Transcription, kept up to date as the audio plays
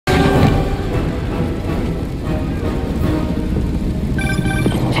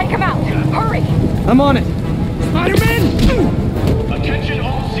I'm on it. Spider-Man! Attention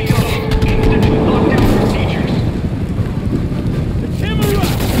all COs. Instantly lockdown procedures.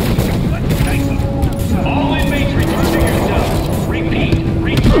 All inmates return to your cells. Repeat,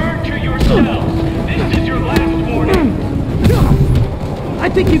 return to your cells. This is your last warning. I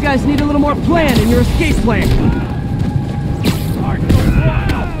think you guys need a little more plan in your escape plan.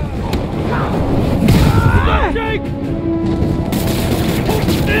 Jake! Hold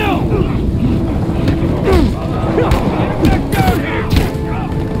still! Get back down here!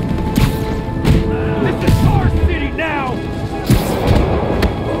 This is our city now!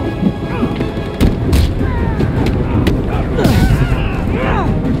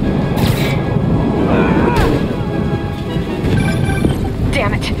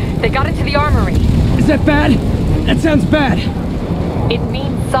 Damn it! They got into the armory. Is that bad? That sounds bad. It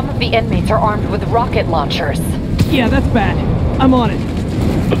means some of the inmates are armed with rocket launchers. Yeah, that's bad. I'm on it.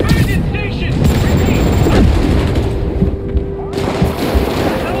 Abandoned station! Repeat!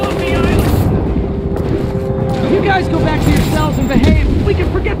 Hell of the island! You guys go back to your cells and behave. We can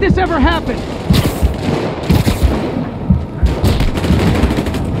forget this ever happened.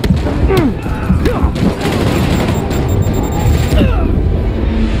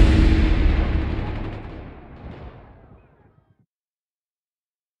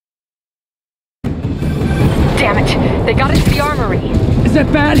 Damn it! They got into the armory. Is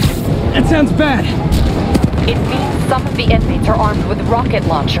that bad? That sounds bad. It means some of the inmates are armed with rocket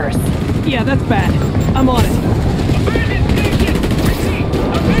launchers. Yeah, that's bad. I'm on it. Abandoned station! Repeat!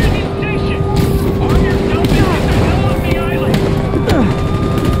 Abandoned station! Arm yourself and get the hell off the island!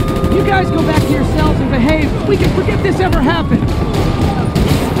 You guys go back to your cells and behave. We can forget this ever happened.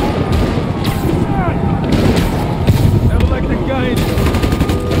 Never like the guy in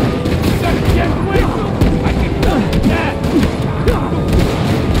got a jet whistle! I can do that!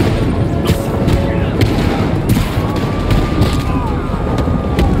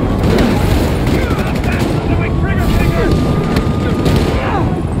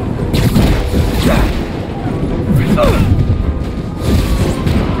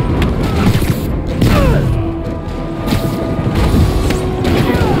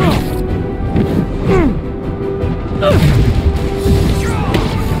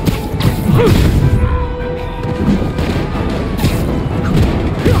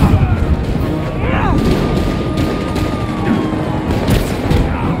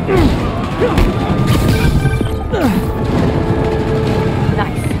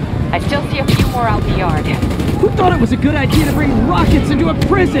 Thought it was a good idea to bring rockets into a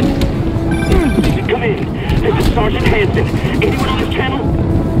prison! Come in. This is Sergeant Hansen. Anyone on this channel?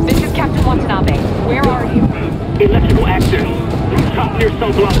 This is Captain Watanabe. Where are you? Electrical access. Top near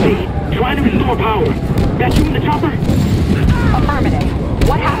cell block B. Trying to restore power. That you in the chopper? Affirmative.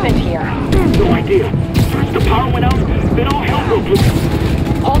 What happened here? No idea. First the power went out, then all hell broke loose.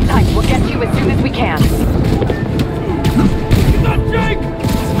 Hold tight. We'll get to you as soon as we can. It's not Jake!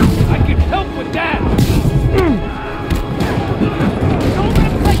 I can help with that! Don't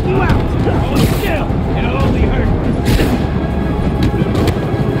let him take you out! Hold still! It'll only hurt!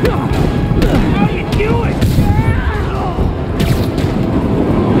 How you doing?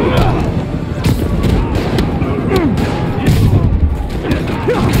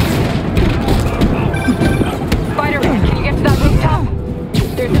 Spider-Man, can you get to that rooftop?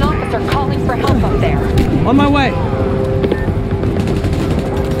 There's an officer calling for help up there. On my way.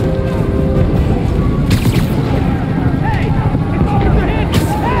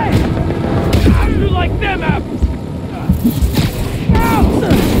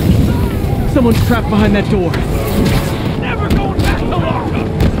 Someone's trapped behind that door. Never going back to Largo!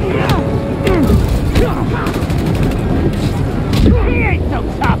 He ain't so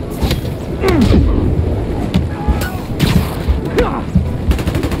tough!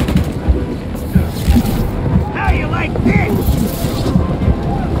 How you like this?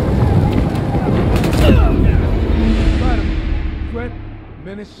 Spider-Man, threat,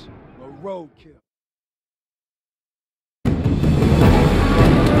 menace, or roadkill?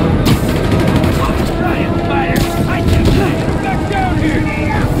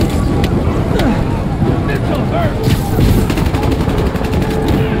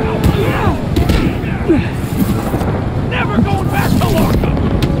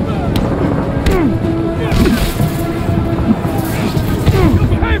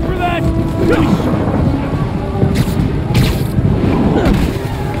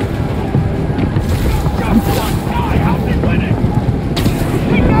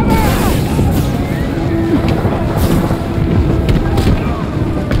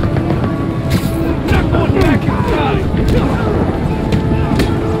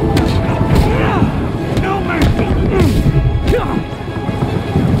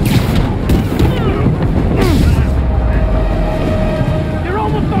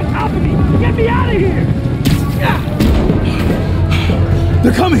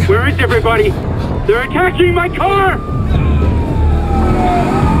 They're coming! Where is everybody? They're attacking my car!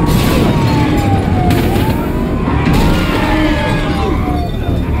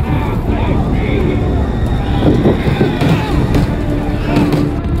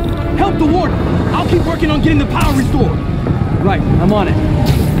 Help the warden! I'll keep working on getting the power restored! Right, I'm on it.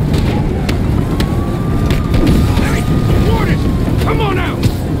 Hey, warden! Come on out!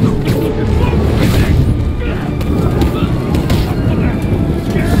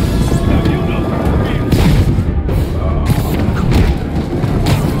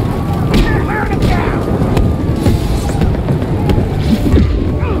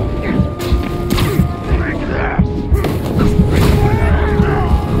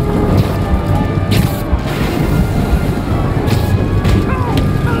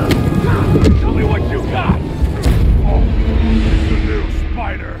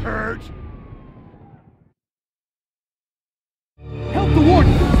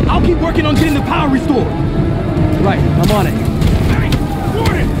 Working on getting the power restored. Right, I'm on it. Hey,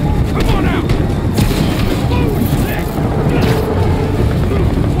 warden! Come on out!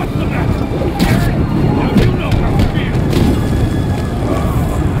 What's the matter? Now you know how it feels.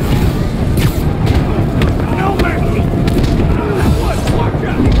 No mercy! Watch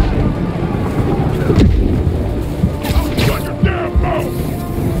out! Shut your damn mouth!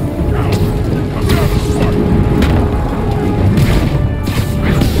 Come out of the park!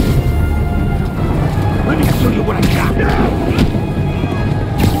 Let me show you what I got.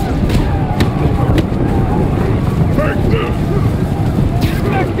 Take this! Get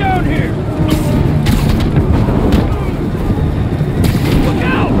back down here! Look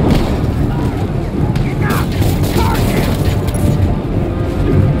out! Target!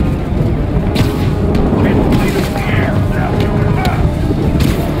 Can't believe it's in the air.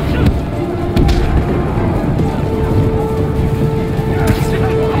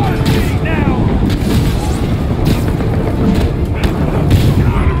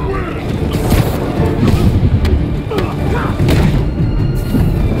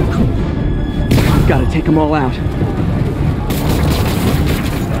 Gotta take them all out.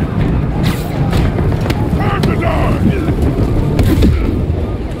 Time to die!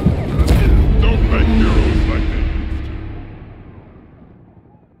 Don't make heroes like this.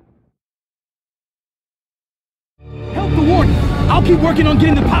 Help the warden! I'll keep working on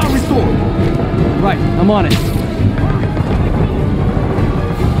getting the power restored. Right, I'm on it.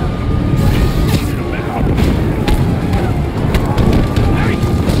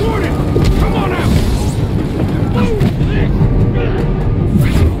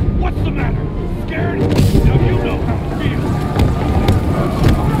 What's the matter? Scared? Now you know how it feels.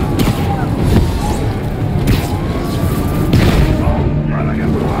 Oh, gotta get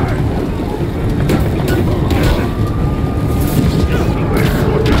alive.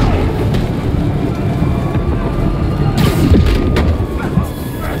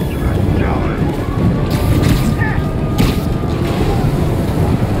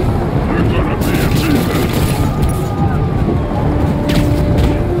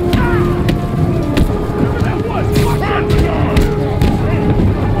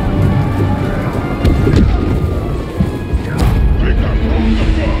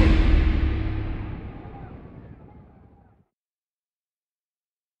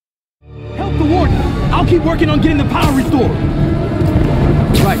 Keep working on getting the power restored.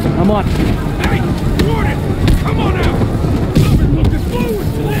 Right, I'm on it. Hey, warden! Come on out! Something's looking forward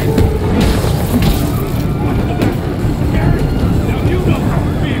to this! What's the matter? Scared? Now you know how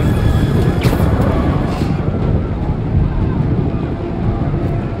it feels!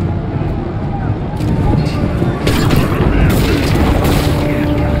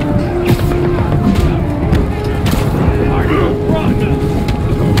 Are you rotten?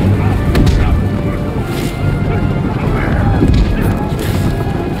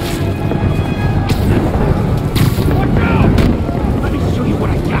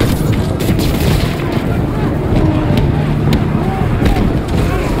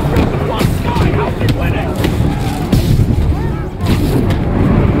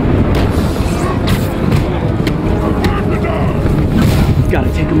 Gotta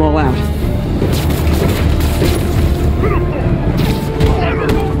take them all out.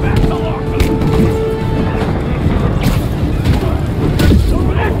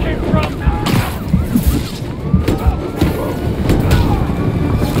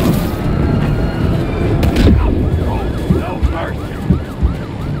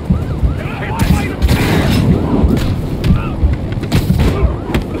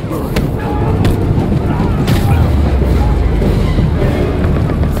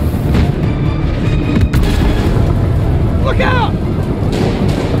 Look out!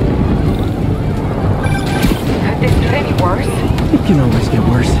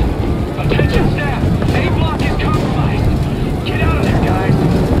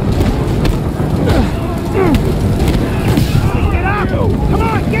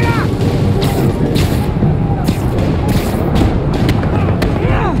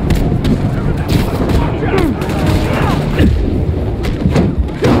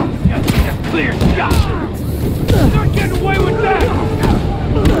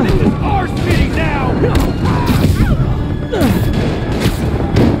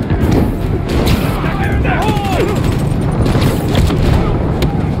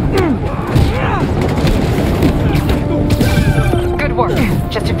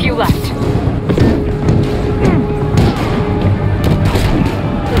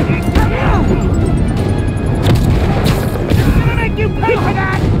 pay for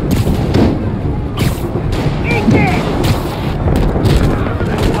that! Eat this!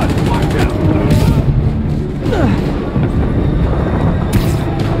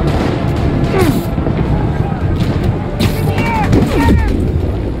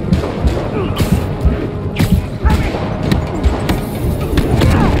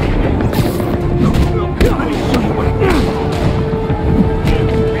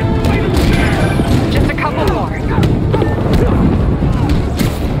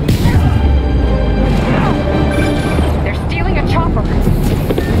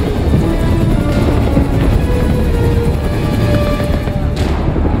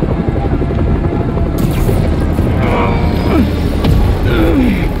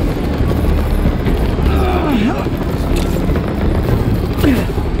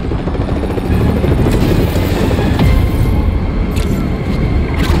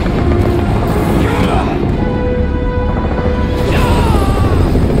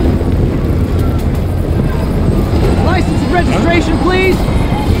 Registration, please!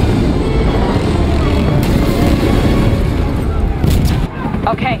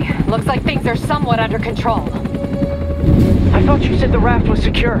 Okay, looks like things are somewhat under control. I thought you said the raft was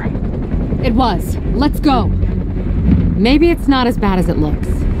secure. It was. Let's go. Maybe it's not as bad as it looks.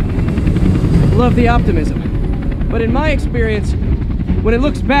 Love the optimism. But in my experience, when it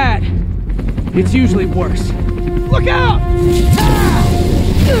looks bad, it's usually worse. Look out!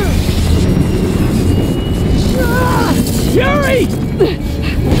 Yuri!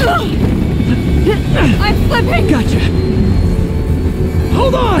 I'm slipping! Gotcha.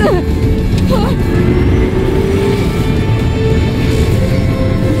 Hold on!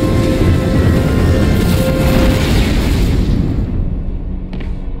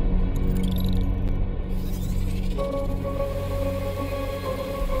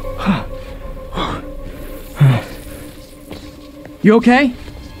 You okay?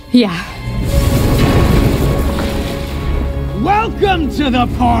 Yeah. Welcome to the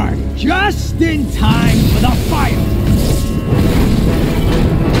park! Just in time for the fire!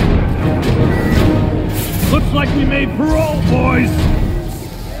 Looks like we made parole, boys!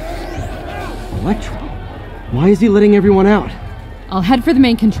 Electro? Why is he letting everyone out? I'll head for the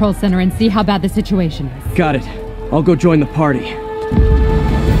main control center and see how bad the situation is. Got it. I'll go join the party.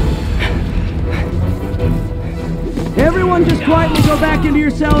 Everyone just quietly go back into your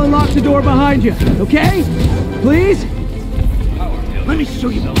cell and lock the door behind you, okay? Please? Let me show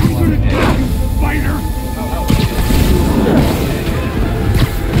you what I'm gonna do, you spider!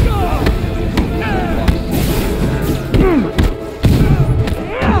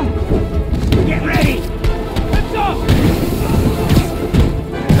 Get ready! Let's go!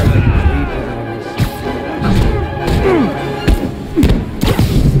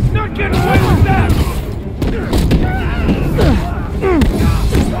 Not getting away with that!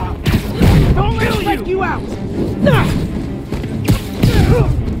 Don't let him take you out!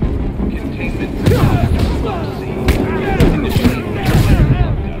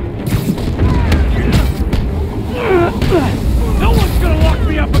 No one's gonna lock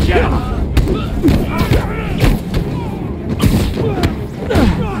me up again!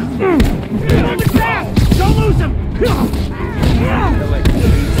 On the ground! Don't lose him!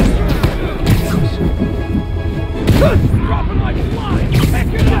 Dropping like flies! Back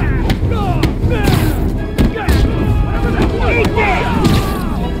it up! Whatever that was! Eat this!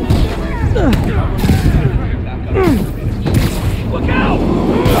 Look out!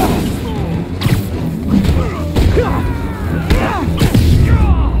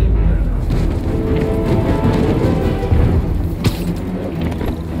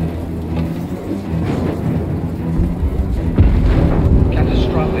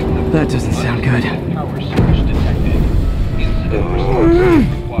 That doesn't sound good. Power surge detected. Incident response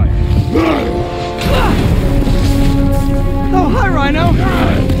required. Oh, hi, Rhino!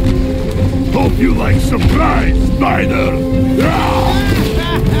 Hope you like surprise, Spider!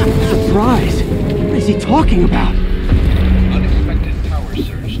 Surprise? What is he talking about? Unexpected power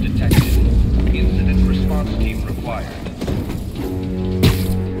surge detected. Incident response team required.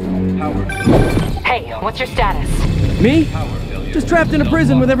 Power failure. Hey, what's your status? Me? Power failure. Just trapped in a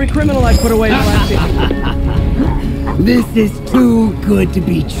prison with every criminal I put away in the last year. This is too good to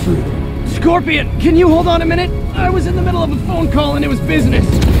be true. Scorpion, can you hold on a minute? I was in the middle of a phone call and it was business.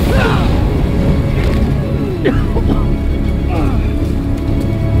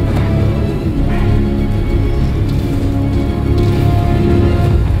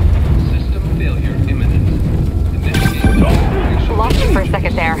 System failure imminent. Initiate. Lost you for a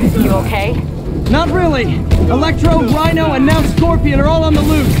second there. You okay? Not really. Electro, Rhino, and now Scorpion are all on the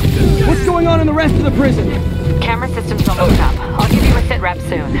loose. What's going on in the rest of the prison? Can't camera system's almost up. I'll give you a sit rep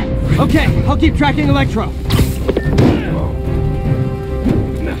soon. Okay, I'll keep tracking Electro. No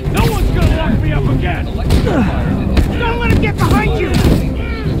one's gonna lock me up again! Don't let him get behind you!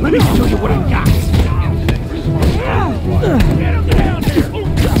 Let me show you what I got! Get him down here!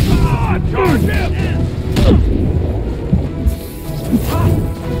 Charge him!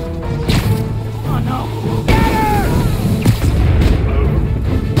 Oh no! Get her!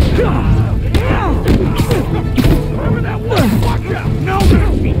 Whoever that was, watch out! No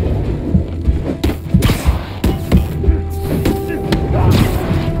mercy!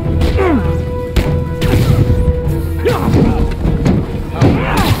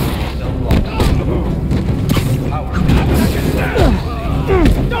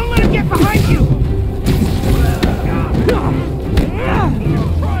 Don't let him get behind you!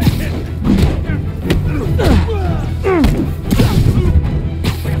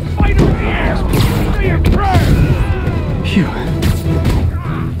 Spider-Man! Say your prayers! Phew.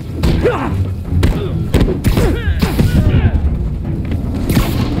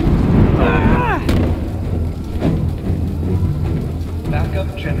 Backup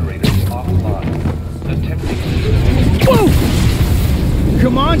generators offline. Attempting. Whoa!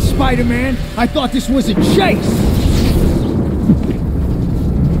 Come on, Spider-Man! I thought this was a chase!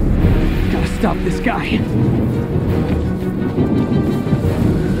 Gotta stop this guy.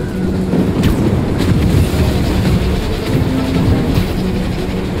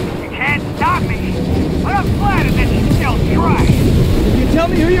 Can't stop me! But I'm flattered that you still try! If you tell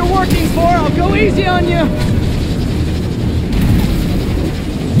me who you're working for, I'll go easy on you.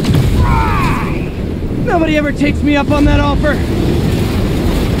 Try! Nobody ever takes me up on that offer.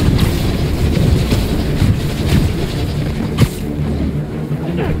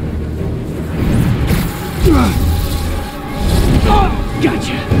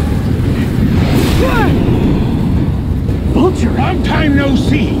 Gotcha. Vulture. Long time no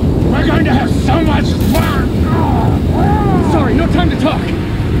see! We're going to have so much fun! Sorry, no time to talk.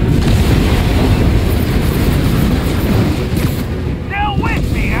 Still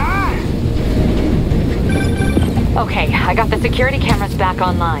with me, huh? Okay, I got the security cameras back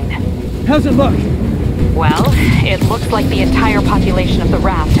online. How's it look? Well, it looks like the entire population of the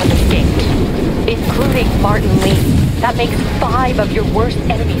raft has escaped, including Martin Lee. That makes 5 of your worst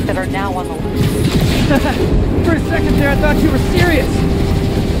enemies that are now on the loose. For a second there, I thought you were serious.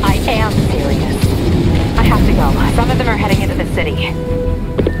 I am serious. I have to go. Some of them are heading into the city.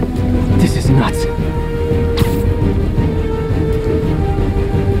 This is nuts.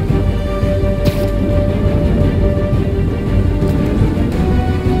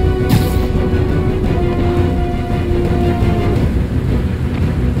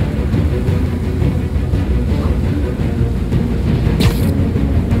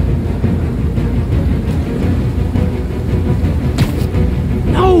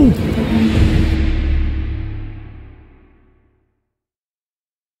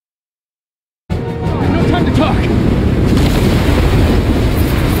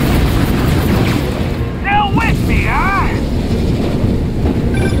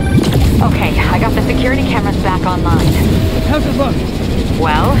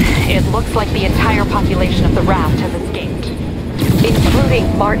 Population of the raft has escaped,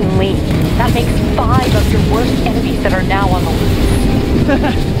 including Martin Lee. That makes 5 of your worst enemies that are now on the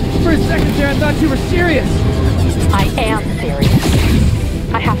loose. For a second there, I thought you were serious. I am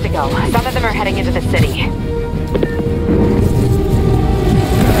serious. I have to go. Some of them are heading into the city.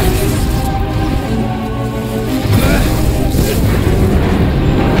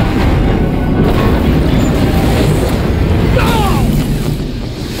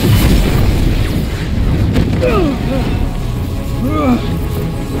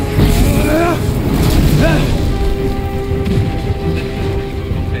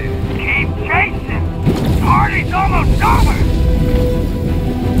 Keep chasing! Party's almost over!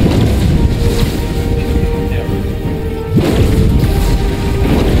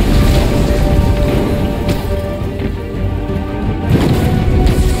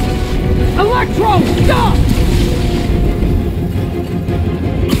 Electro, stop!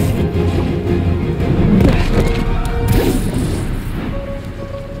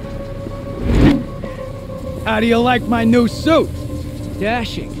 How do you like my new suit?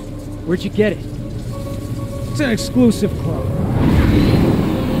 Dashing. Where'd you get it? It's an exclusive clone.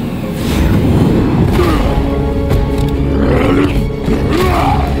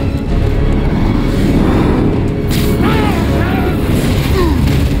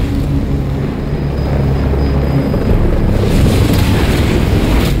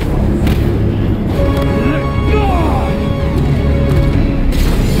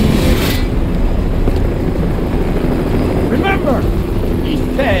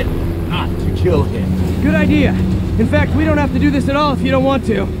 said not to kill him. Good idea. In fact, we don't have to do this at all if you don't want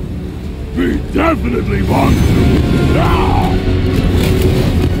to. We definitely want to.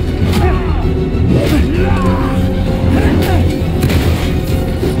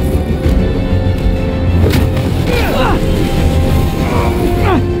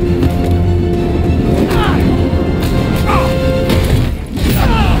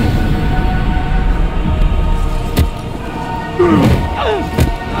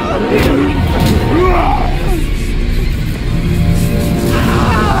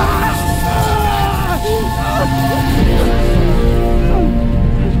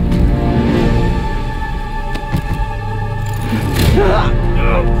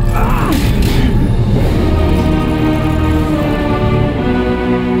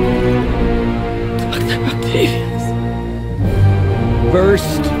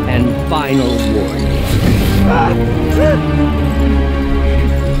 First and final warning.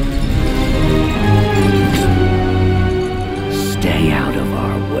 Stay out of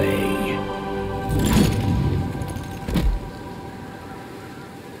our way.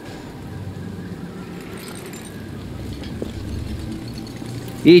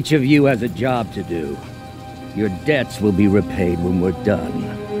 Each of you has a job to do. Your debts will be repaid when we're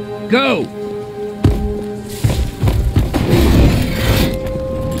done. Go!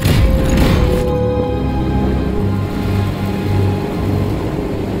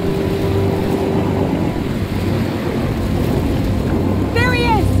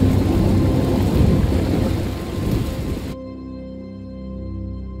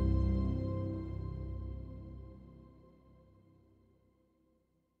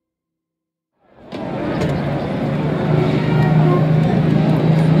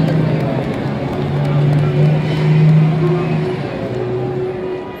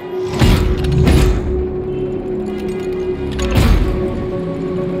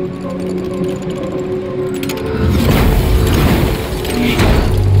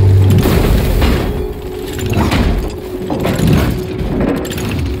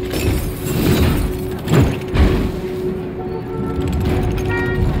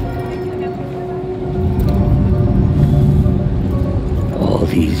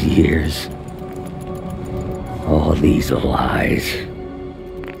 All these lies.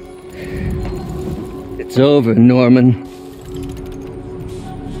 It's over, Norman.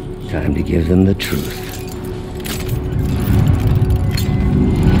 Time to give them the truth.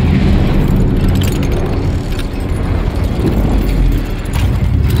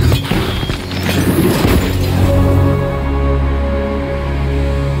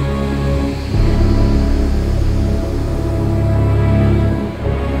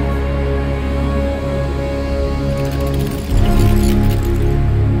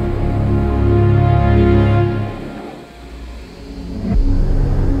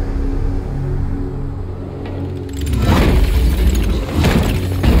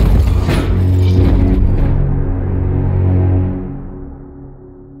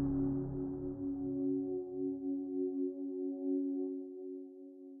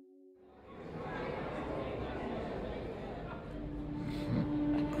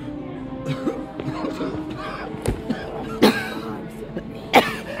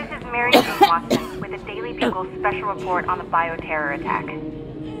 Special report on the bioterror attack.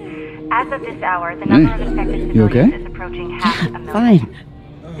 As of this hour, the number of infected civilians is approaching 500,000. Fine.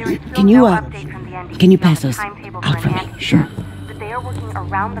 There is still Can you, no update from the NDC can you on pass the those timetable out for me? enhanced Sure. tests, but they are working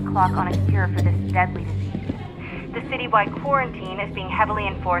around the clock on a cure for this deadly disease. The citywide quarantine is being heavily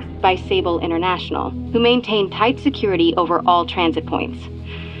enforced by Sable International, who maintain tight security over all transit points.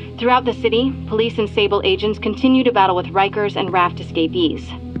 Throughout the city, police and Sable agents continue to battle with Rikers and Raft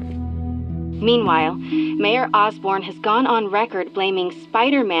escapees. Meanwhile, Mayor Osborn has gone on record blaming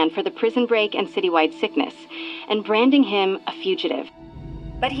Spider-Man for the prison break and citywide sickness, and branding him a fugitive.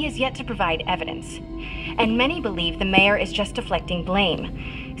 But he has yet to provide evidence, and many believe the mayor is just deflecting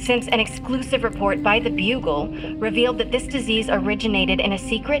blame, since an exclusive report by the Bugle revealed that this disease originated in a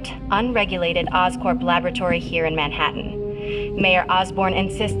secret, unregulated Oscorp laboratory here in Manhattan. Mayor Osborn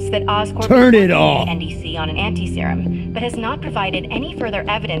insists that Oscorp Turn is it off. NDC on an anti-serum, but has not provided any further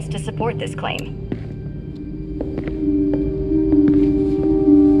evidence to support this claim.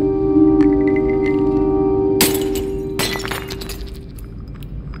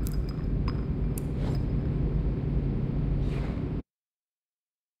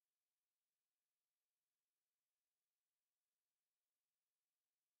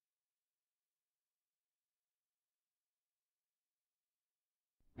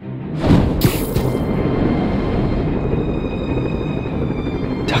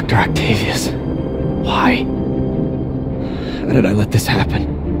 Dr. Octavius. Why? Why did I let this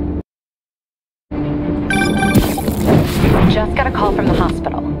happen? Just got a call from the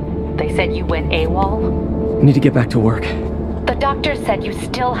hospital. They said you went AWOL. I need to get back to work. The doctor said you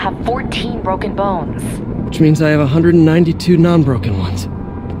still have 14 broken bones. Which means I have 192 non-broken ones.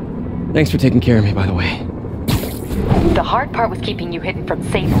 Thanks for taking care of me, by the way. The hard part was keeping you hidden from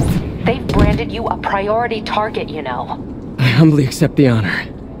Sable. They've branded you a priority target, you know. I humbly accept the honor.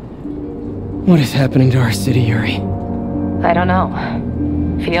 What is happening to our city, Yuri? I don't know.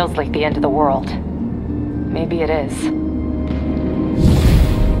 Feels like the end of the world. Maybe it is.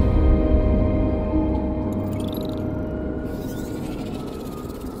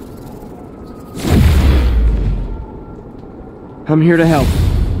 I'm here to help.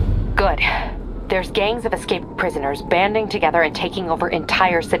 Good. There's gangs of escaped prisoners banding together and taking over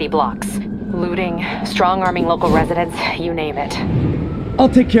entire city blocks. Looting, strong-arming local residents, you name it. I'll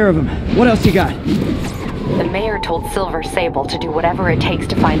take care of him. What else you got? The mayor told Silver Sable to do whatever it takes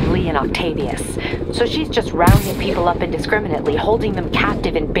to find Lee and Octavius. So she's just rounding people up indiscriminately, holding them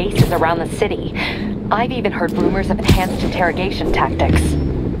captive in bases around the city. I've even heard rumors of enhanced interrogation tactics.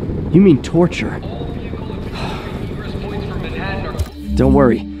 You mean torture? Don't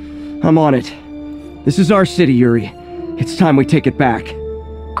worry. I'm on it. This is our city, Yuri. It's time we take it back.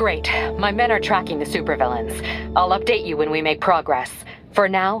 Great. My men are tracking the supervillains. I'll update you when we make progress. For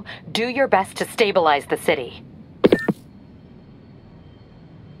now, do your best to stabilize the city.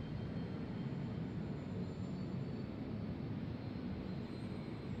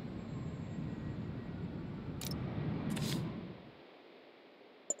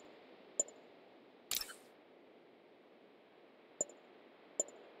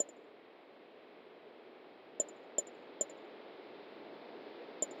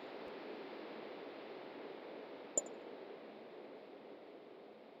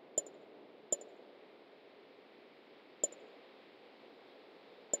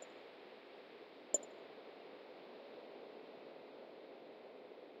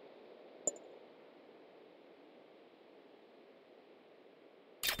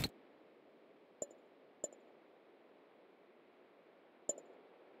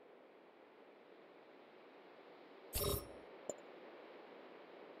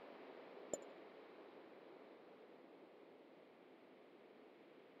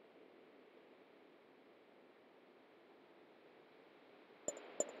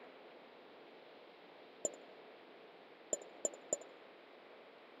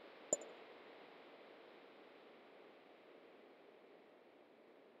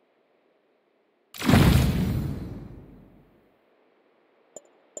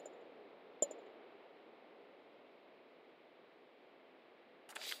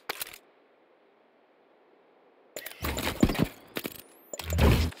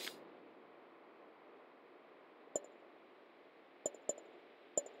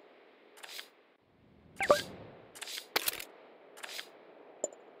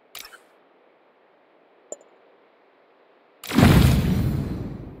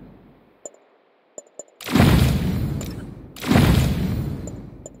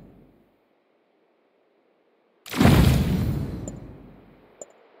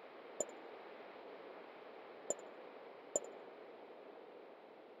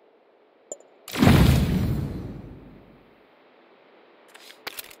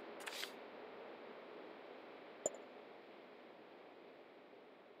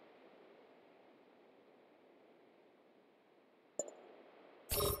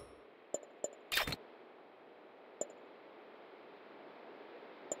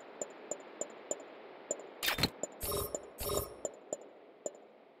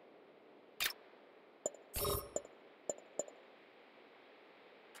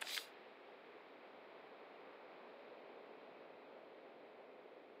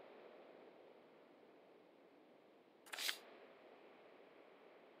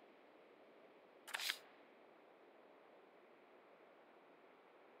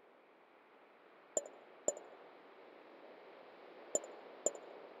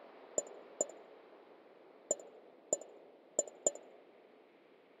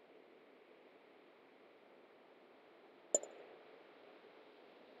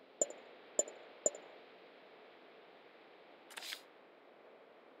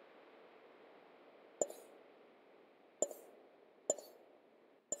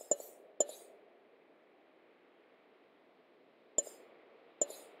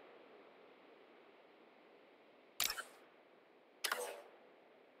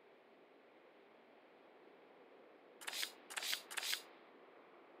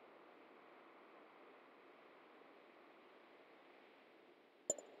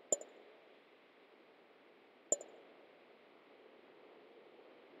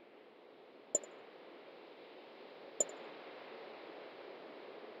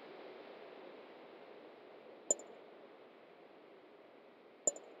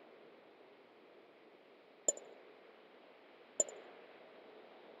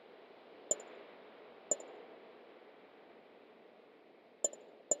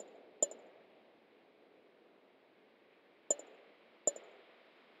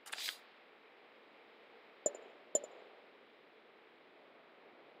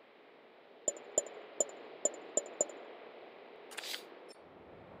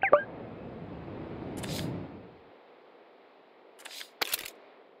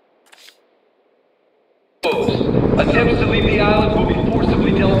 Attempts to leave the island will be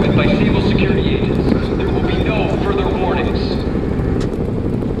forcibly dealt with by Sable security agents. There will be no further warnings.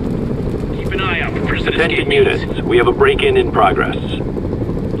 Keep an eye out for prison Attention escape units, we have a break-in in progress.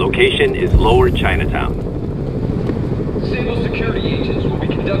 Location is Lower Chinatown. Sable security agents will be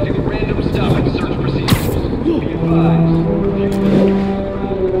conducting a random stop and search procedures. Be advised.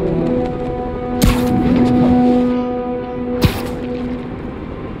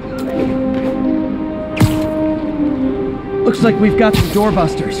 Looks like we've got some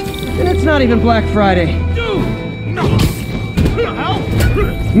doorbusters. And it's not even Black Friday.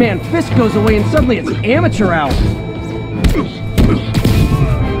 Man, F.E.A.S.T goes away and suddenly it's amateur hour.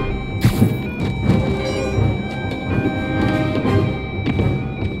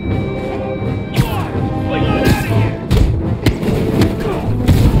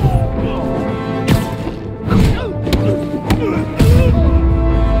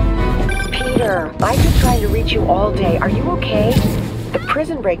 I've been trying to reach you all day. Are you okay? The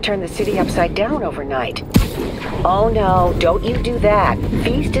prison break turned the city upside down overnight. Oh no, don't you do that.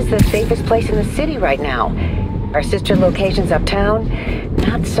 F.E.A.S.T is the safest place in the city right now. Our sister locations uptown,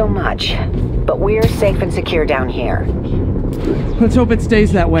 not so much. But we're safe and secure down here. Let's hope it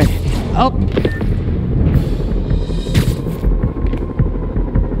stays that way. Up.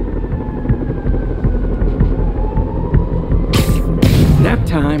 Nap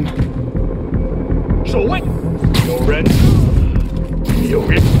time. 守卫，有人，有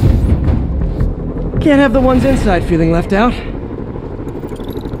人。 Can't have the ones inside feeling left out.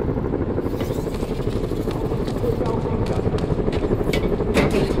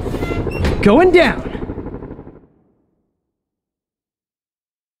 Going down.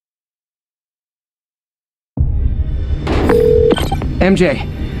 MJ,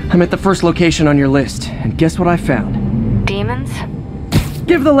 I'm at the first location on your list, and guess what I found? Demons?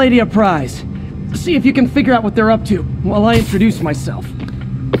 Give the lady a prize. See if you can figure out what they're up to while I introduce myself.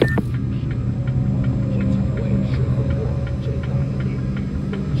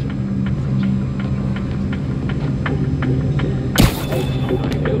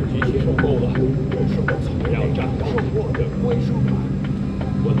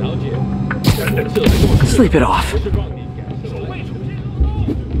 Sleep it off.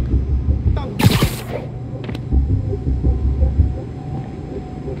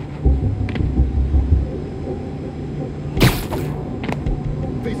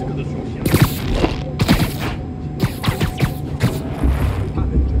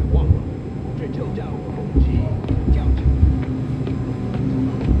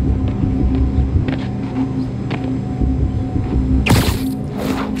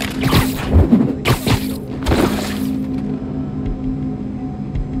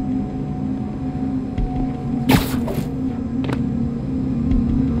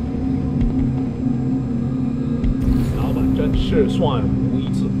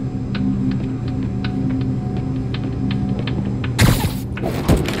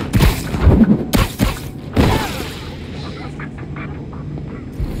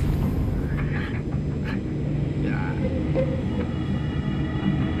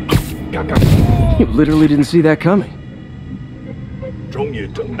 You literally didn't see that coming. 终于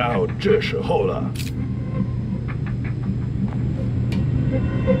等到这时候了。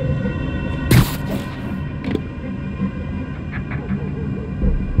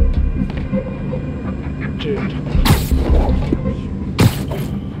这场。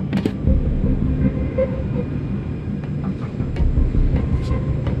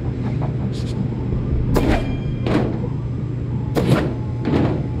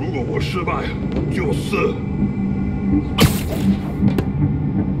 失败就死。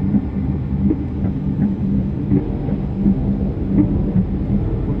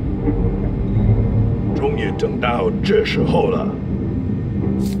终于等到这时候了。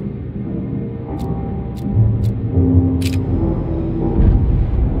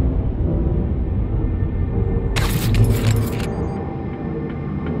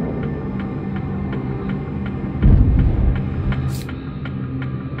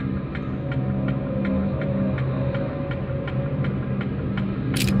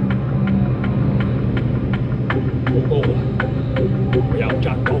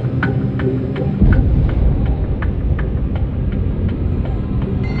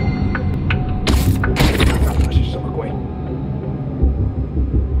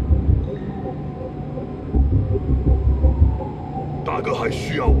大哥还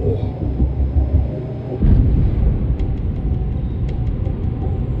需要我。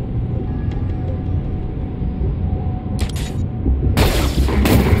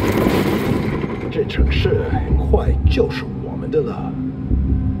这城市很快就是我们的了。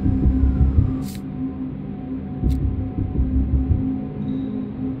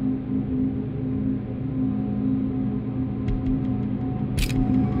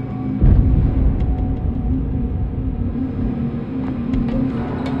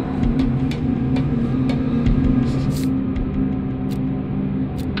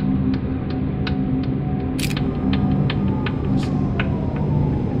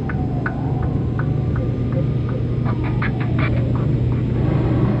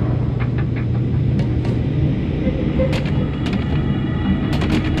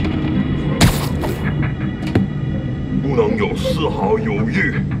能有丝毫犹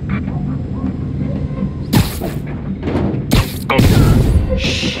豫。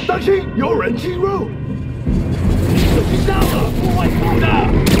当心，有人进入！手机到了，不外出的。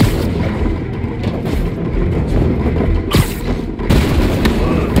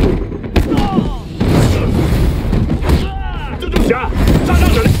蜘蛛侠，炸弹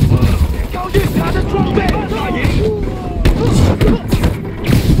人，靠近他的装备，打赢。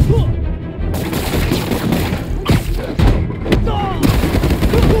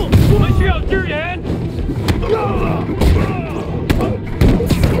我们需要支援。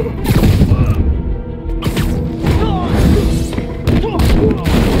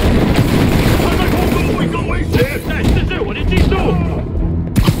他在空中会更危险，再试试我的技术。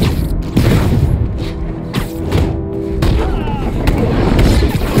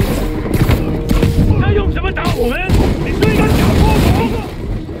他用什么打我们？你是一个小泼猴！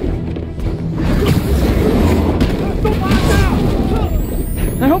都趴下！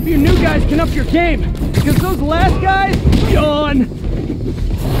 I hope you new guys can up your game, because those last guys, yawn.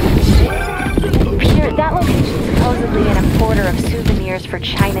 Peter, that location's supposedly an importer of souvenirs for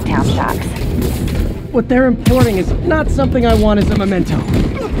Chinatown shops. What they're importing is not something I want as a memento.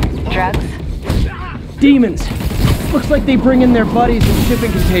 Drugs? Demons. Looks like they bring in their buddies in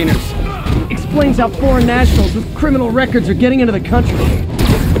shipping containers. Explains how foreign nationals with criminal records are getting into the country.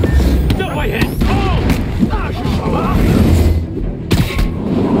 No way in! Oh! 那是什么？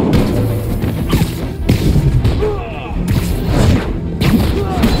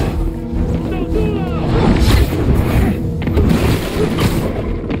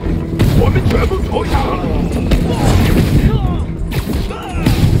我们全部投降！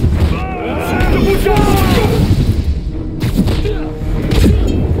不行！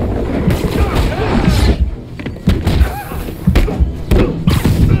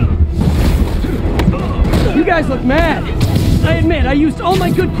 You guys look mad. I admit, I used all my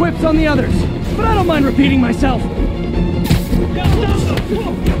good quips on the others, but I don't mind repeating myself.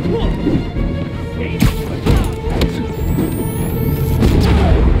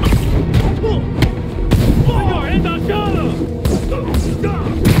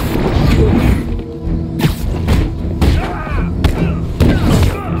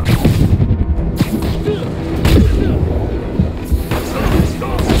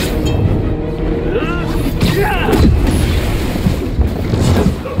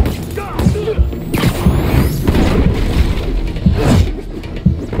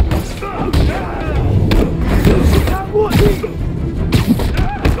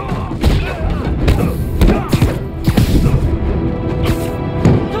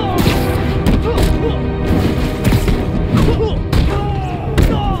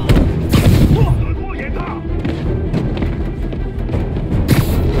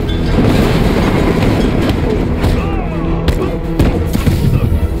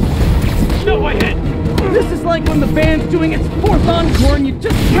 This is like when the band's doing its fourth encore and you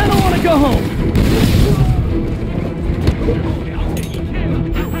just kinda wanna go home.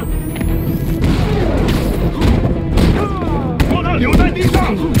 把他留在地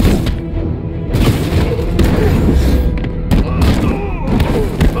上。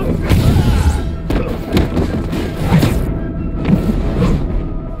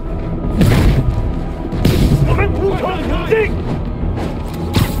我们无可前进。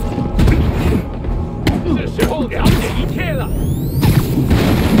是时候了解一切了。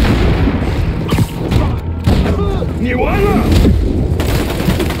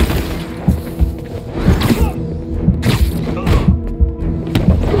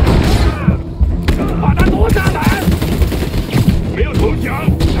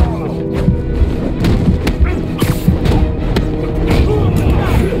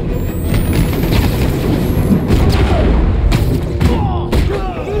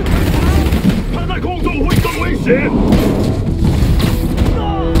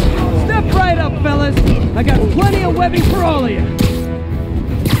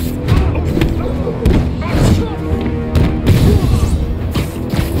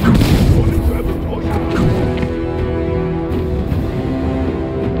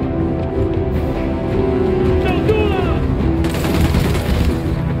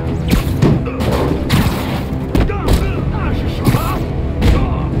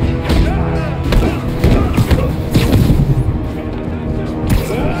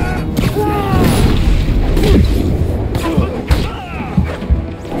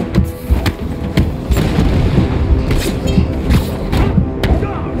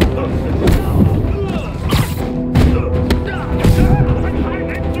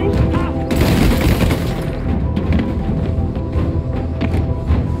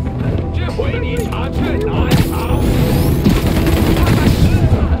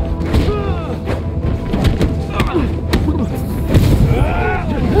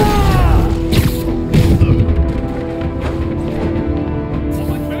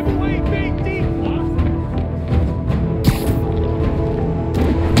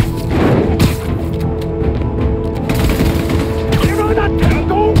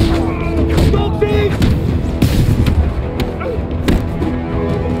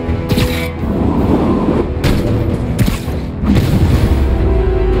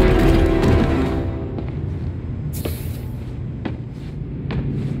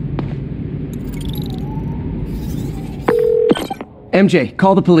MJ,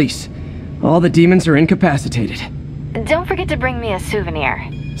 call the police. All the demons are incapacitated. Don't forget to bring me a souvenir.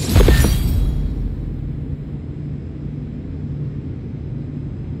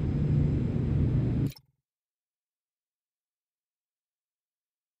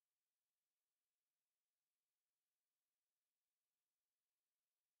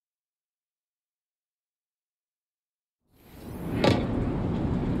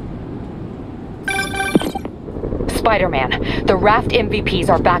 Spider-Man, the Raft MVPs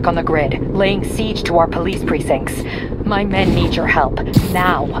are back on the grid, laying siege to our police precincts. My men need your help,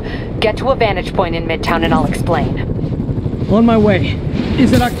 now. Get to a vantage point in Midtown and I'll explain. On my way.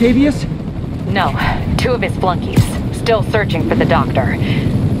 Is it Octavius? No, 2 of his flunkies. Still searching for the doctor.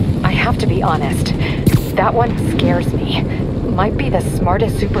 I have to be honest, that one scares me. Might be the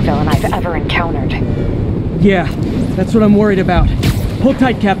smartest supervillain I've ever encountered. Yeah, that's what I'm worried about. Hold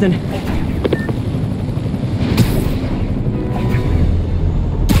tight, Captain.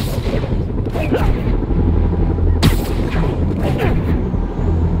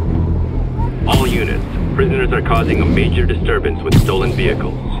 All units, prisoners are causing a major disturbance with stolen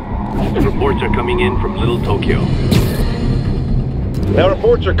vehicles. Reports are coming in from Little Tokyo. Now,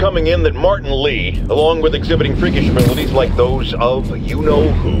 reports are coming in that Martin Lee, along with exhibiting freakish abilities like those of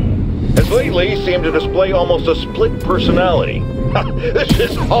you-know-who, has lately seemed to display almost a split personality. This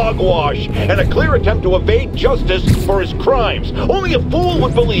is hogwash, and a clear attempt to evade justice for his crimes. Only a fool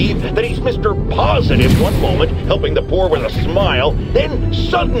would believe that he's Mr. Positive one moment, helping the poor with a smile, then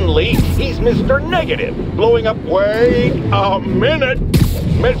suddenly he's Mr. Negative, blowing up, wait a minute,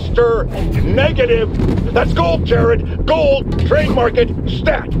 Mr. Negative. That's gold, Jared. Gold. Trademark it.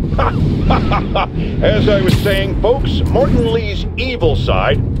 Stat. As I was saying, folks, Martin Lee's evil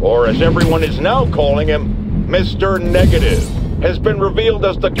side, or as everyone is now calling him, Mr. Negative, has been revealed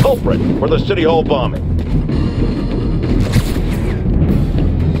as the culprit for the City Hall bombing.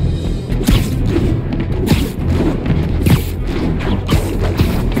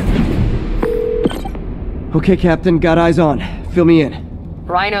 Okay, Captain, got eyes on. Fill me in.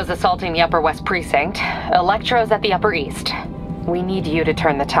 Rhino's assaulting the Upper West Precinct. Electro's at the Upper East. We need you to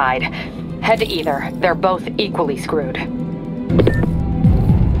turn the tide. Head to either. They're both equally screwed.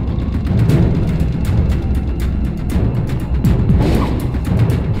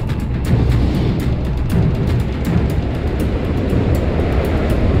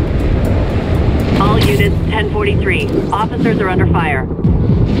 All units, 1043. Officers are under fire.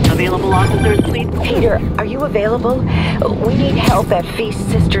 Available officers, please. Peter, are you available? We need help at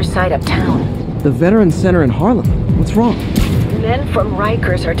F.E.A.S.T sister side of town. The Veterans Center in Harlem. What's wrong? Men from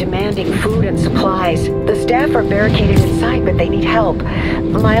Rikers are demanding food and supplies. The staff are barricaded inside, but they need help.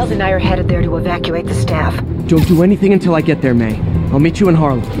 Miles and I are headed there to evacuate the staff. Don't do anything until I get there, May. I'll meet you in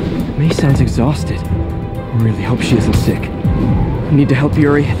Harlem. May sounds exhausted. I really hope she isn't sick. I need to help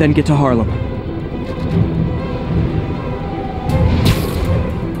Yuri, then get to Harlem.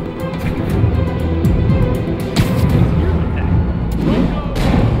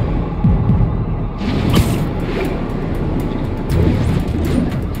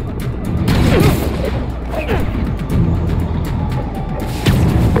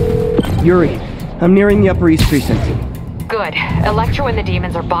 Yuri, I'm nearing the Upper East Precinct. Good. Electro and the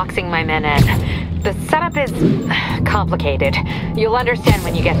demons are boxing my men in. The setup is complicated. You'll understand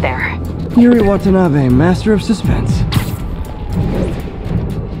when you get there. Yuri Watanabe, master of suspense.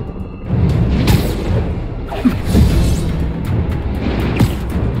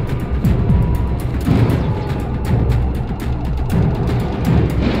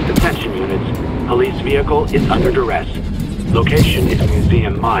 Attention units. Police vehicle is under duress. Location is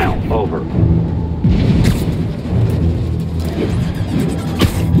Museum Mile. Over.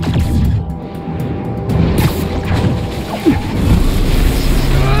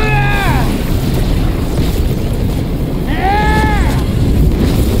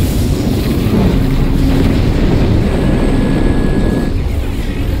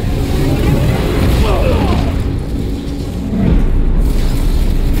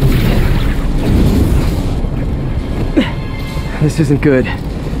 This isn't good.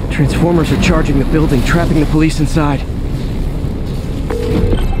 Transformers are charging the building, trapping the police inside.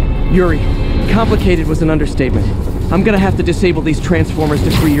 Yuri, complicated was an understatement. I'm gonna have to disable these transformers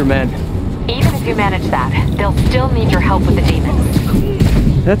to free your men. Even if you manage that, they'll still need your help with the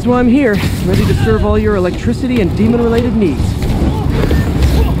demons. That's why I'm here, ready to serve all your electricity and demon-related needs.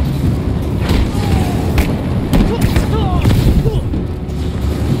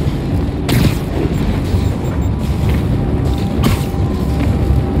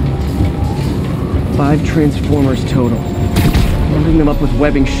 Five transformers total. Loading them up with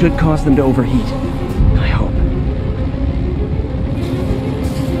webbing should cause them to overheat. I hope.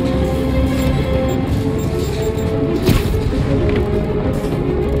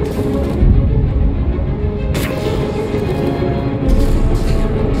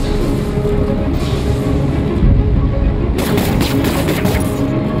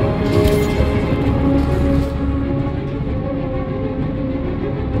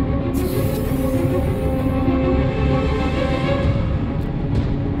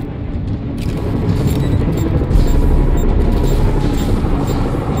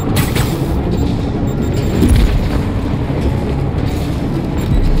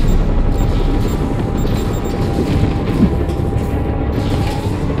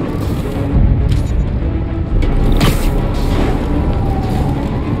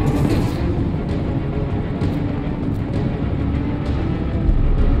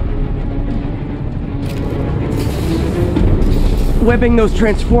 Webbing those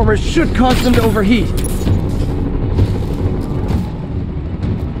transformers should cause them to overheat.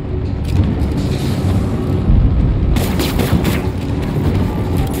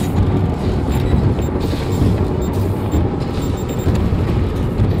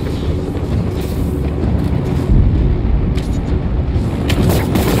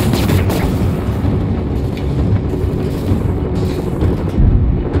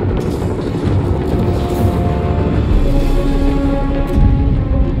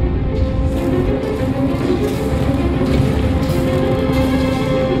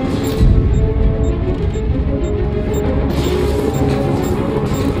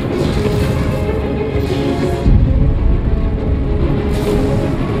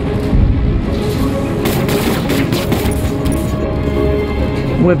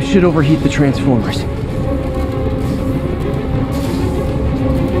 Web should overheat the transformers.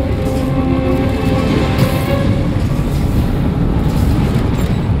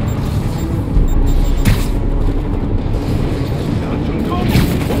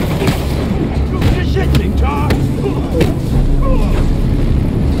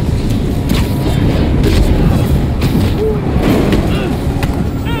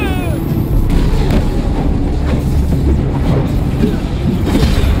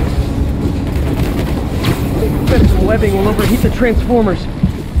 Webbing will overheat the transformers.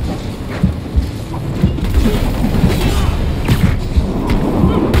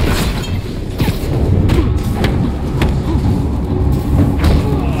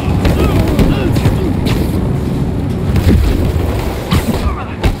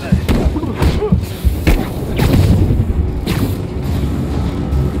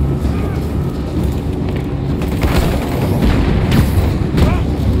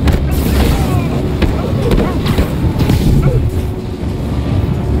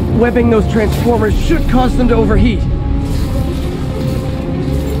 Webbing those transformers should cause them to overheat.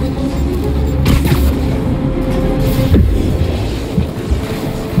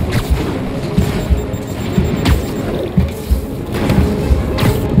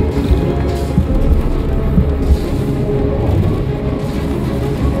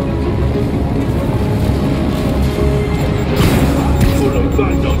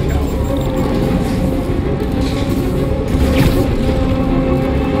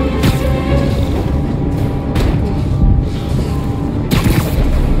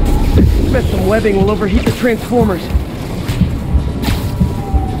 Webbing will overheat the transformers.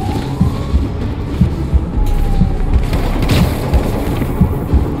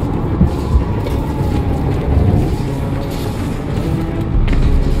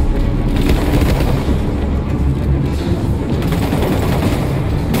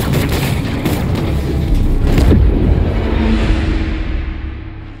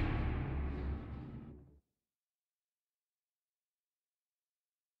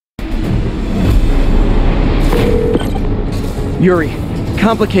 Yuri,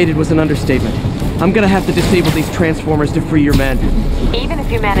 complicated was an understatement. I'm gonna have to disable these transformers to free your men. Even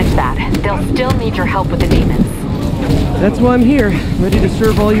if you manage that, they'll still need your help with the demons. That's why I'm here, ready to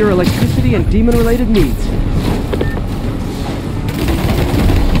serve all your electricity and demon-related needs.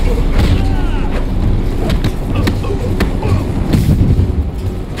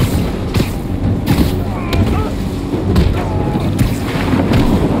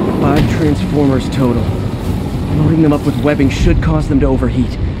 Transformers total. Loading them up with webbing should cause them to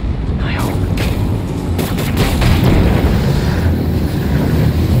overheat. I hope.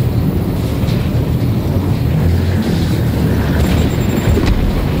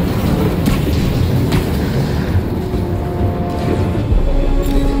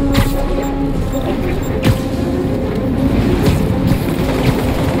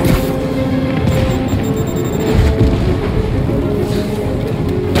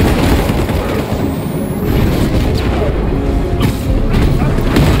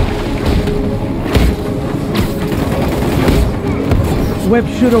 Web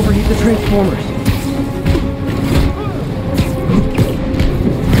should overheat the transformers.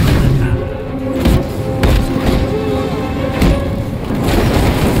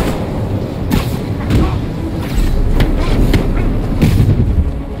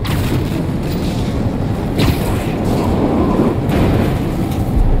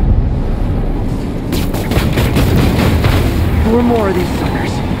 Four more of these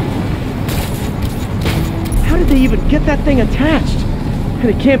suckers. How did they even get that thing attached? And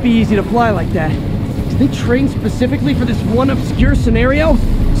it can't be easy to fly like that. Did they train specifically for this one obscure scenario?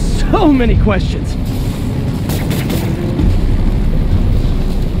 So many questions.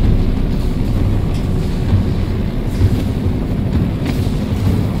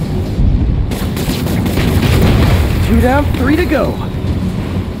 Two down. down, 3 to go.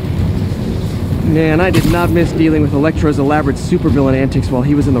 Man, I did not miss dealing with Electro's elaborate supervillain antics while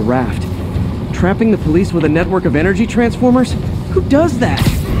he was in the raft. Trapping the police with a network of energy transformers? Who does that?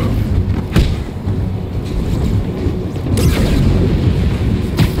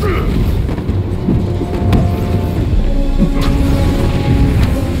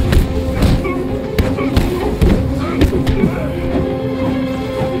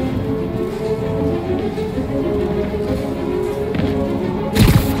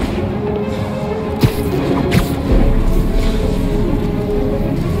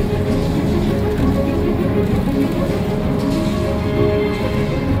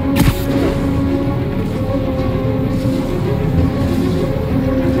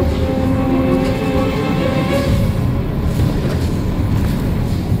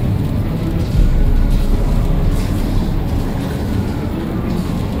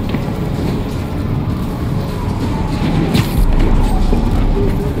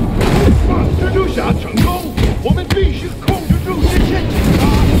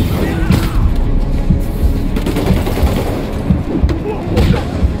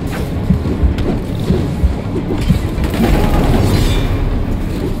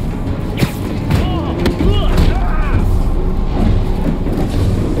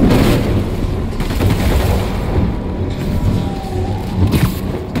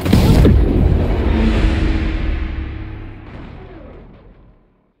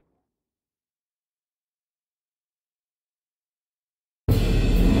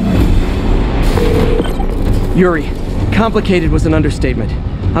 Yuri, complicated was an understatement.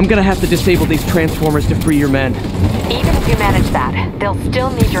 I'm gonna have to disable these transformers to free your men. Even if you manage that, they'll still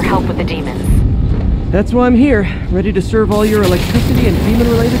need your help with the demons. That's why I'm here, ready to serve all your electricity and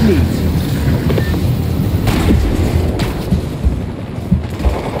demon-related needs.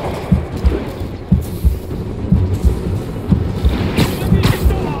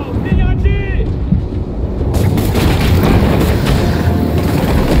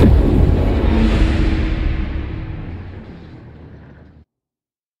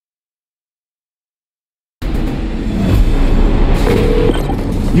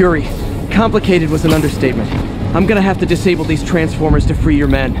 Yuri, complicated was an understatement. I'm gonna have to disable these transformers to free your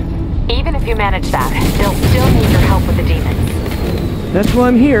men. Even if you manage that, they'll still need your help with the demons. That's why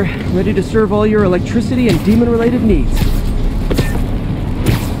I'm here, ready to serve all your electricity and demon-related needs. 2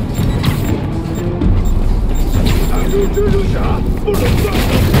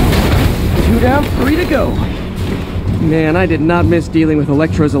 down, 3 to go. Man, I did not miss dealing with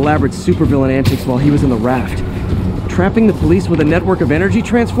Electro's elaborate supervillain antics while he was in the raft. Trapping the police with a network of energy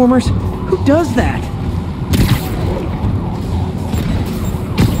transformers? Who does that?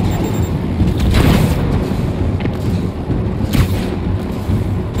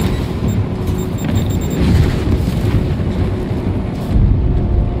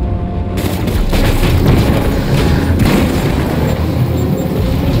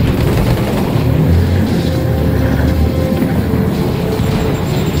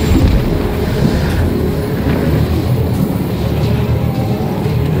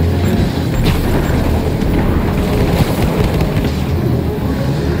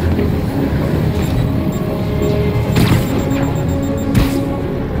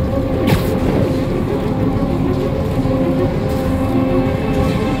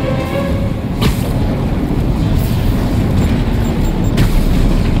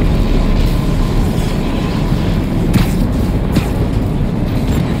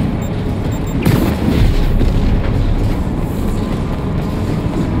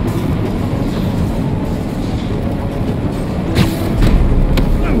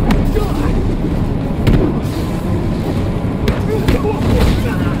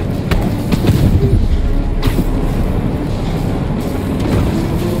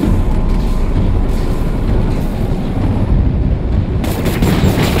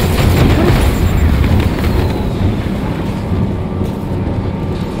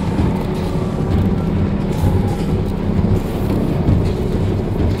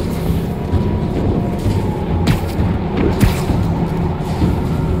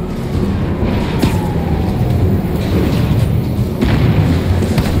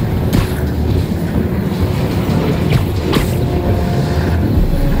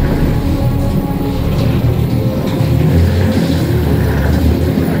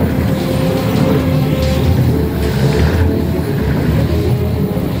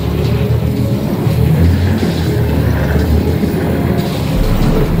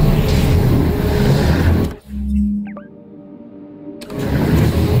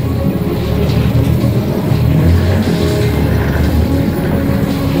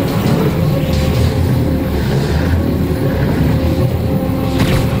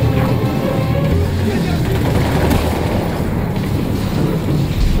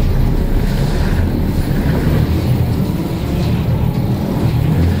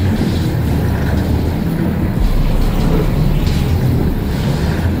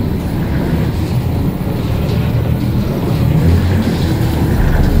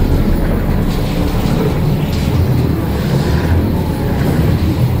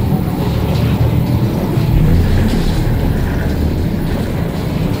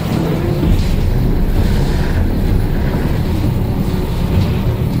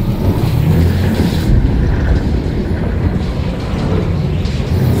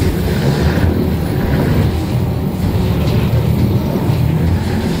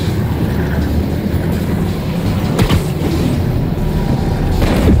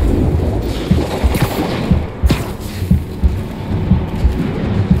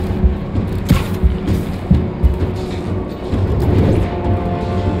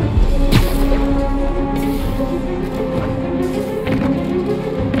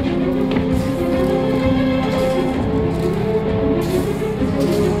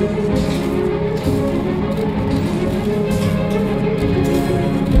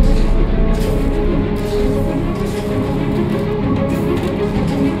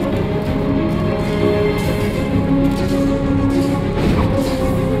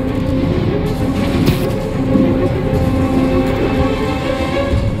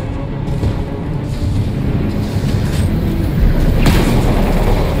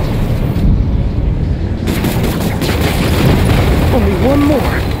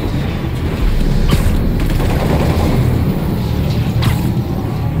 more.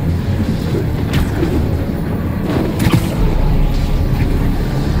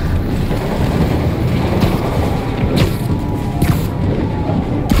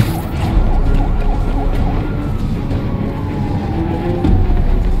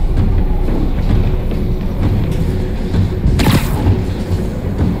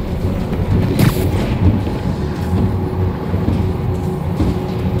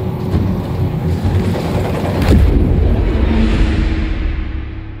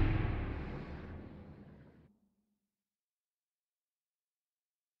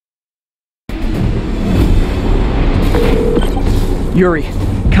 Yuri,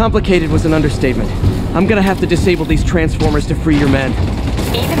 complicated was an understatement. I'm gonna have to disable these transformers to free your men.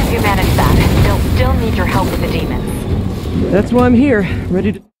 Even if you manage that, they'll still need your help with the demons. That's why I'm here,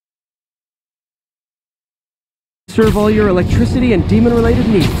 ready to serve all your electricity and demon-related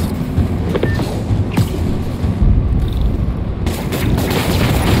needs.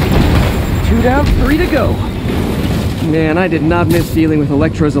 Two down, three to go. Man, I did not miss dealing with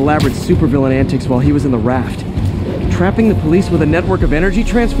Electro's elaborate supervillain antics while he was in the raft. Trapping the police with a network of energy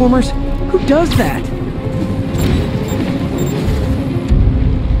transformers? Who does that?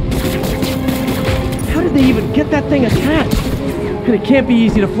 How did they even get that thing attached? And it can't be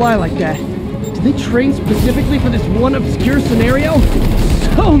easy to fly like that. Did they train specifically for this one obscure scenario?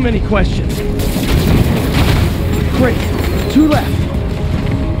 So many questions. Great. Two left.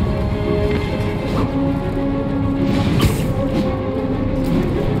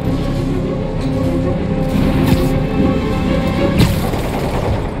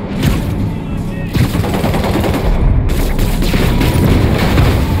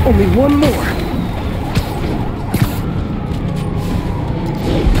 Only one more.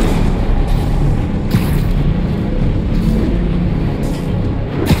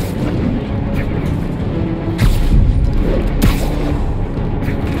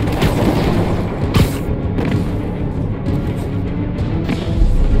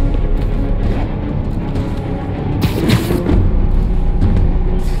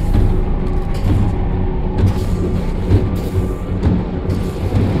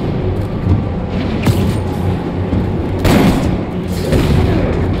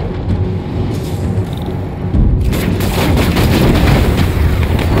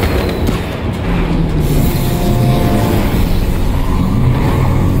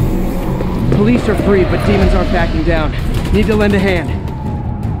 Police are free, but demons aren't backing down. Need to lend a hand.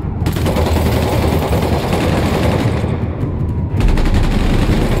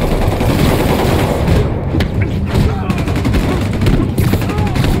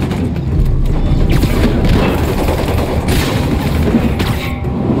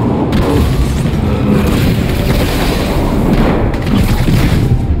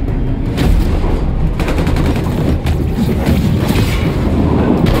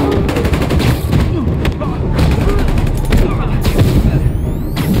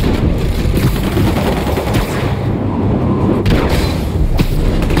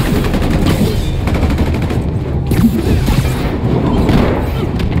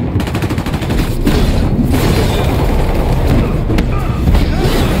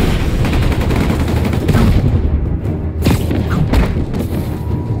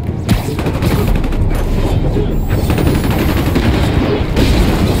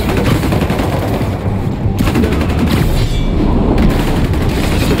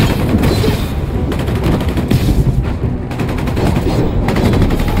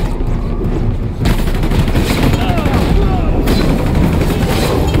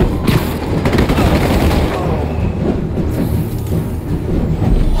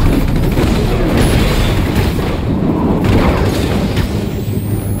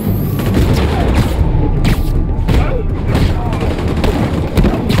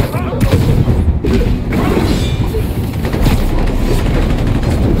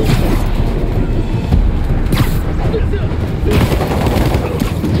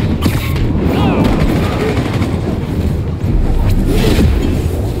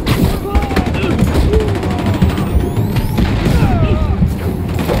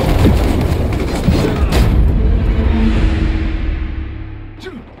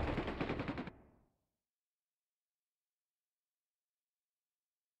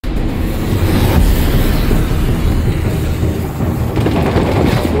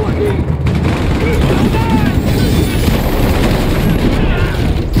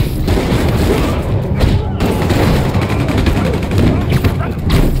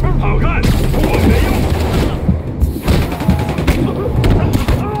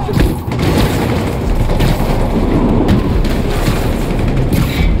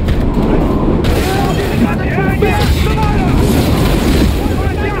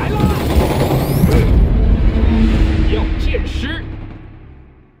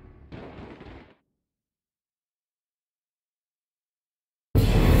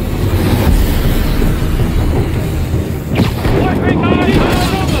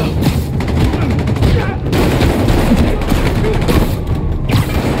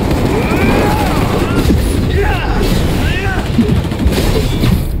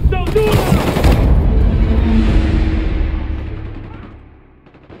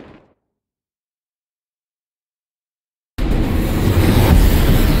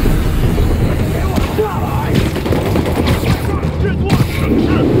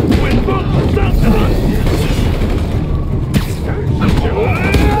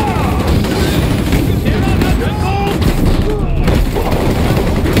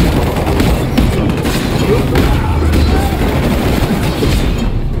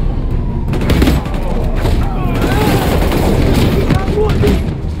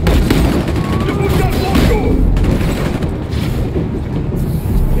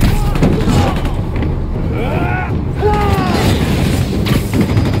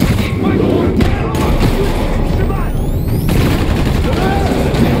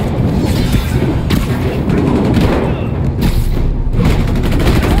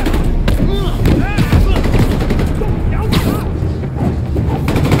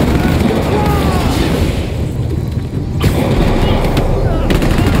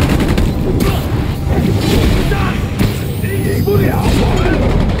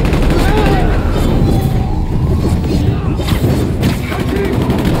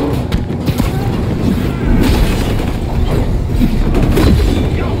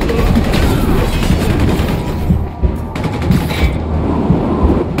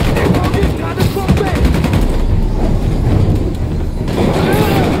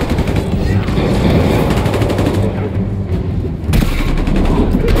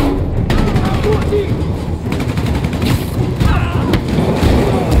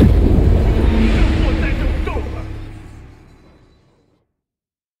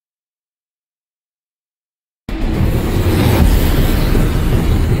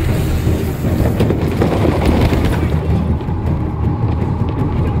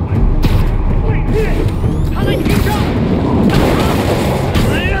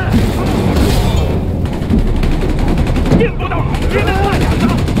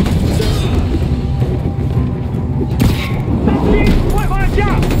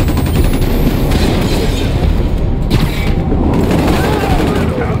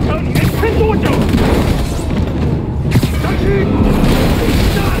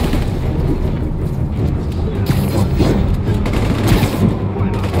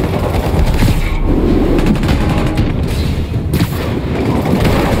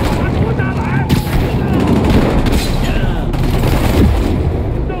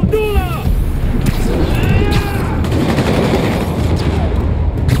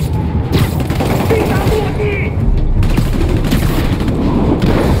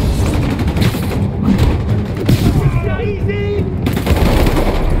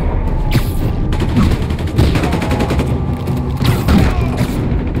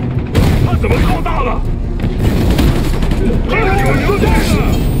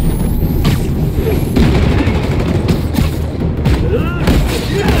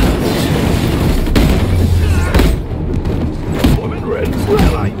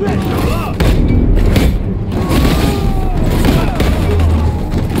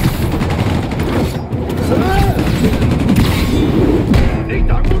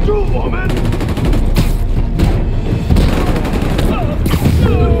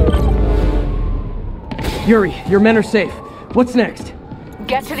 Yuri, your men are safe. What's next?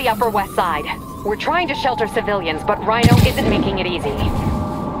 Get to the Upper West Side. We're trying to shelter civilians, but Rhino isn't making it easy.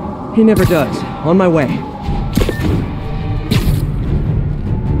 He never does. On my way.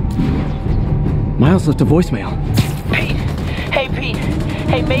 Miles left a voicemail. Pete. Hey, Pete.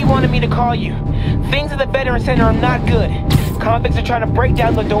 Hey, May wanted me to call you. Things at the Veteran Center are not good. Convicts are trying to break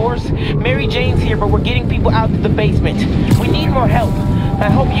down the doors. Mary Jane's here, but we're getting people out to the basement. We need more help. I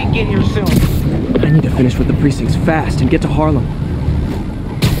hope you can get here soon. I need to finish with the precincts fast and get to Harlem.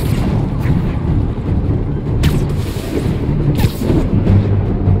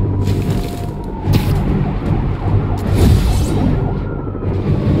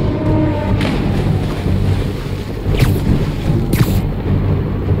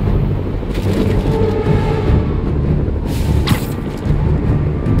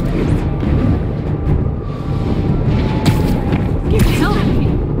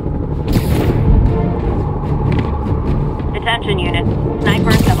 Attention units.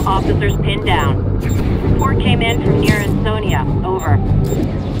 Snipers have officers pinned down. Report came in from near Ansonia. Over.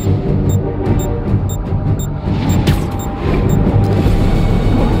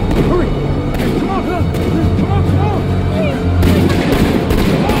 Hurry! Come on! Come on!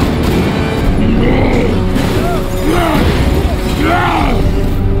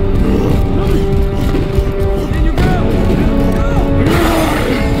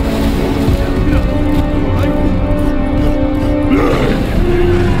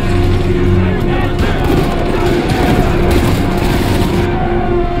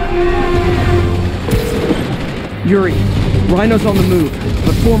 Yuri, Rhino's on the move,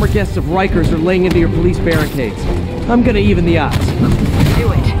 but former guests of Rikers are laying into your police barricades. I'm gonna even the odds.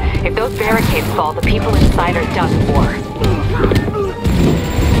 Do it. If those barricades fall, the people inside are done for.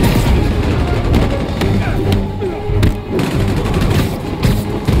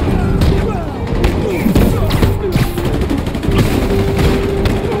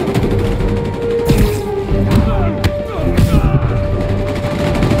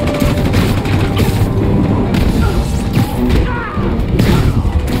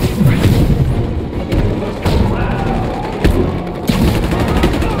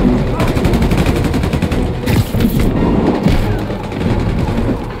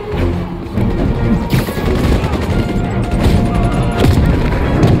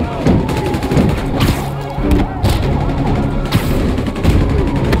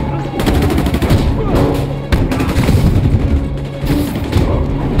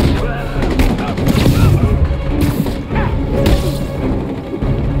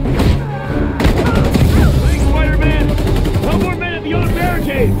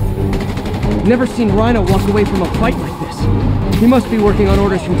 Never seen Rhino walk away from a fight like this. He must be working on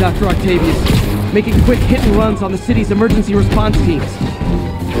orders from Dr. Octavius, making quick hit and runs on the city's emergency response teams.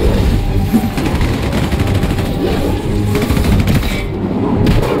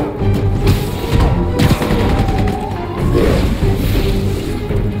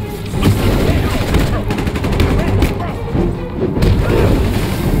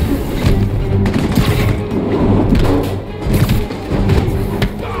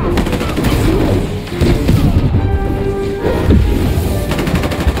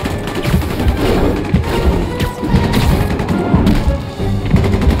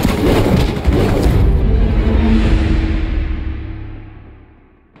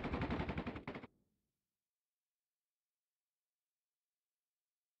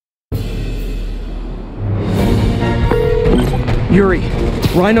 Yuri,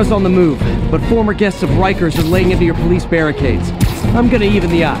 Rhino's on the move, but former guests of Rikers are laying into your police barricades. I'm gonna even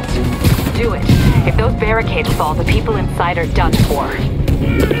the odds. Do it. If those barricades fall, the people inside are done for.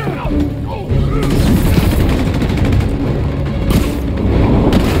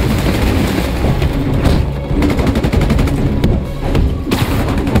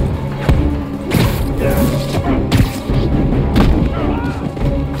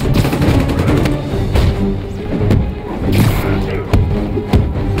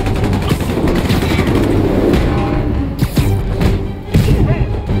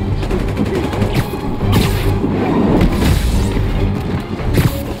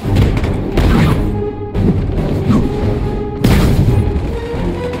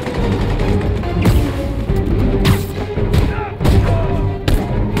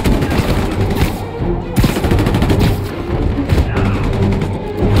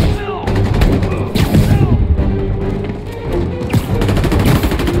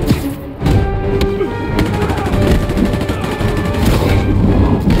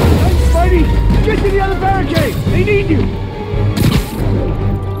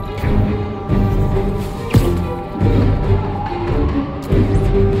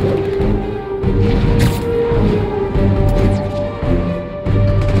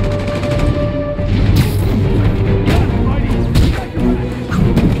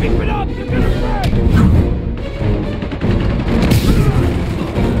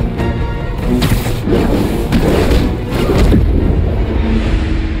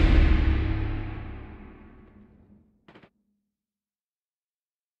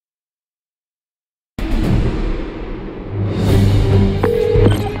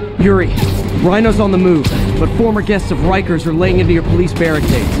 Yuri, Rhino's on the move, but former guests of Rikers are laying into your police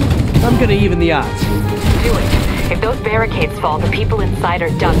barricades. I'm gonna even the odds. Do it. If those barricades fall, the people inside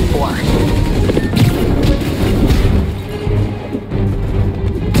are done for.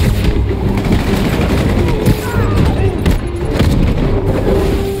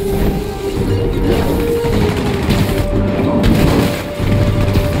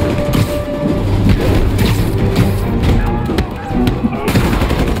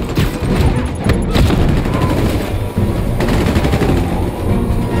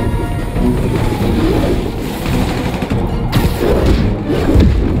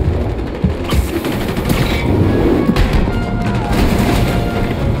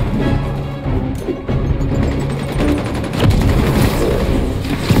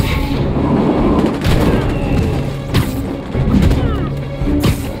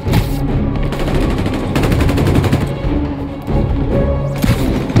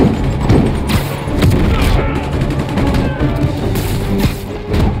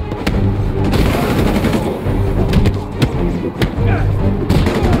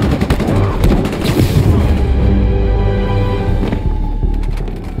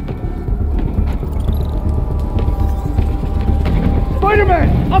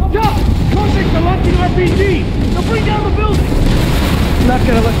 Spider-Man! Up top! Precincts are launching RPG! They'll bring down the building! Not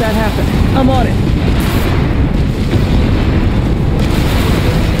gonna let that happen. I'm on it.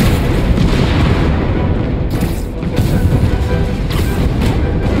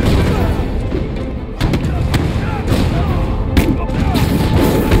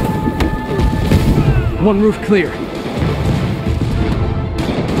 One roof clear.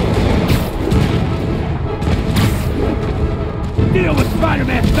 Deal with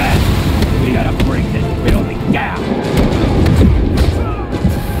Spider-Man fast! We gotta bring this building down!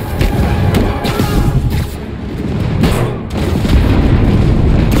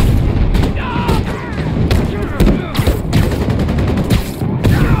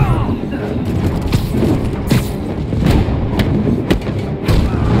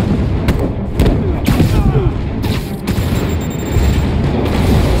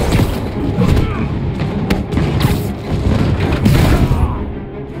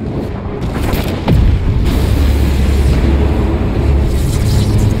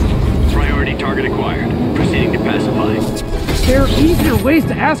 There are easier ways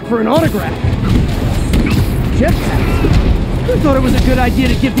to ask for an autograph. Jetpacks? Who thought it was a good idea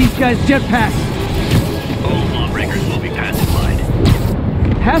to give these guys jetpacks? All lawbreakers will be pacified.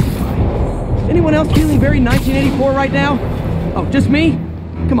 Pacified? Anyone else feeling very 1984 right now? Oh, just me?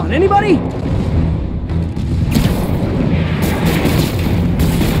 Come on, anybody?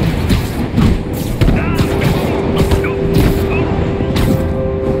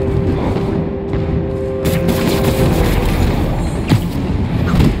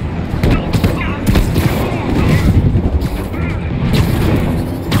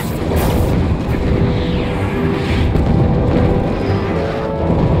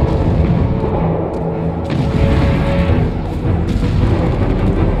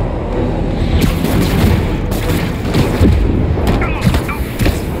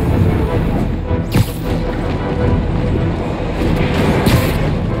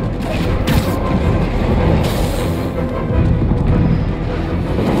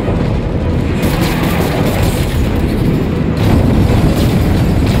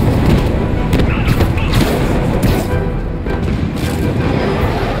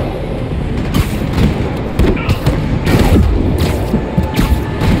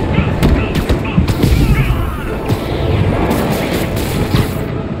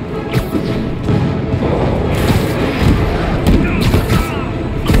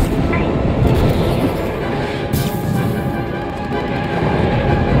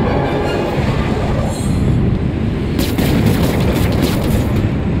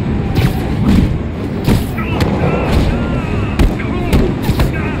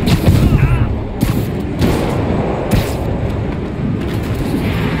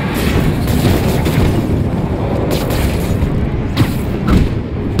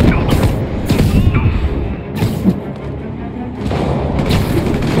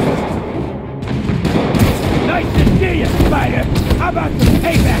 How about some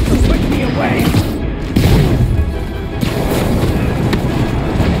payback for pushing me away?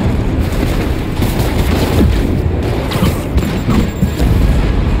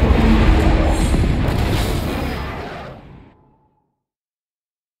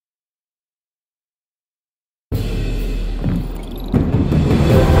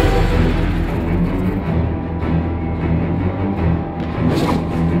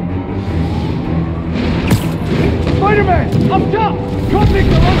 Spider-Man! Up top!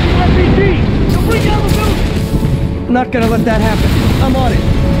 Convicts are launching RPGs! They'll bring down the building! Not gonna let that happen. I'm on it.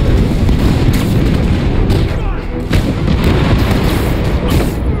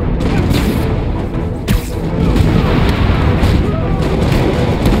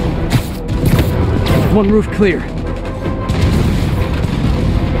 One roof clear.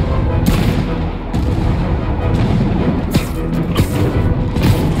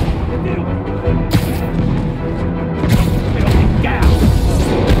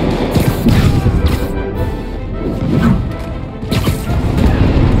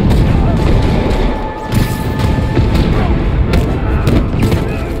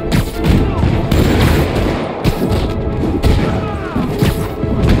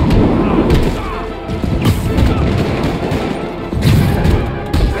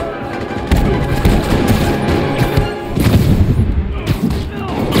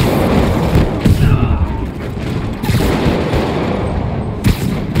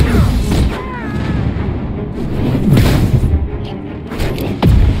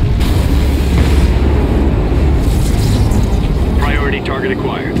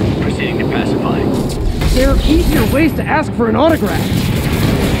 Ways to ask for an autograph.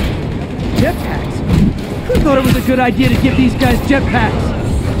 Jetpacks? Who thought it was a good idea to give these guys jetpacks?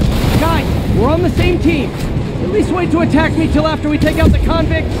 Guys, we're on the same team. At least wait to attack me till after we take out the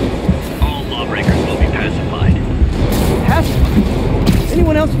convicts. All lawbreakers will be pacified. Pacified?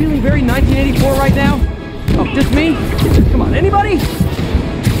 Anyone else feeling very 1984 right now? Oh, just me? Come on, anybody?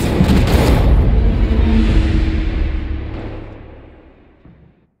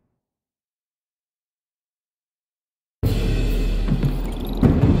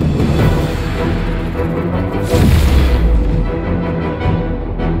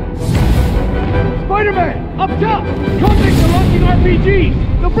 Spider-Man! Up top! Convicts are launching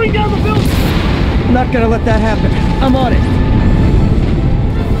RPGs! They'll bring down the building! Not gonna let that happen. I'm on it.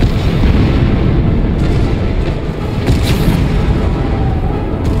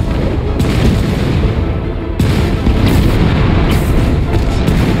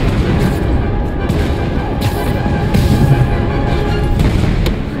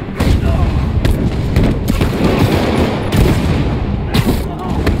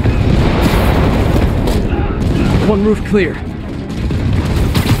 One roof clear.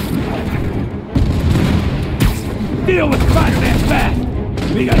 Deal with Spider-Man fast!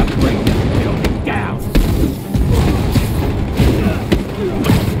 We gotta bring this building down!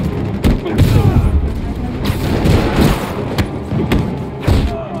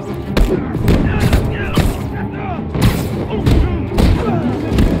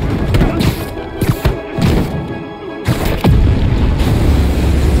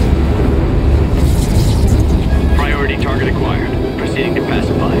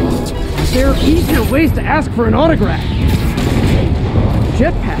 There are easier ways to ask for an autograph.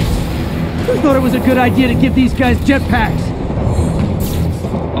 Jetpacks? Who thought it was a good idea to give these guys jetpacks?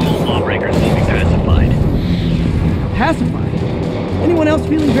 All lawbreakers will be pacified. Pacified? Anyone else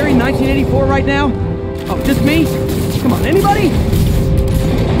feeling very 1984 right now? Oh, just me? Come on, anybody?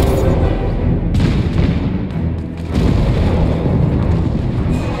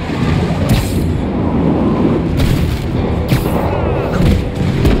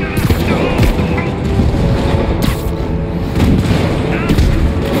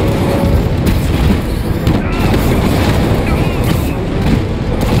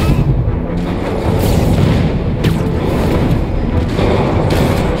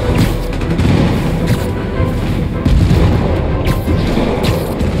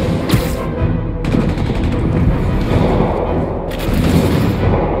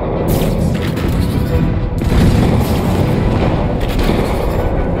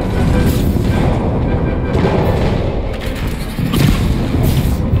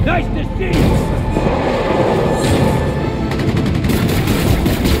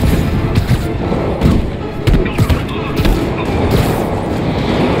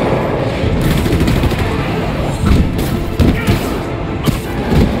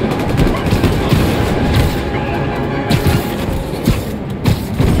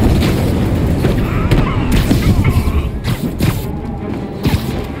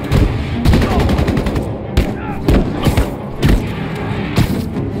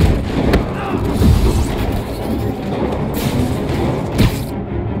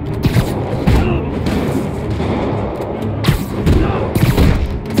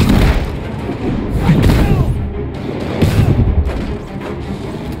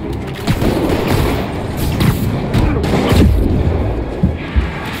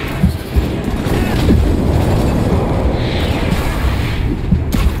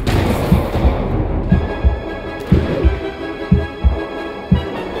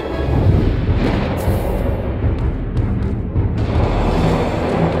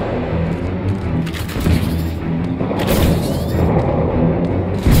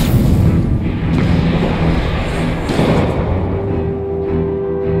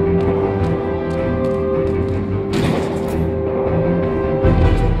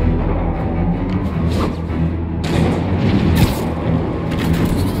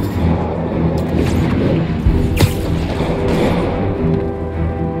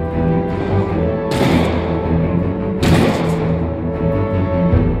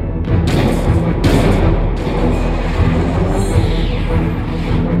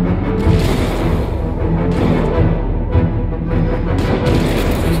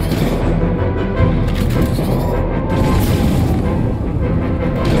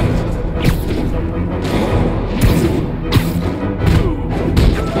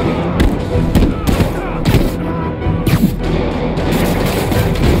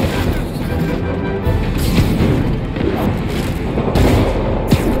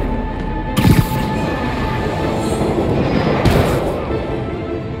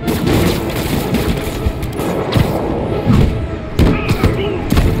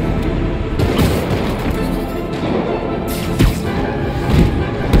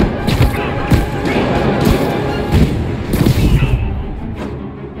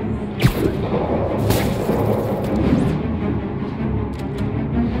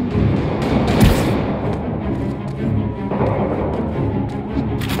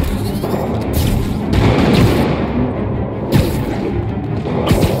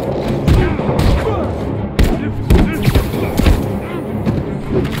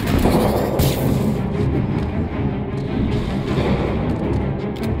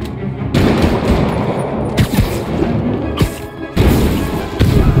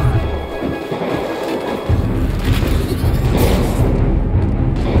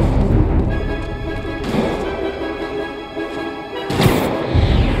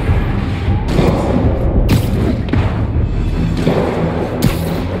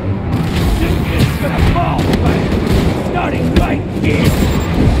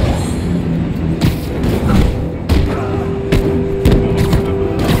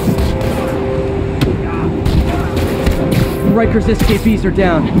 Breaker's escapees are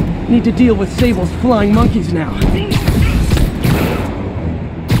down. Need to deal with Sable's flying monkeys now.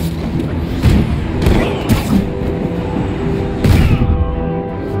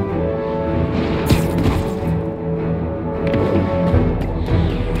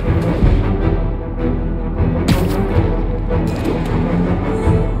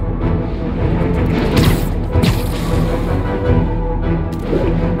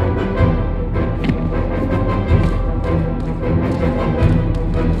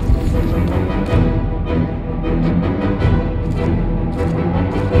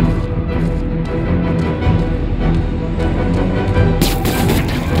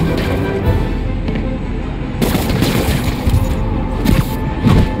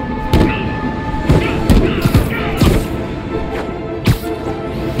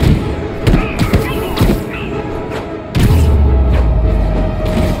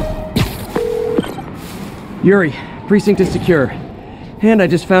 Yuri, precinct is secure. And I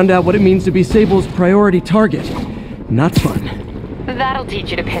just found out what it means to be Sable's priority target. Not fun. That'll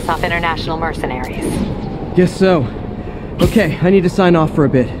teach you to piss off international mercenaries. Guess so. Okay, I need to sign off for a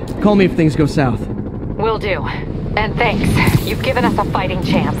bit. Call me if things go south. Will do. And thanks. You've given us a fighting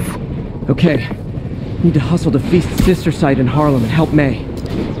chance. Okay. Need to hustle to F.E.A.S.T's sister site in Harlem and help May.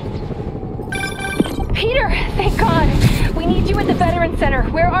 Peter, thank God. We need you at the Veteran Center.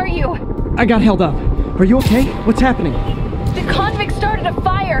 Where are you? I got held up. Are you okay? What's happening? The convicts started a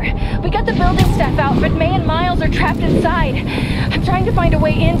fire. We got the building staff out, but May and Miles are trapped inside. I'm trying to find a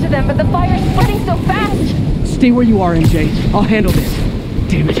way into them, but the fire's spreading so fast. Stay where you are, MJ. I'll handle this.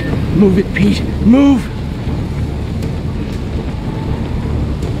 Damn it. Move it, Pete. Move!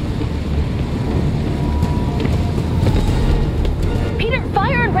 Peter,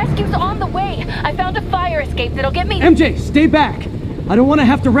 fire and rescue's on the way. I found a fire escape that'll get me... MJ, stay back! I don't want to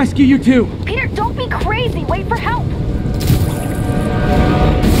have to rescue you too! Peter, don't be crazy! Wait for help!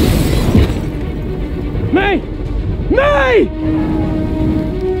 May! May!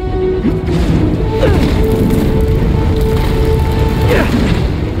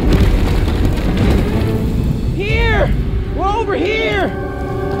 Here! We're over here!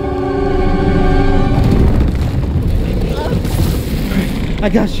 I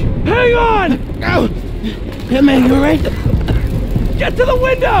got you. Hang on! Ow! Hey, man, you alright? Get to the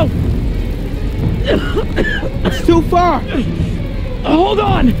window! It's too far! Hold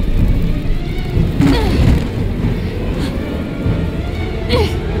on!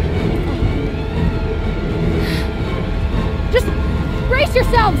 Just brace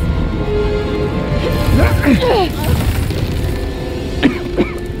yourselves!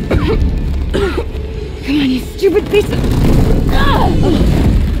 Come on, you stupid piece of...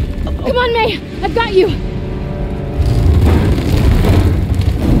 Come on, May! I've got you!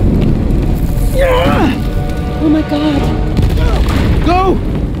 Oh my God! Go!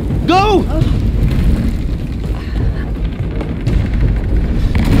 Go!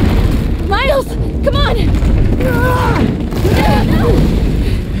 Miles! Come on!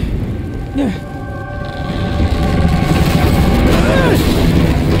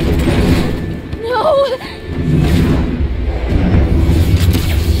 No!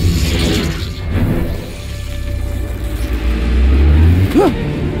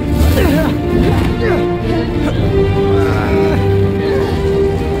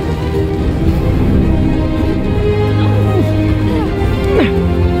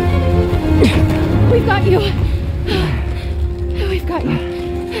 We've got you. We've got you.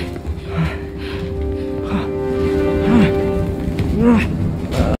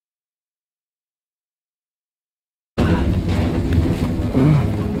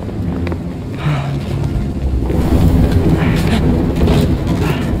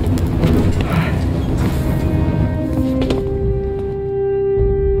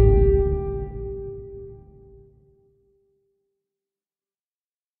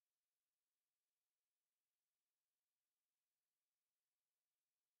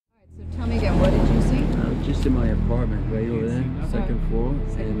 Tell me again, what did you see? Just in my apartment, right over there, second floor.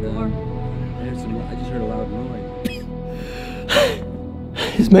 And I just heard a loud noise.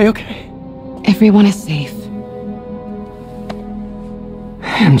 Is May okay? Everyone is safe.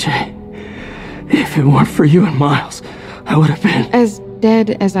 MJ, if it weren't for you and Miles, I would have been... As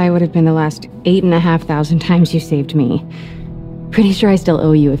dead as I would have been the last 8,500 times you saved me. Pretty sure I still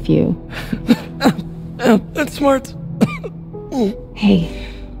owe you a few. That's smart. Hey.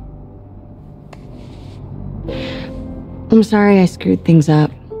 I'm sorry I screwed things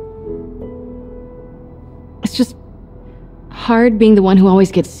up. It's just hard being the one who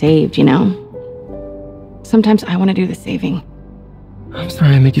always gets saved, you know? Sometimes I want to do the saving. I'm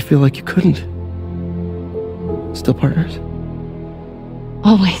sorry I made you feel like you couldn't. Still partners?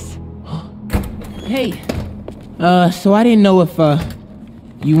 Always. Hey. So I didn't know if,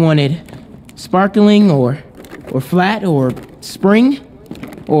 you wanted sparkling or flat or spring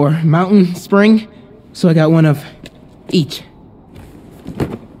or mountain spring. So I got one of each.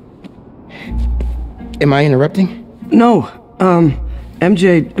 Am I interrupting? No.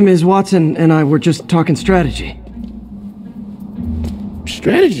 MJ, Ms. Watson, and I were just talking strategy.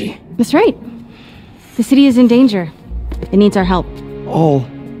 Strategy? That's right. The city is in danger. It needs our help. All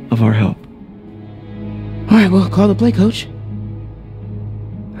of our help. Alright, well, call the play, coach.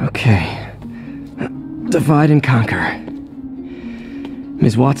 Okay. Divide and conquer.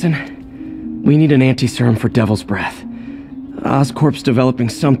 Ms. Watson, we need an anti-serum for Devil's Breath. Oscorp's developing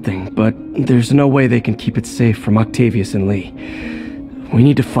something, but there's no way they can keep it safe from Octavius and Lee. We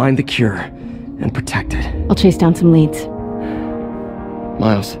need to find the cure and protect it. I'll chase down some leads.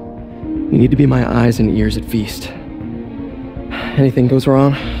 Miles, you need to be my eyes and ears at F.E.A.S.T. Anything goes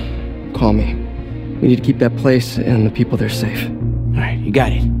wrong, call me. We need to keep that place and the people there safe. Alright, you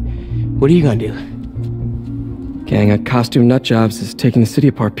got it. What are you gonna do? Gang of costume nutjobs is taking the city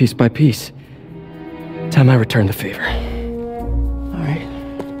apart piece by piece. Time I return the favor. Alright.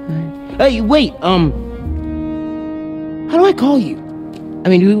 Hey, wait, how do I call you? I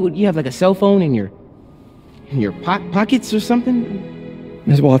mean, do you have like a cell phone in your pockets or something?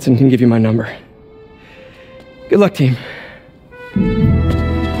 Ms. Watson can give you my number. Good luck, team.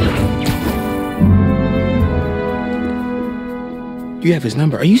 You have his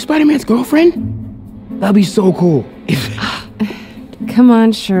number. Are you Spider-Man's girlfriend? That'd be so cool. Come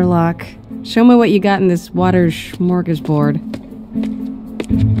on, Sherlock. Show me what you got in this water smorgasbord.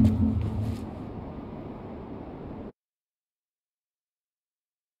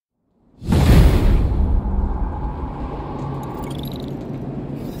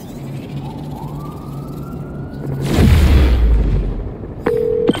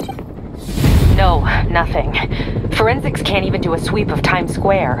 No, nothing. Forensics can't even do a sweep of Times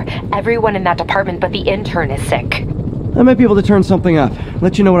Square. Everyone in that department but the intern is sick. I might be able to turn something up.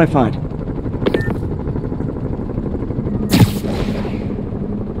 Let you know what I find.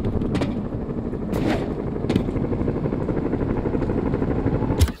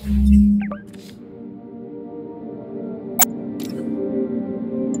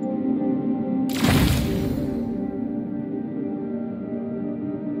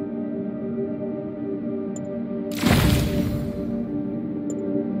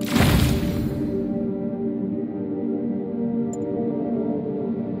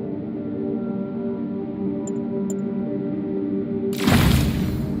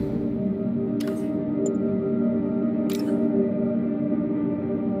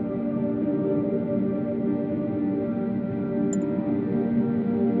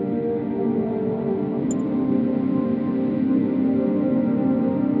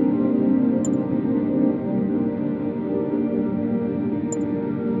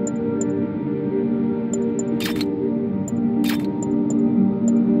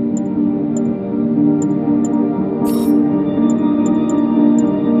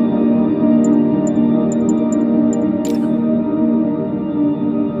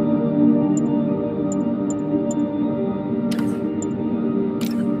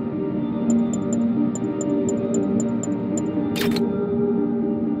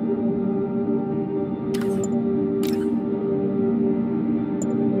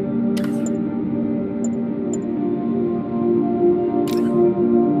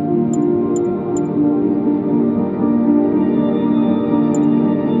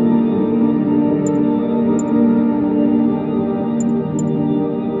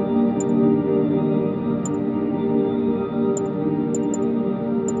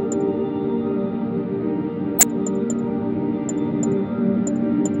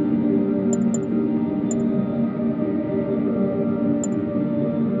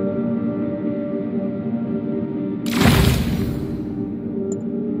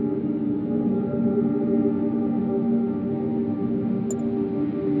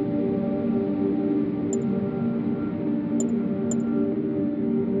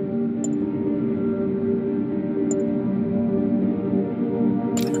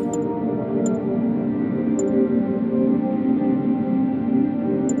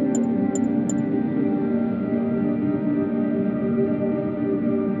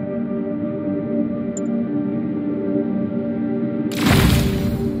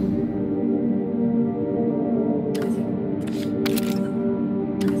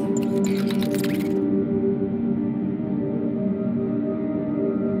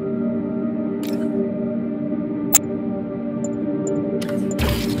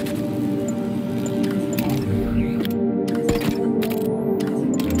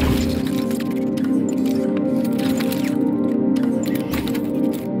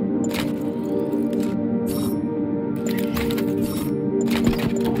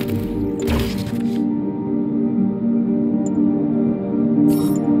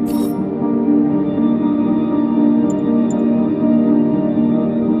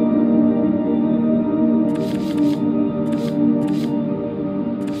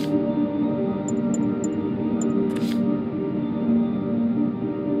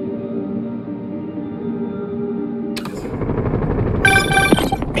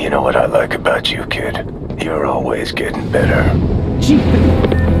 know what I like about you, kid? You're always getting better. Chief!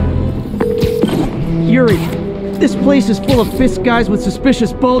 Yuri, this place is full of F.E.A.S.T guys with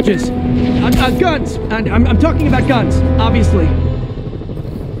suspicious bulges. Guns! And I'm talking about guns, obviously.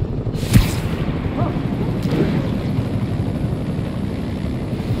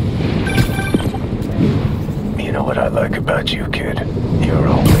 You know what I like about you, kid? You're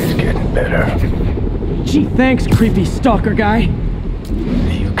always getting better. Gee, thanks, creepy stalker guy.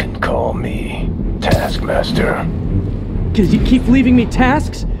 You can call me Taskmaster. 'Cause you keep leaving me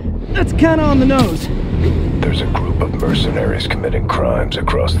tasks? That's kinda on the nose. There's a group of mercenaries committing crimes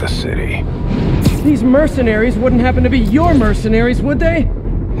across the city. These mercenaries wouldn't happen to be your mercenaries, would they?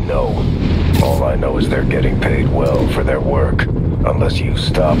 No. All I know is they're getting paid well for their work. Unless you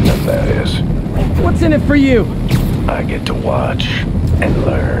stop them, that is. What's in it for you? I get to watch and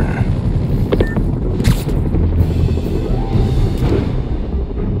learn.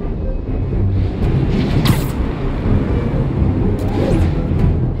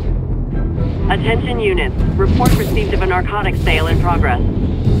 Attention units. Report received of a narcotics sale in progress.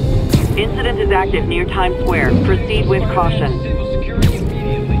 Incident is active near Times Square. Proceed with caution.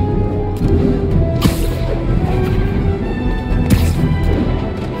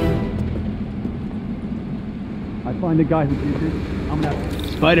 I find a guy who did this. I'm gonna...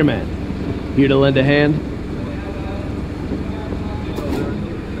 Spider-Man. Here to lend a hand?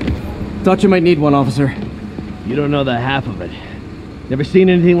 Thought you might need one, officer. You don't know the half of it. Never seen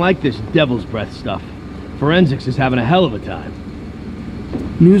anything like this devil's breath stuff. Forensics is having a hell of a time.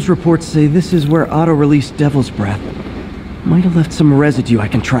 News reports say this is where Otto released devil's breath. Might have left some residue I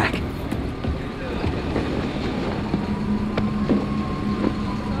can track.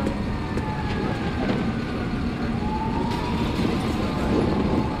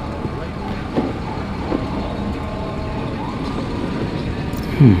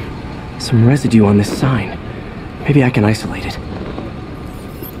 Some residue on this sign. Maybe I can isolate it.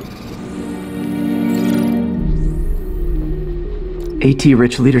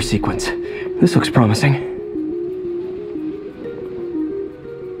 AT-rich leader sequence. This looks promising.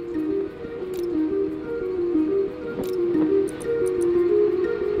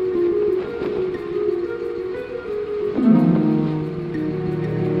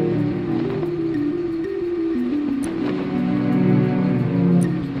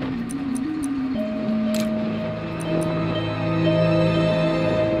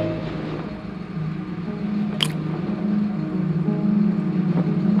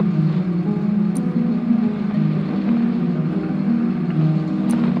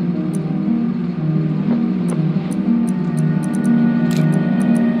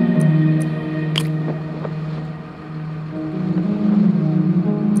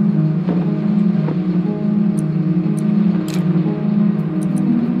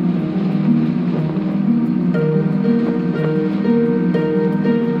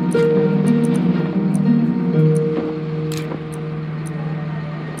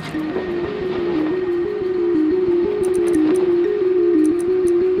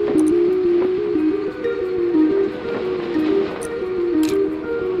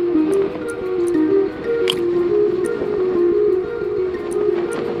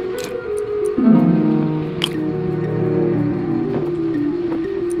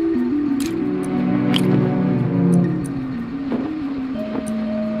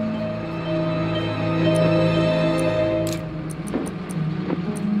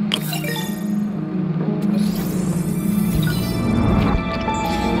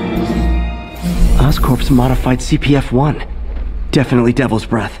 Oscorp's modified CPF-1. Definitely Devil's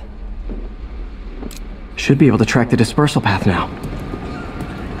Breath. Should be able to track the dispersal path now.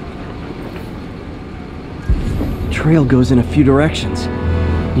 Trail goes in a few directions.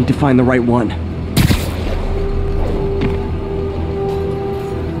 Need to find the right one.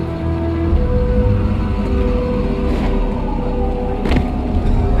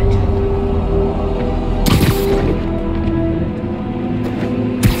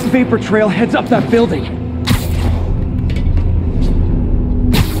 Vapor trail heads up that building.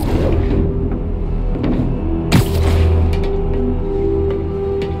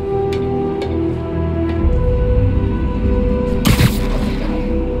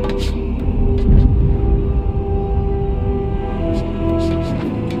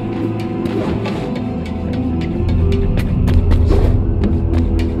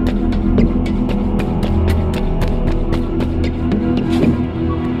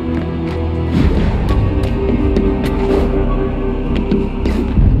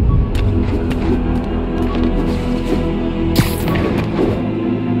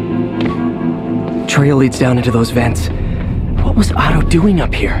 Trail leads down into those vents. What What's Otto doing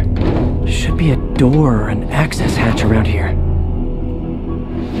up here? Should be a door or an access hatch around here.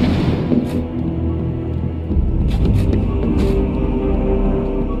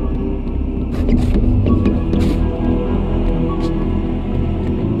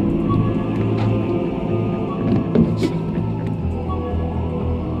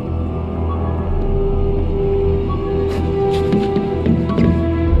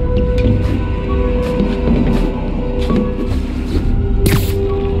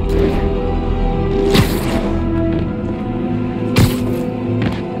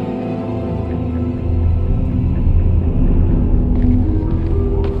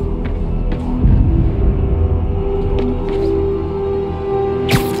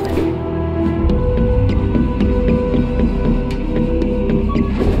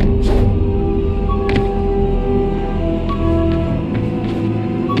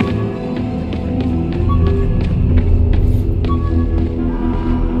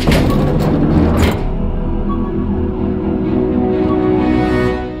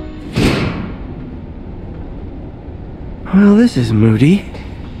 Well, this is moody.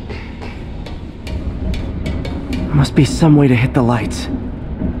 Must be some way to hit the lights.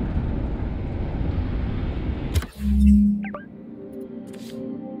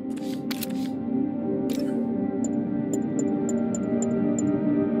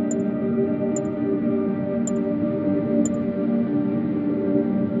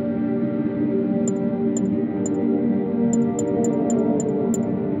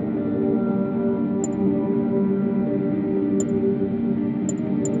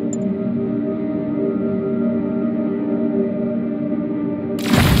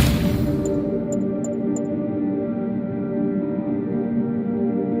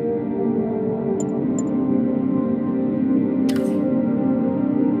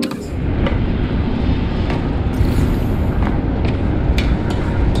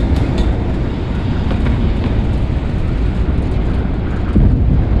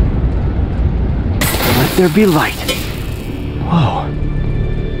 There be light. Whoa.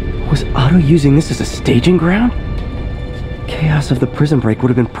 Was Otto using this as a staging ground? Chaos of the prison break would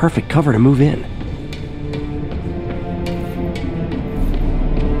have been perfect cover to move in.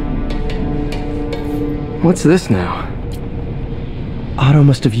 What's this now? Otto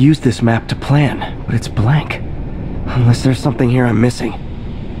must have used this map to plan, but it's blank. Unless there's something here I'm missing.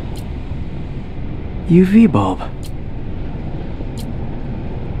 UV bulb.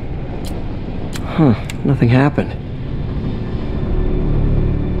 Huh. Nothing happened.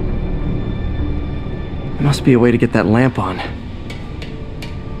 Must be a way to get that lamp on.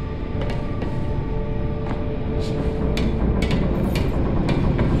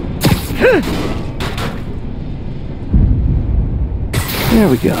 There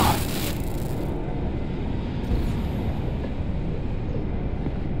we go.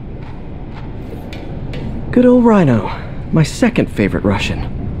 Good old Rhino. My second favorite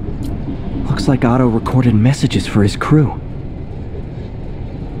Russian. Looks like Otto recorded messages for his crew.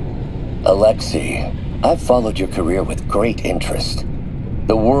 Alexei, I've followed your career with great interest.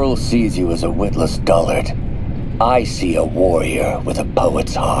 The world sees you as a witless dullard. I see a warrior with a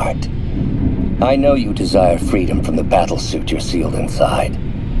poet's heart. I know you desire freedom from the battlesuit you're sealed inside.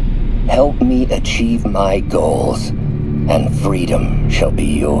 Help me achieve my goals, and freedom shall be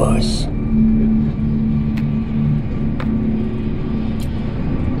yours.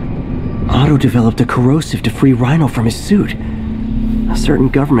 Otto developed a corrosive to free Rhino from his suit. A certain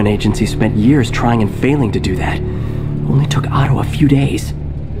government agency spent years trying and failing to do that. Only took Otto a few days.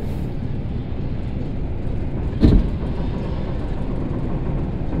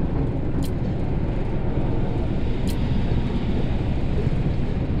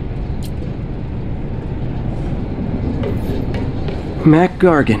 Mac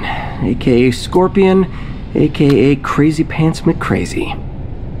Gargan, aka Scorpion, aka Crazy Pants McCrazy.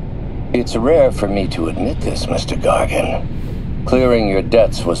 It's rare for me to admit this, Mr. Gargan. Clearing your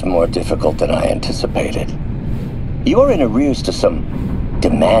debts was more difficult than I anticipated. You're in arrears to some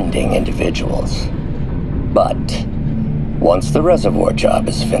demanding individuals. But once the reservoir job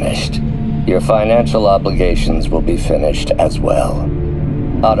is finished, your financial obligations will be finished as well.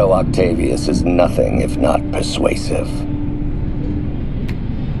 Otto Octavius is nothing if not persuasive.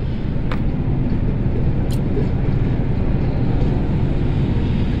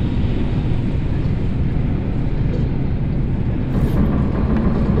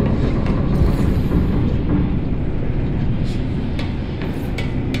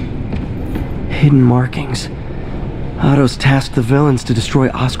 Hidden markings. Otto's tasked the villains to destroy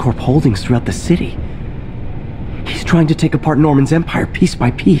Oscorp holdings throughout the city. He's trying to take apart Norman's empire piece by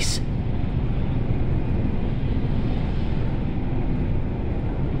piece.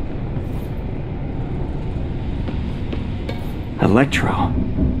 Electro.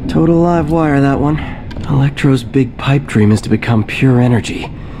 Total live wire, that one. Electro's big pipe dream is to become pure energy.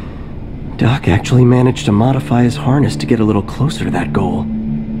 Doc actually managed to modify his harness to get a little closer to that goal.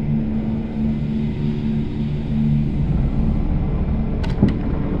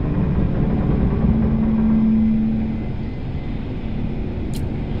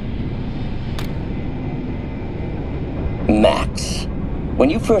 Max, when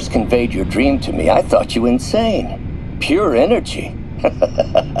you first conveyed your dream to me, I thought you insane. Pure energy.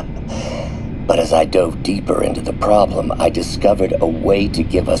 But as I dove deeper into the problem, I discovered a way to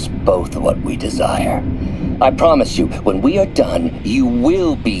give us both what we desire. I promise you, when we are done, you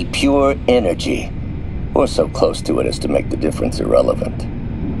will be pure energy. Or so close to it as to make the difference irrelevant.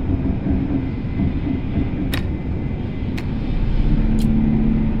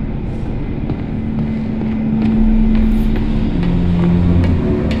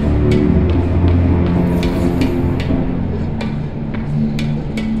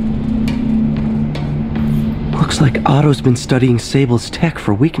 Looks like Otto's been studying Sable's tech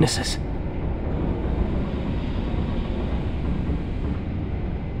for weaknesses.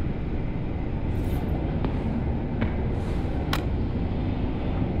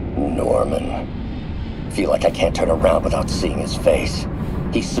 Norman. Feel like I can't turn around without seeing his face.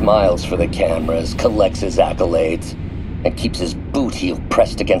 He smiles for the cameras, collects his accolades, and keeps his boot heel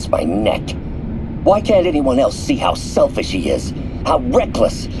pressed against my neck. Why can't anyone else see how selfish he is? How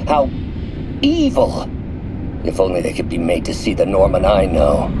reckless? How evil? If only they could be made to see the Norman I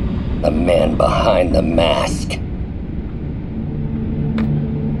know. The man behind the mask.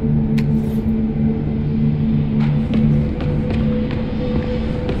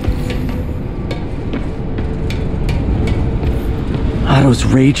 Otto's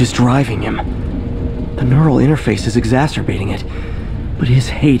rage is driving him. The neural interface is exacerbating it, but his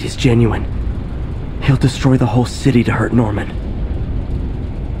hate is genuine. He'll destroy the whole city to hurt Norman.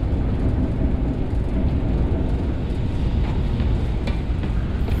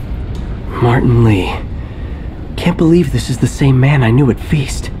 Martin Lee. Can't believe this is the same man I knew at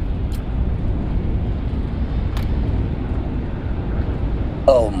F.E.A.S.T.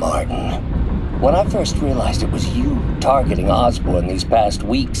 Oh, Martin. When I first realized it was you targeting Osborn these past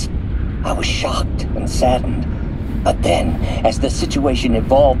weeks, I was shocked and saddened. But then, as the situation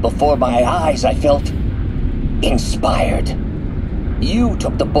evolved before my eyes, I felt inspired. You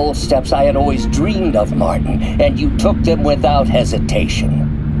took the bold steps I had always dreamed of, Martin, and you took them without hesitation.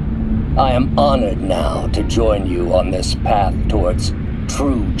 I am honored now to join you on this path towards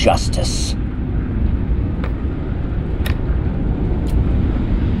true justice.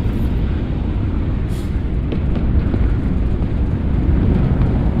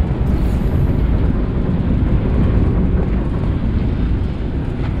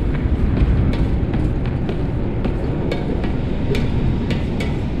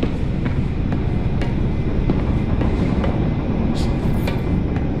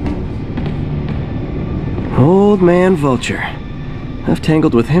 Old man Vulture. I've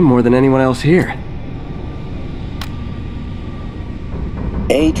tangled with him more than anyone else here.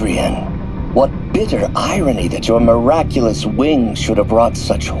 Adrian, what bitter irony that your miraculous wings should have wrought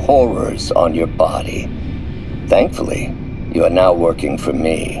such horrors on your body. Thankfully, you are now working for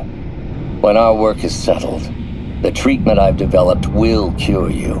me. When our work is settled, the treatment I've developed will cure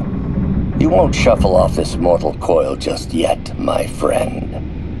you. You won't shuffle off this mortal coil just yet, my friend.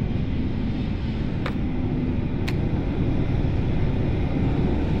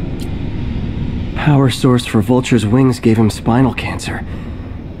 Power source for Vulture's wings gave him spinal cancer,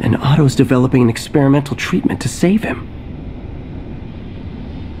 and Otto's developing an experimental treatment to save him.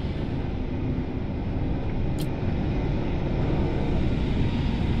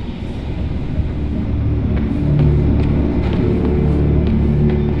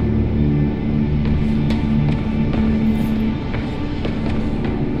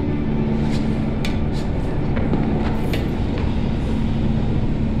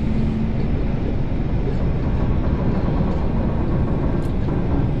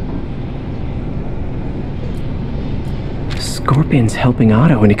 Scorpion's helping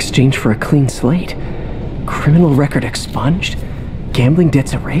Otto in exchange for a clean slate. Criminal record expunged? Gambling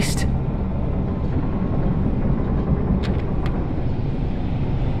debts erased?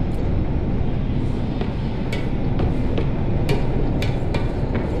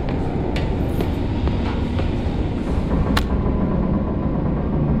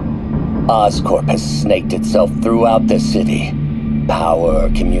 Oscorp has snaked itself throughout the city. Power,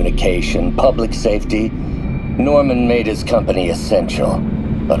 communication, public safety. Norman made his company essential,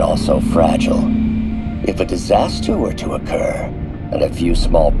 but also fragile. If a disaster were to occur, and a few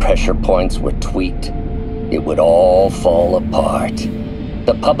small pressure points were tweaked, it would all fall apart.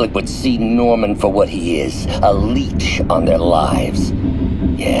 The public would see Norman for what he is, a leech on their lives.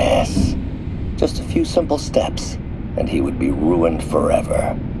 Yes, just a few simple steps, and he would be ruined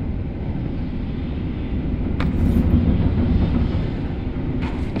forever.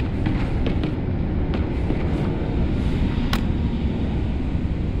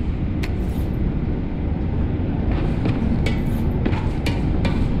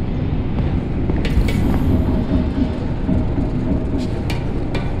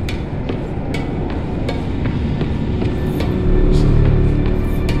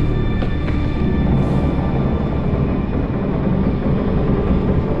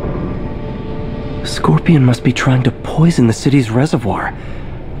 Scorpion must be trying to poison the city's reservoir.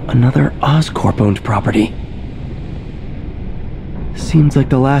 Another Oscorp-owned property. Seems like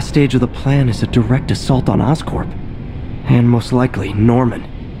the last stage of the plan is a direct assault on Oscorp. And most likely, Norman.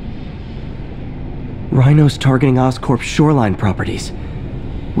 Rhino's targeting Oscorp's shoreline properties.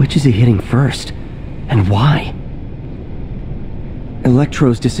 Which is he hitting first? And why?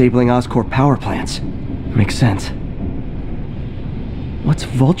 Electro's disabling Oscorp power plants. Makes sense. What's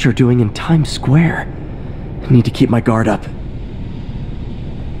Vulture doing in Times Square? I need to keep my guard up.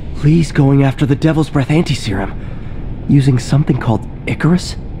 Lee's going after the Devil's Breath anti-serum, using something called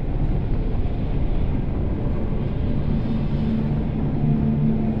Icarus?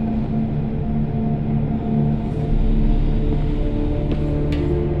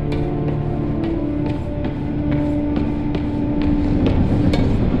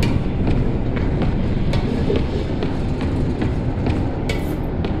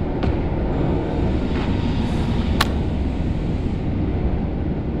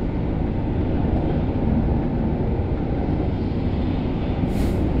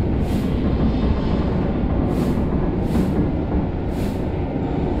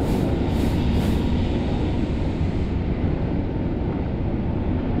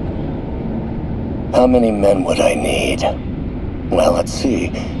 How many men would I need? Well, let's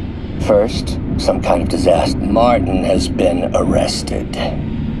see. First, some kind of disaster. Martin has been arrested.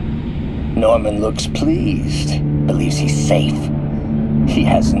 Norman looks pleased, believes he's safe. He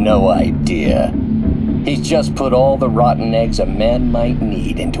has no idea. He's just put all the rotten eggs a man might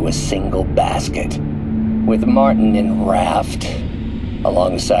need into a single basket. With Martin in raft,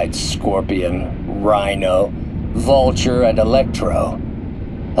 alongside Scorpion, Rhino, Vulture, and Electro.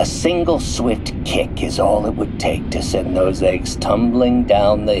 A single swift kick is all it would take to send those eggs tumbling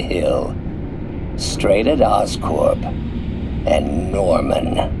down the hill. Straight at Oscorp and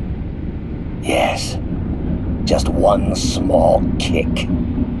Norman. Yes, just one small kick.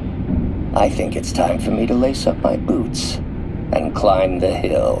 I think it's time for me to lace up my boots and climb the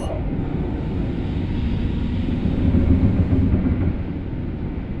hill.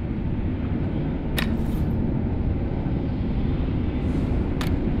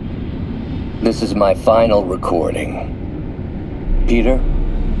 This is my final recording. Peter,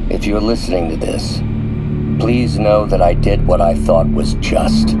 if you're listening to this, please know that I did what I thought was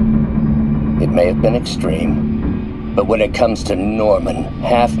just. It may have been extreme, but when it comes to Norman,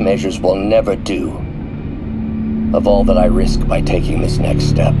 half measures will never do. Of all that I risk by taking this next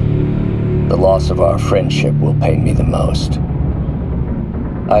step, the loss of our friendship will pain me the most.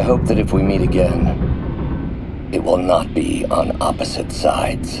 I hope that if we meet again, it will not be on opposite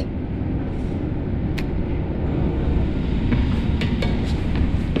sides.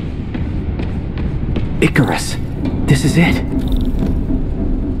 Icarus, this is it.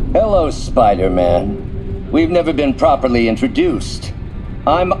 Hello, Spider-Man. We've never been properly introduced.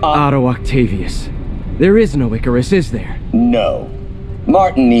 I'm Otto Octavius. There is no Icarus, is there? No.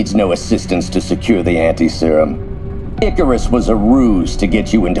 Martin needs no assistance to secure the anti-serum. Icarus was a ruse to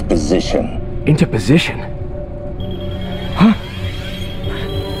get you into position. Into position? Huh?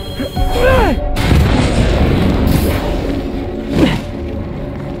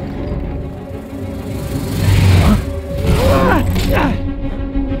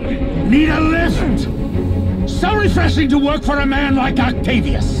 Need a lift? So refreshing to work for a man like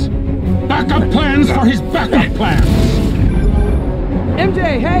Octavius. Backup plans for his backup plans.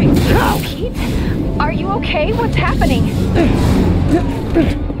 MJ, hey! Pete? Are you okay? What's happening?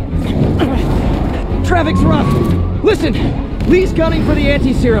 Traffic's rough. Listen, Lee's gunning for the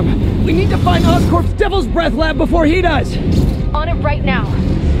anti-serum. We need to find Oscorp's Devil's Breath lab before he does. On it right now.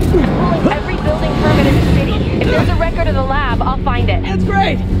 I'm pulling every building permit in the city. If there's a record of the lab, I'll find it. That's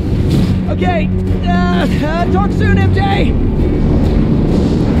great. Okay, talk soon, MJ!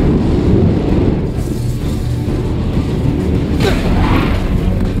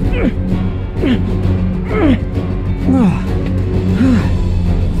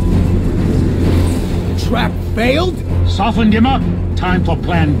 Trap failed? Softened him up. Time for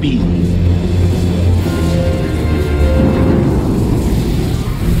plan B.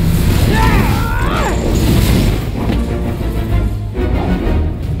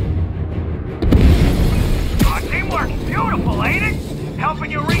 Teamwork's beautiful, ain't it?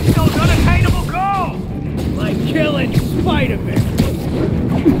 Helping you reach those unattainable goals! Like killing Spider-Man.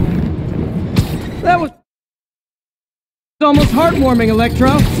 That was almost heartwarming,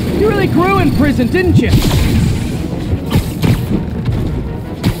 Electro. You really grew in prison, didn't you?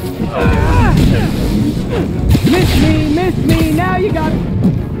 Miss me, now you got...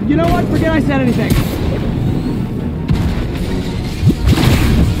 You know what? Forget I said anything.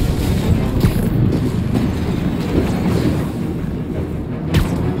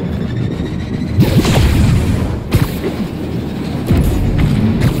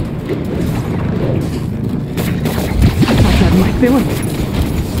 My feelings.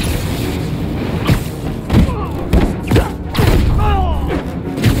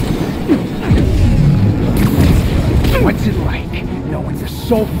 What's it like, knowing you're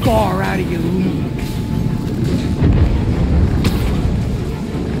so far out of your league?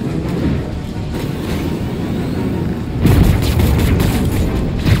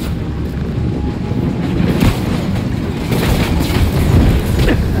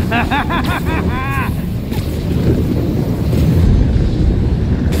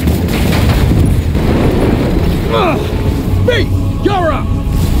 Me! You're up!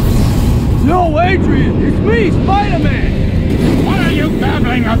 No, Adrian! It's me, Spider-Man! What are you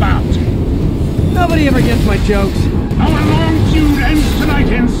babbling about? Nobody ever gets my jokes. Our long feud ends tonight,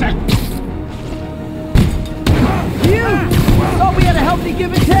 insect. You! Thought we had a healthy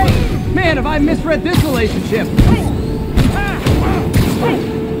give and take! Man, have I misread this relationship!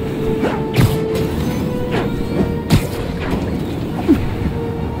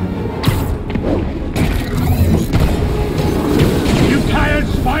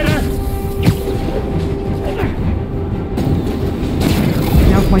 Spider!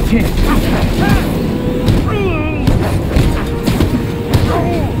 Now's my chance.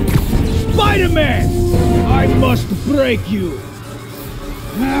 Spider-Man! I must break you.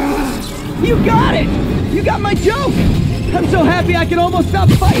 You got it! You got my joke! I'm so happy I can almost stop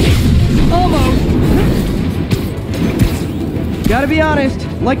fighting! Almost! Gotta be honest,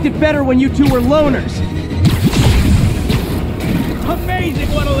 liked it better when you two were loners. Amazing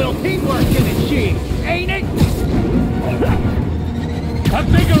what a little teamwork can achieve, ain't it? The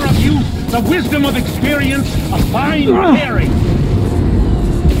vigor of youth, the wisdom of experience, a fine pairing.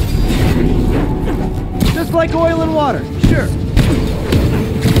 Just like oil and water, sure.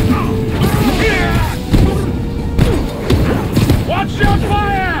 Watch your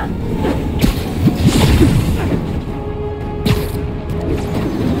fire!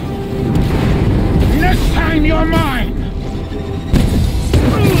 Next time you're mine!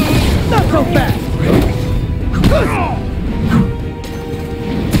 Not so fast!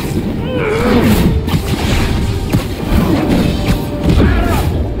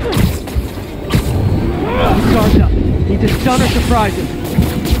 Guards up. Need to stun or surprise him.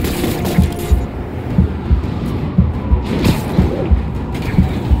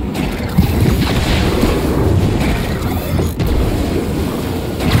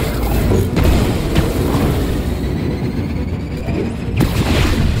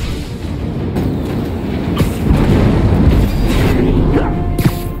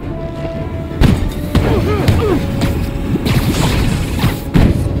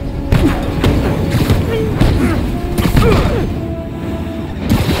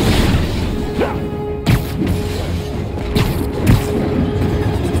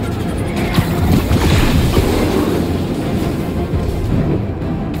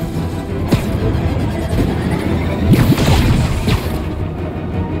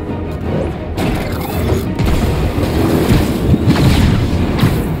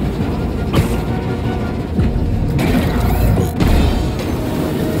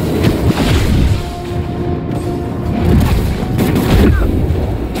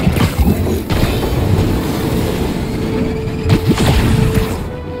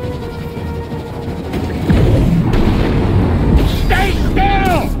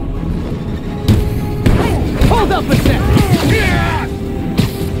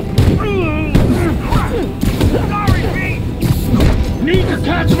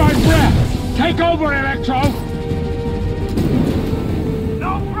 Take over, Electro!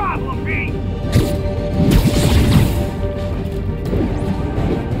 No problem, Pete!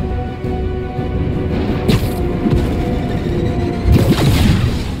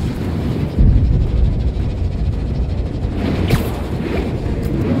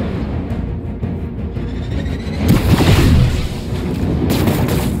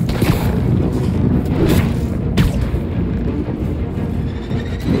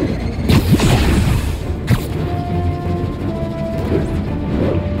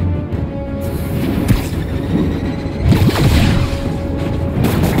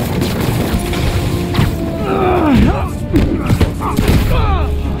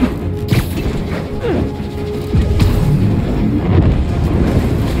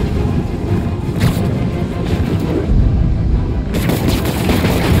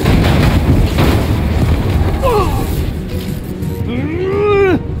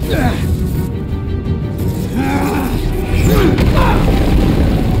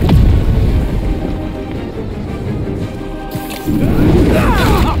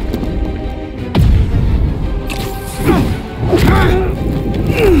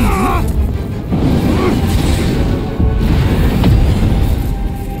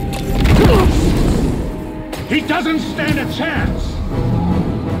 He doesn't stand a chance!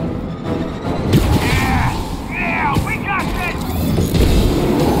 Yeah, we got this!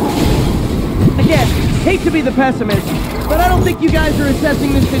 Again, hate to be the pessimist, but I don't think you guys are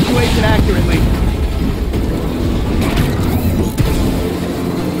assessing this situation accurately.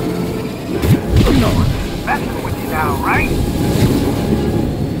 No, messing with you now, right?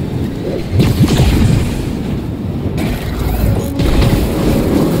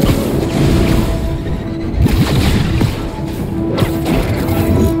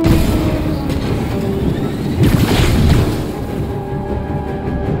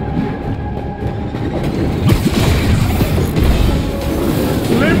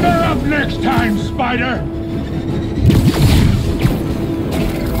 Next time, Spider!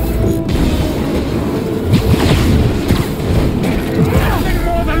 Nothing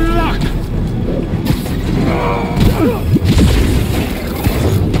more than luck!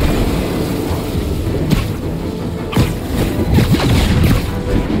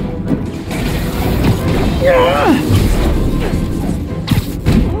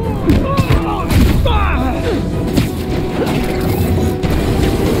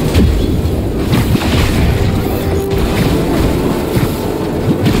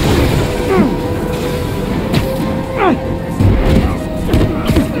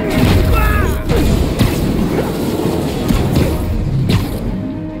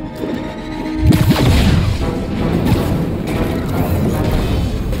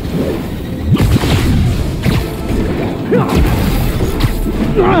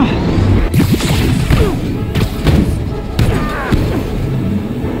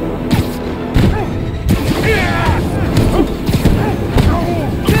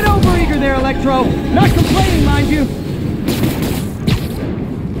 Bit overeager there, Electro. Not complaining, mind you.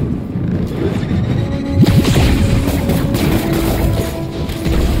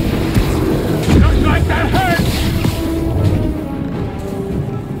 Looks like that hurts!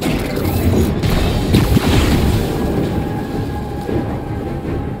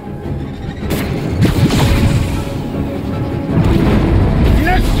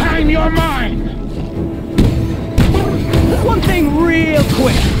 Next time you're mine! One thing real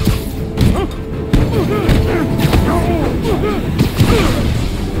quick.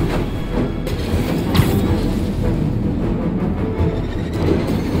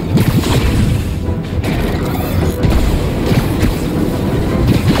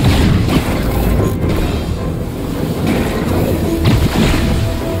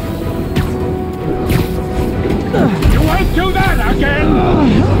 You won't do that again!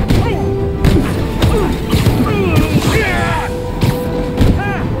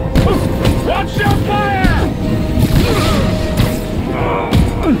 Watch your fire!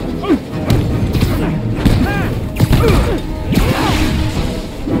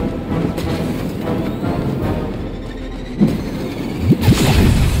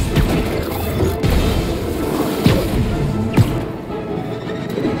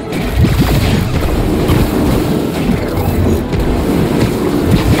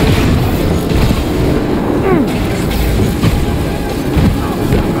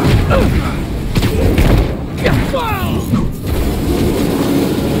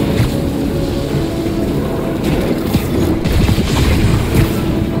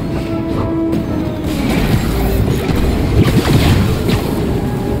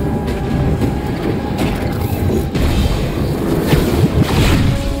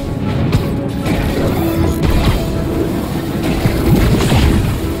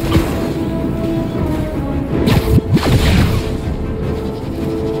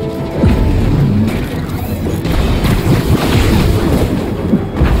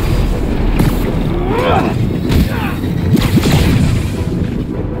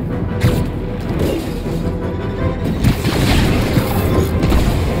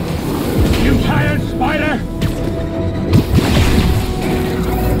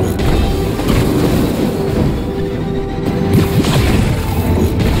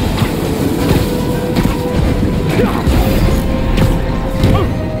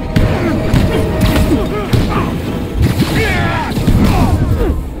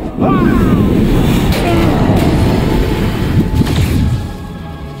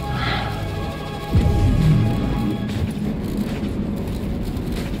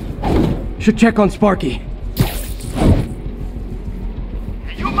 Should check on Sparky.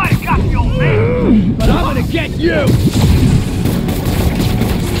 You might have got the old man, but I'm gonna get you!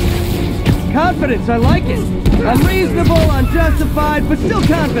 Confidence, I like it. Unreasonable, unjustified, but still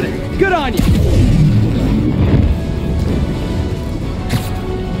confident. Good on you.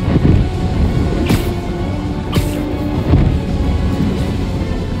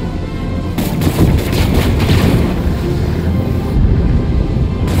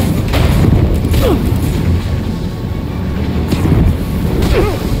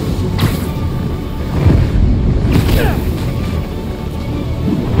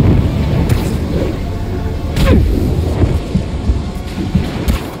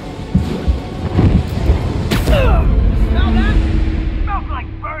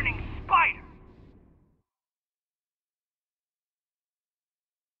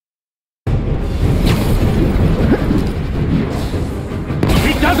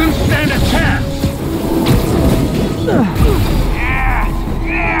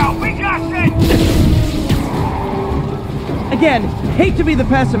 Hate to be the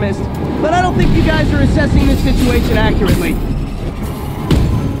pessimist, but I don't think you guys are assessing this situation accurately.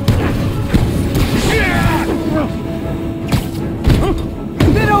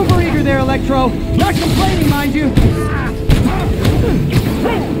 A bit overeager there, Electro. Not complaining, mind you.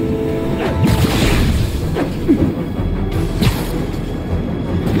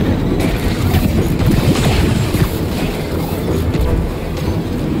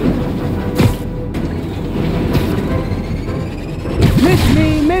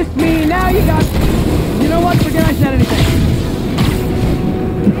 Missed me, now you got... You know what, forget I said anything.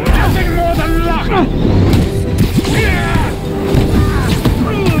 Nothing more than luck!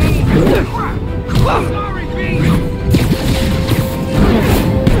 Sorry, Pete!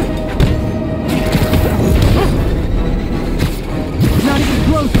 Not even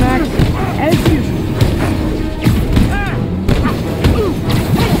close, Max. As usual.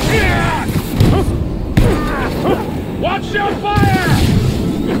 Watch your fire!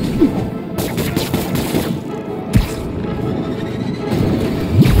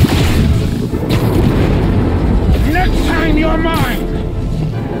 Next time you're mine!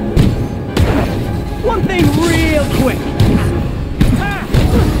 One thing real quick.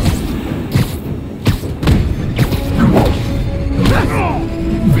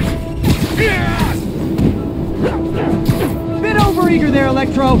 Bit overeager there,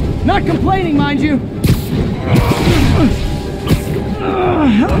 Electro. Not complaining, mind you.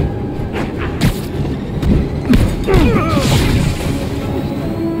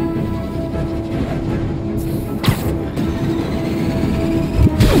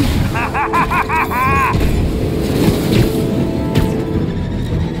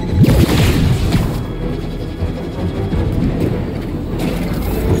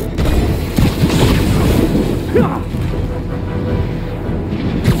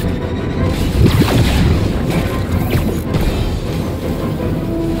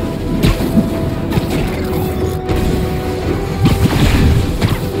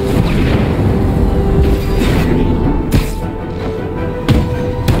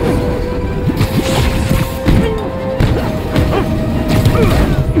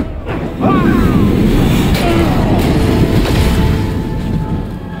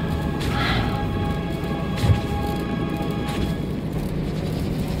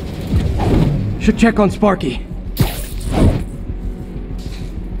 Should check on Sparky.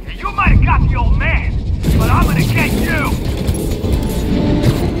 You might have got the old man, but I'm gonna get you!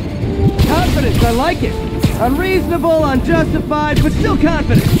 Confidence, I like it. Unreasonable, unjustified, but still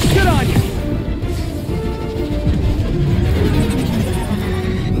confident. Good on you.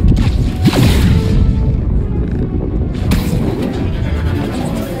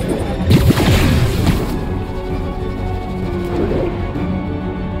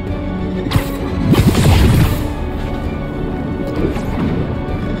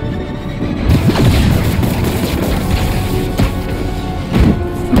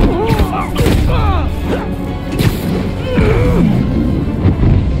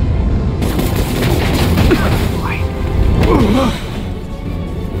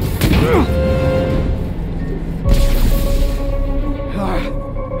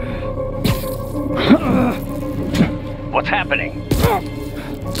 What's happening?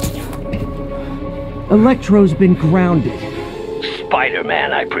 Electro's been grounded.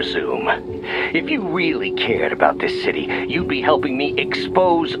 Spider-Man, I presume. If you really cared about this city, you'd be helping me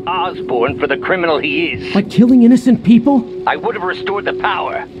expose Osborn for the criminal he is. Like killing innocent people? I would have restored the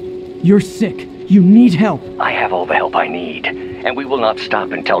power. You're sick. You need help. I have all the help I need, and we will not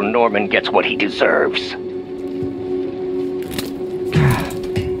stop until Norman gets what he deserves.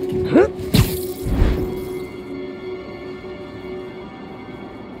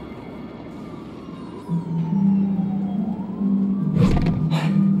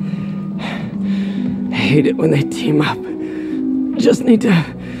 I hate it when they team up. Just need to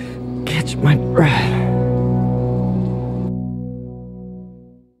catch my breath.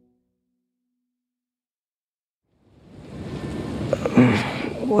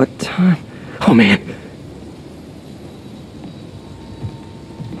 What time? Oh man.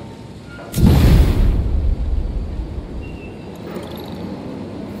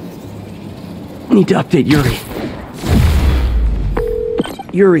 Need to update Yuri.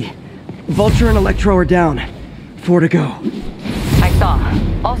 Yuri, Vulture and Electro are down. 4 to go. I saw.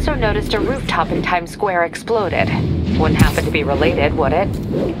 Also noticed a rooftop in Times Square exploded. Wouldn't happen to be related, would it?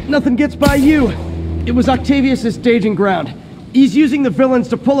 Nothing gets by you. It was Octavius' staging ground. He's using the villains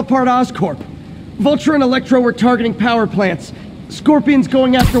to pull apart Oscorp. Vulture and Electro were targeting power plants. Scorpion's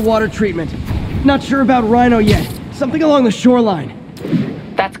going after water treatment. Not sure about Rhino yet. Something along the shoreline.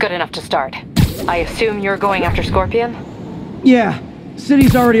 That's good enough to start. I assume you're going after Scorpion? Yeah,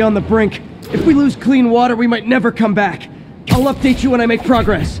 City's already on the brink. If we lose clean water, we might never come back. I'll update you when I make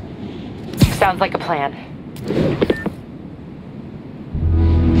progress. Sounds like a plan.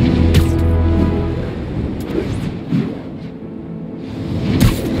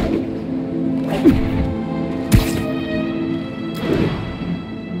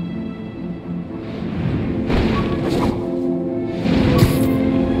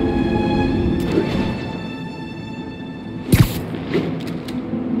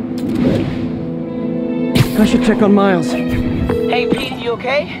 I should check on Miles. Hey, Pete, you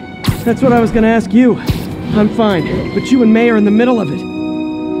okay? That's what I was gonna ask you. I'm fine, but you and May are in the middle of it.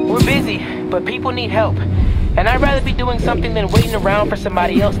 We're busy, but people need help. And I'd rather be doing something than waiting around for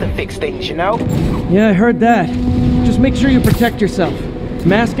somebody else to fix things, you know? Yeah, I heard that. Just make sure you protect yourself.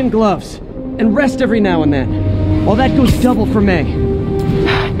 Mask and gloves. And rest every now and then. All that goes double for May.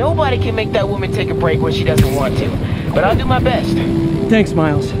 Nobody can make that woman take a break when she doesn't want to. But I'll do my best. Thanks,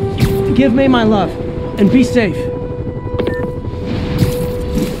 Miles. Give May my love. And be safe.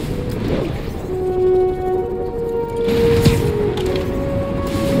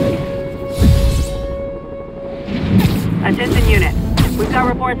 Attention unit. We've got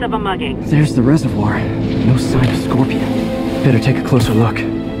reports of a mugging. There's the reservoir. No sign of Scorpion. Better take a closer look.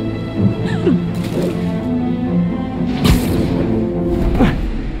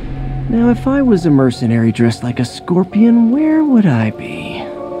 Now, if I was a mercenary dressed like a scorpion, where would I be?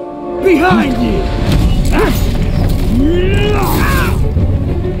 Behind you!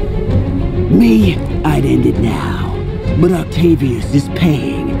 Me, I'd end it now. But Octavius is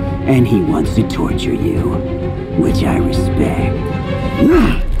paying, and he wants to torture you. Which I respect.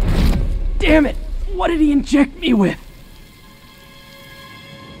 Damn it! What did he inject me with?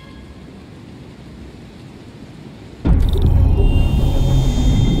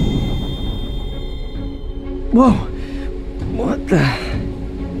 Whoa! What the...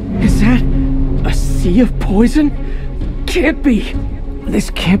 Is that a sea of poison? Can't be. This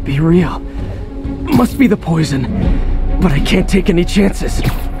can't be real. Must be the poison. But I can't take any chances.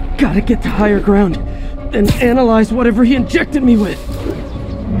 Gotta get to higher ground and analyze whatever he injected me with.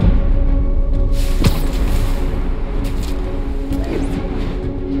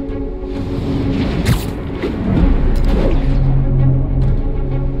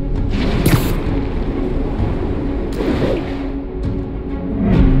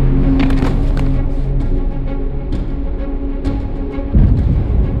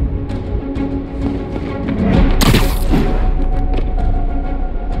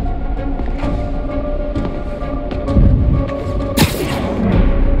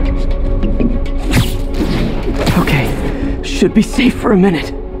 Should be safe for a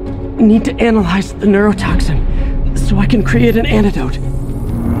minute. Need to analyze the neurotoxin so I can create an antidote.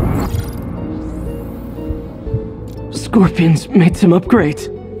 Scorpion's made some upgrades.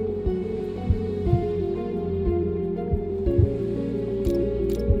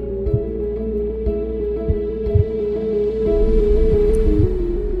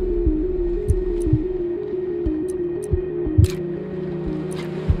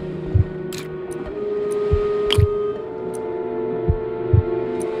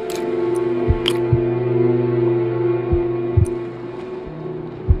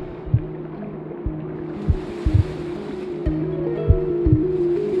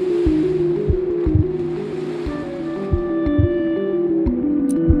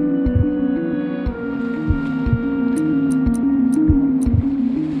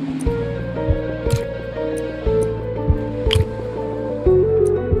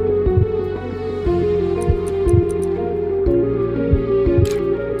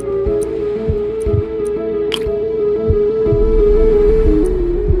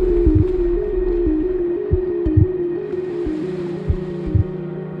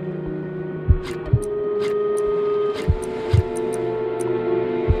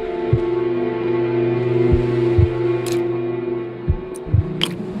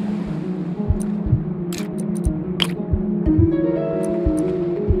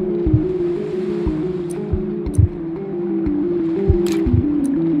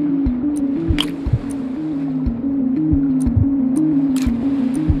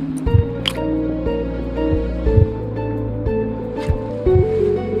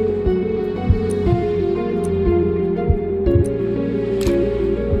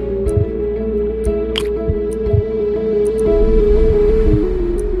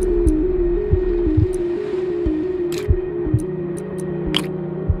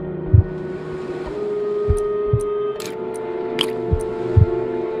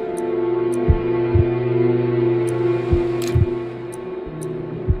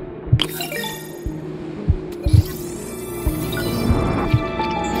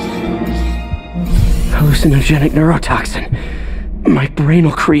 Hallucinogenic neurotoxin. My brain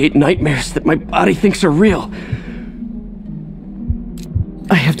will create nightmares that my body thinks are real.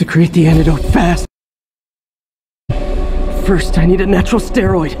 I have to create the antidote fast. First, I need a natural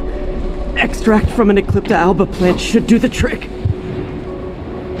steroid. Extract from an Eclipta alba plant should do the trick.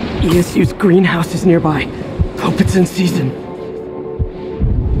 ESU's greenhouse is nearby. Hope it's in season.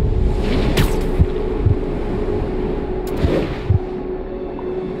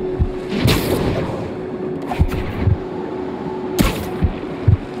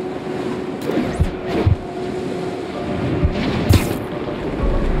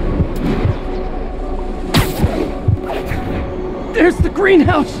 There's the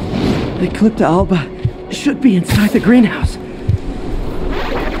greenhouse! The Eclipta alba should be inside the greenhouse.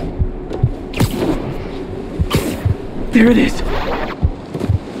 There it is.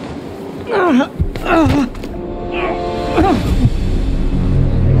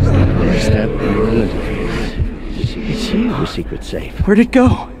 Step it's you, the secret safe. Where'd it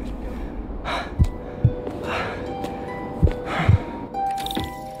go?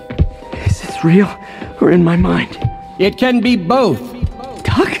 Is this real or in my mind? It can be both.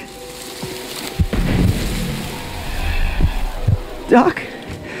 Doc? Doc?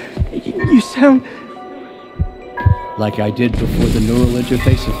 You sound... Like I did before the neural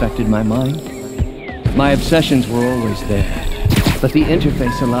interface affected my mind. My obsessions were always there, but the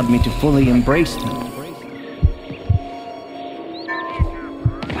interface allowed me to fully embrace them.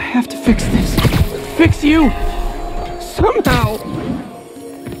 I have to fix this. Fix you! Somehow!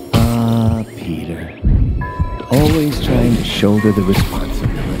 Peter. Always trying to shoulder the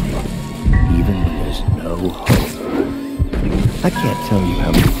responsibility, even when there's no hope. I can't tell you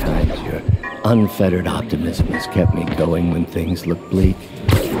how many times your unfettered optimism has kept me going when things look bleak.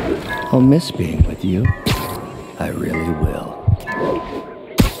 I'll miss being with you. I really will.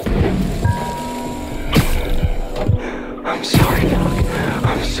 I'm sorry, Doc.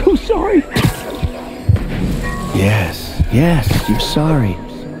 I'm so sorry. Yes, you're sorry.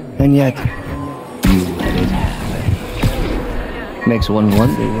 And yet, you let it happen. Makes one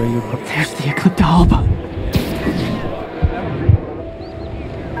wonder where you're... There's the Eclipta alba.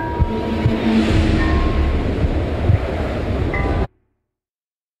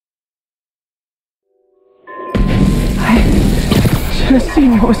 I should have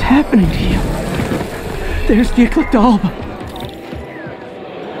seen what was happening to you. There's the Eclipta alba.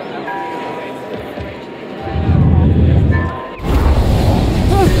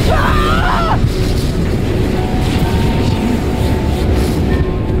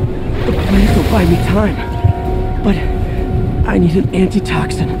 Buy me time, but I need an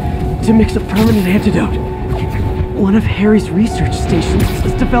antitoxin to mix a permanent antidote. One of Harry's research stations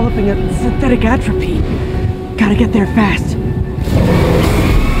is developing a synthetic atropine. Gotta get there fast.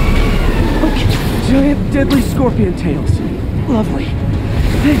 Okay, giant deadly scorpion tails. Lovely.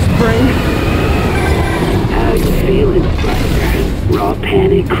 Thanks, brain. How you feeling, Spider? Raw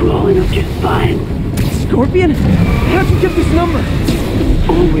panic crawling up your spine. Scorpion? How'd you get this number?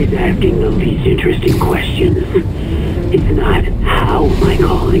 Always asking the least interesting questions. It's not how am I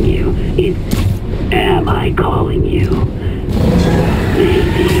calling you, it's am I calling you.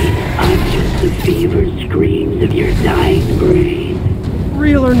 Maybe I'm just the fevered screams of your dying brain.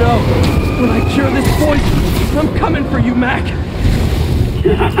 Real or no, when I cure this poison, I'm coming for you, Mac.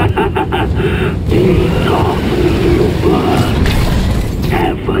 Be softly, little bug.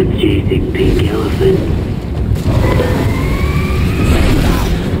 Have fun chasing pink elephants.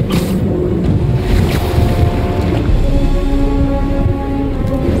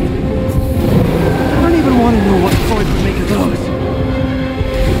 I don't even want to know what Freud would make of those.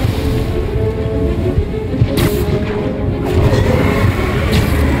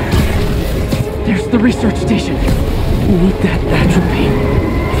 There's the research station. Need that atropine.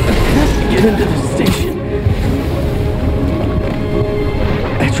 I have to get into the station.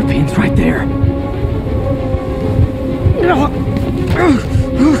 Atropine's right there.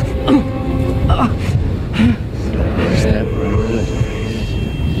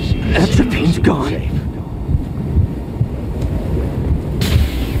 Atropine's gone.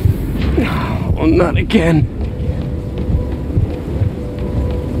 Oh, not again.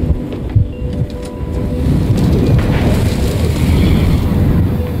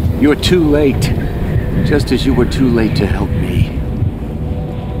 You're too late. Just as you were too late to help me.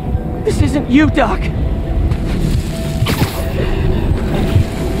 This isn't you, Doc.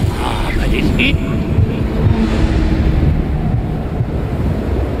 But it...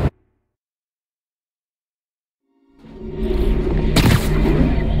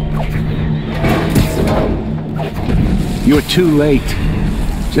 You're too late.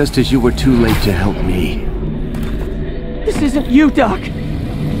 Just as you were too late to help me. This isn't you, Doc! But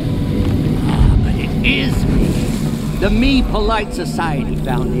it is me. The me polite society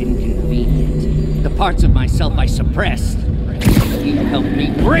found inconvenient. The parts of myself I suppressed. You helped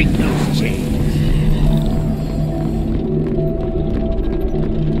me break those chains.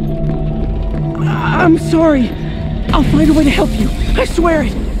 I'm sorry. I'll find a way to help you. I swear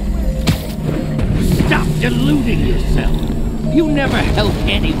it. Stop deluding yourself. You never help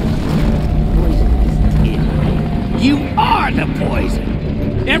anyone. Poison is in you. You are the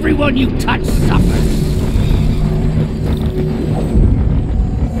poison. Everyone you touch suffers.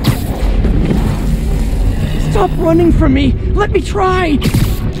 Stop running from me. Let me try.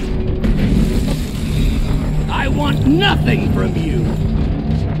 I want nothing from you.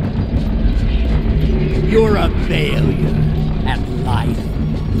 You're a failure at life,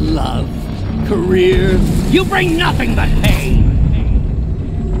 love, career. You bring nothing but pain.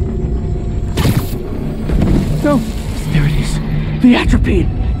 No, there it is. The atropine.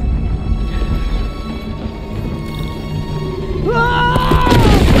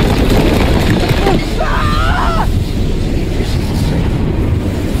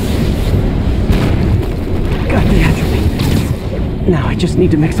 Got the atropine. Now I just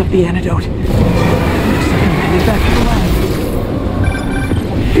need to mix up the antidote. Headed back to the lab.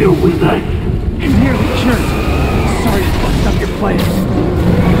 You're with us. I'm nearly cured. Sorry to bust up your plans.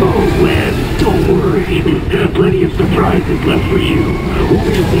 Oh, Wes, don't worry. Plenty of surprises left for you. We'll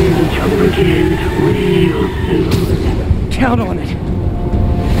be seeing each other again real soon. Count on it.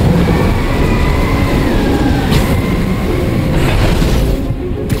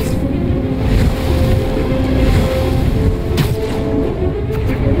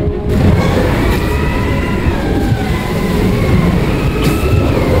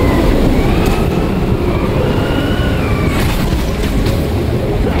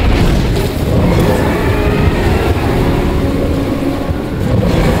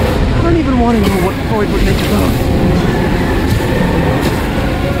 I don't know what Freud would make of those.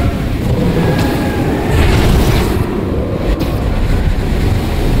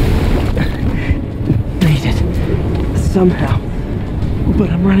 Made it. Somehow. But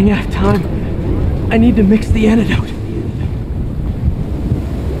I'm running out of time. I need to mix the antidote.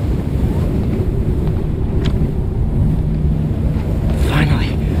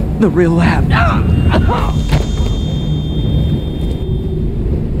 Finally, the real lab.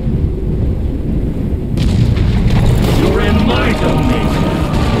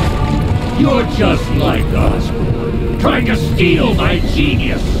 You're just like us, trying to steal my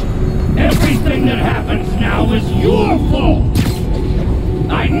genius. Everything that happens now is your fault.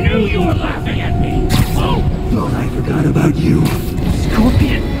 I knew you were laughing at me. Oh, thought I forgot about you.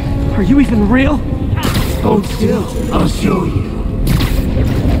 Scorpion, are you even real? Hold still, I'll show you.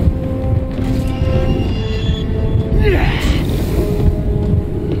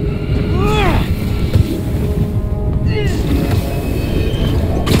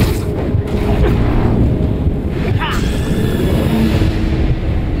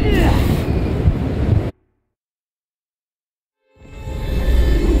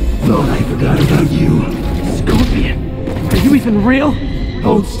 Real?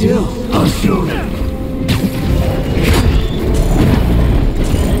 Hold still. I'll show you.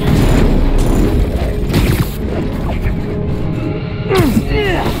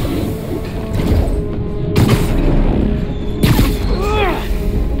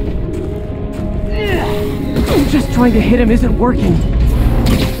 Just trying to hit him isn't working.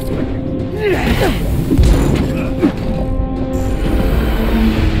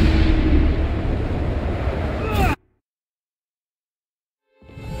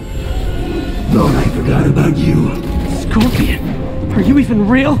 Thought I forgot about you. Scorpion, are you even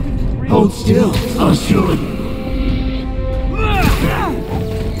real? Hold still, I'll show you.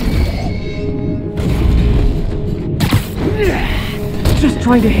 Just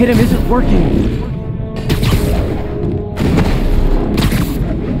trying to hit him isn't working.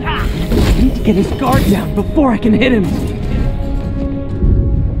 I need to get his guard down before I can hit him.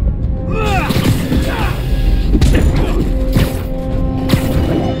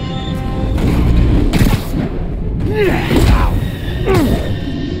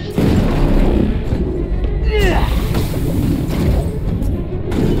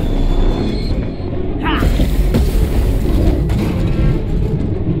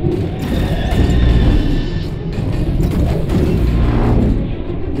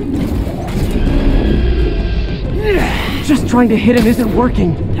 Just trying to hit him isn't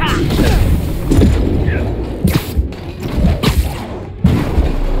working.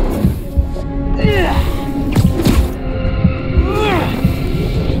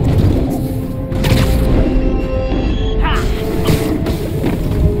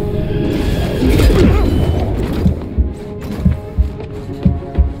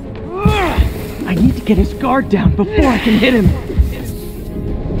 to get his guard down before I can hit him.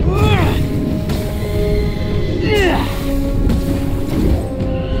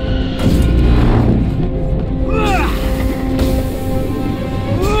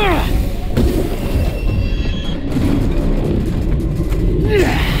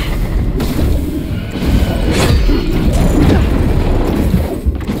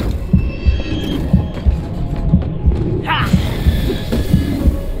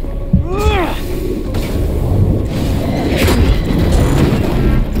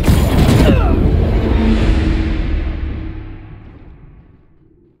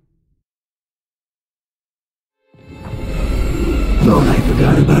 Thought I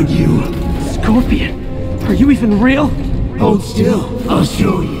forgot about you. Scorpion, are you even real? Hold still, I'll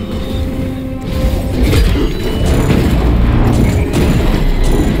show you.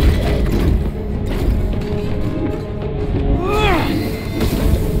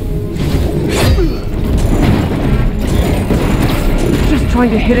 Just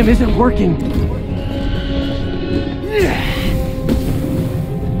trying to hit him isn't working.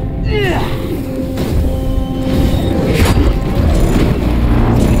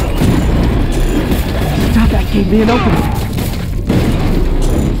 Gave me an opening.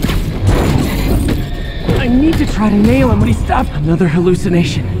 I need to try to nail him when he stopped. Another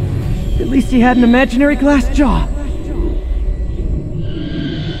hallucination. At least he had an imaginary glass jaw.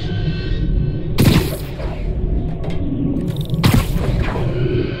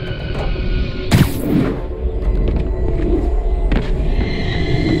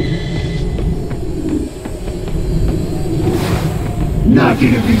 Not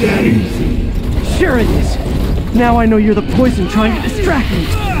gonna be that easy. Sure it is. Now I know you're the poison trying to distract me.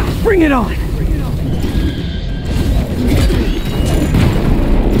 Bring it on!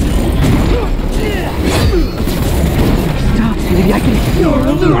 Stop, maybe I can... You're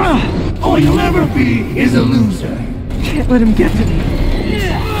a loser! All you'll ever be is a loser. Can't let him get to me.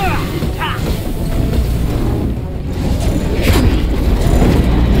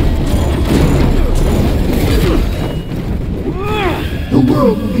 The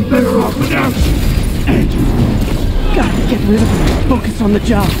world will be better off without you. And you. Gotta get rid of him. Focus on the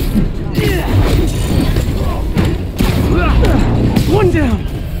job. One down.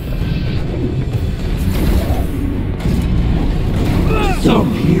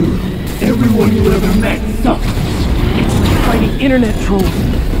 Some hero. Everyone you ever met sucks. It's like fighting internet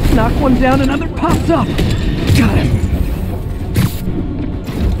trolls. Knock one down, another pops up. Got him.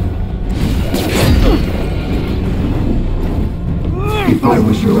 If I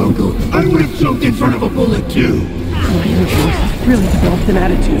was your uncle, I would have choked in front of a bullet too. My inner voice has really developed an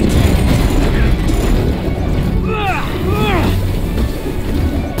attitude.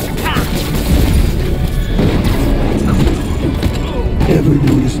 Ever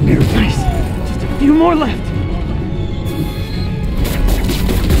notice Mary? Nice. Just a few more left.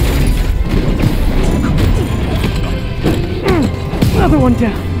 Another one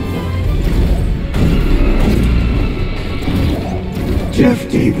down. Jeff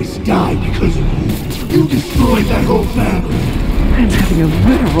Davis died because of you. You destroyed that whole family. I'm having a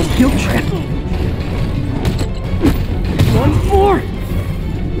literal guilt trip. One more.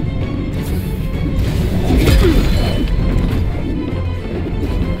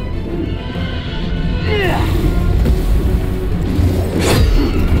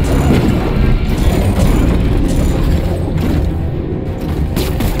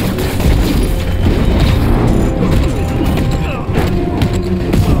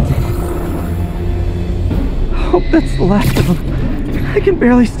 Hope that's the last of them. I can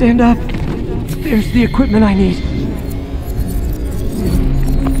barely stand up. There's the equipment I need.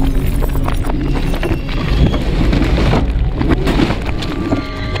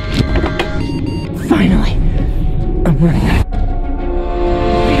 Finally. I'm running out.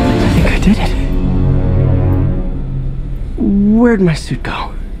 I think I did it. Where'd my suit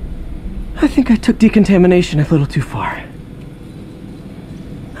go? I think I took decontamination a little too far.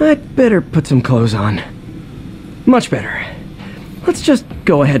 I'd better put some clothes on. Much better. Let's just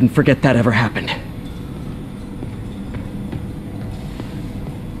go ahead and forget that ever happened.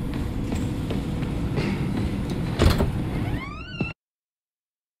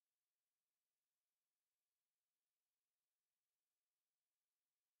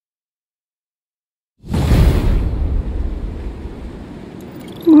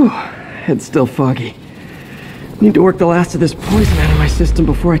 Whew, head's still foggy. Need to work the last of this poison out of my system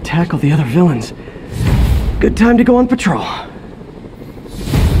before I tackle the other villains. Good time to go on patrol.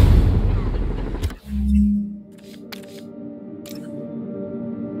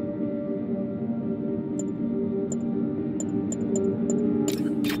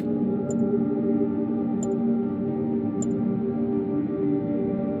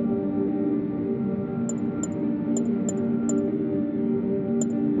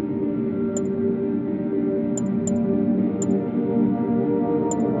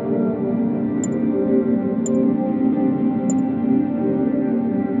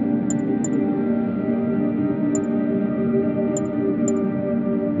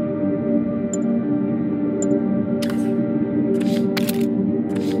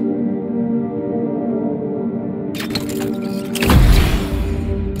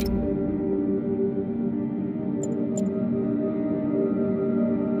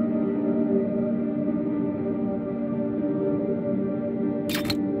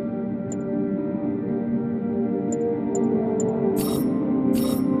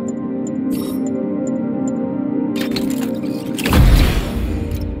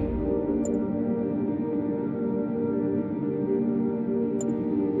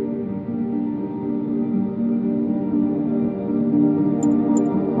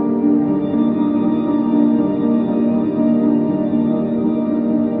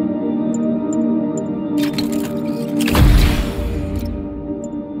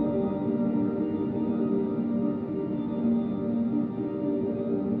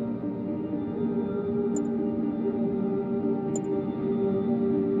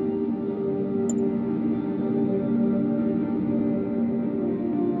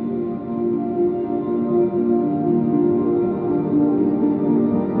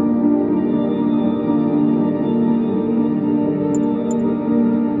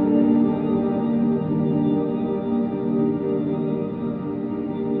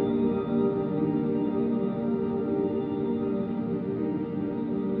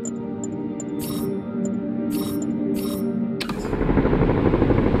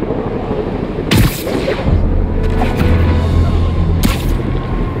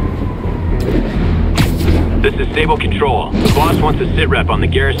 Sable Control. The boss wants a sit-rep on the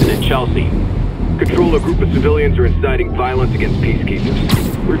garrison in Chelsea. Control, a group of civilians are inciting violence against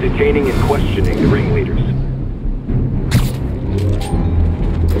peacekeepers. We're detaining and questioning the ringleaders.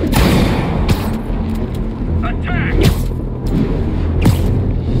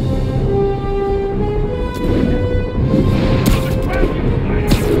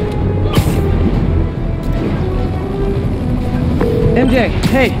 MJ,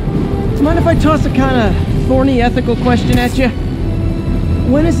 hey, mind if I toss a kind of thorny ethical question at you?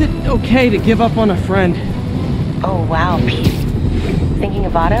 When is it okay to give up on a friend? Oh, wow, Pete. Thinking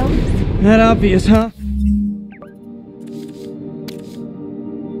of Otto? That obvious, huh?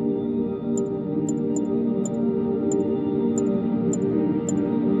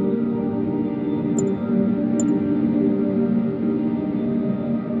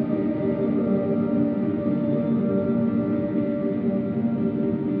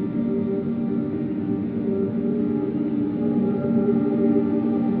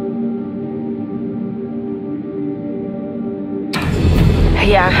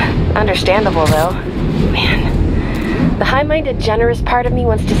 Yeah, understandable though. Man, the high-minded, generous part of me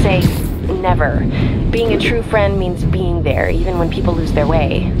wants to say never. Being a true friend means being there, even when people lose their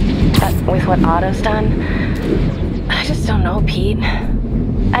way. But with what Otto's done, I just don't know, Pete.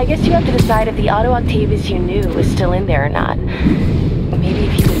 I guess you have to decide if the Otto Octavius you knew is still in there or not. Maybe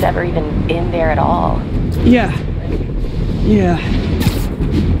if he was ever even in there at all. Yeah.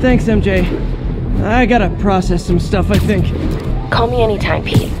 Thanks, MJ. I gotta process some stuff, I think. Call me anytime,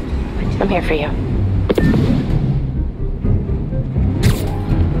 Pete. I'm here for you.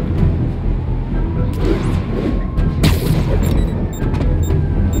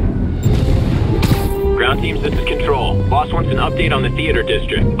 Ground teams, this is Control. Boss wants an update on the theater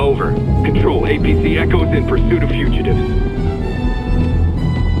district. Over. Control, APC Echo's in pursuit of fugitives.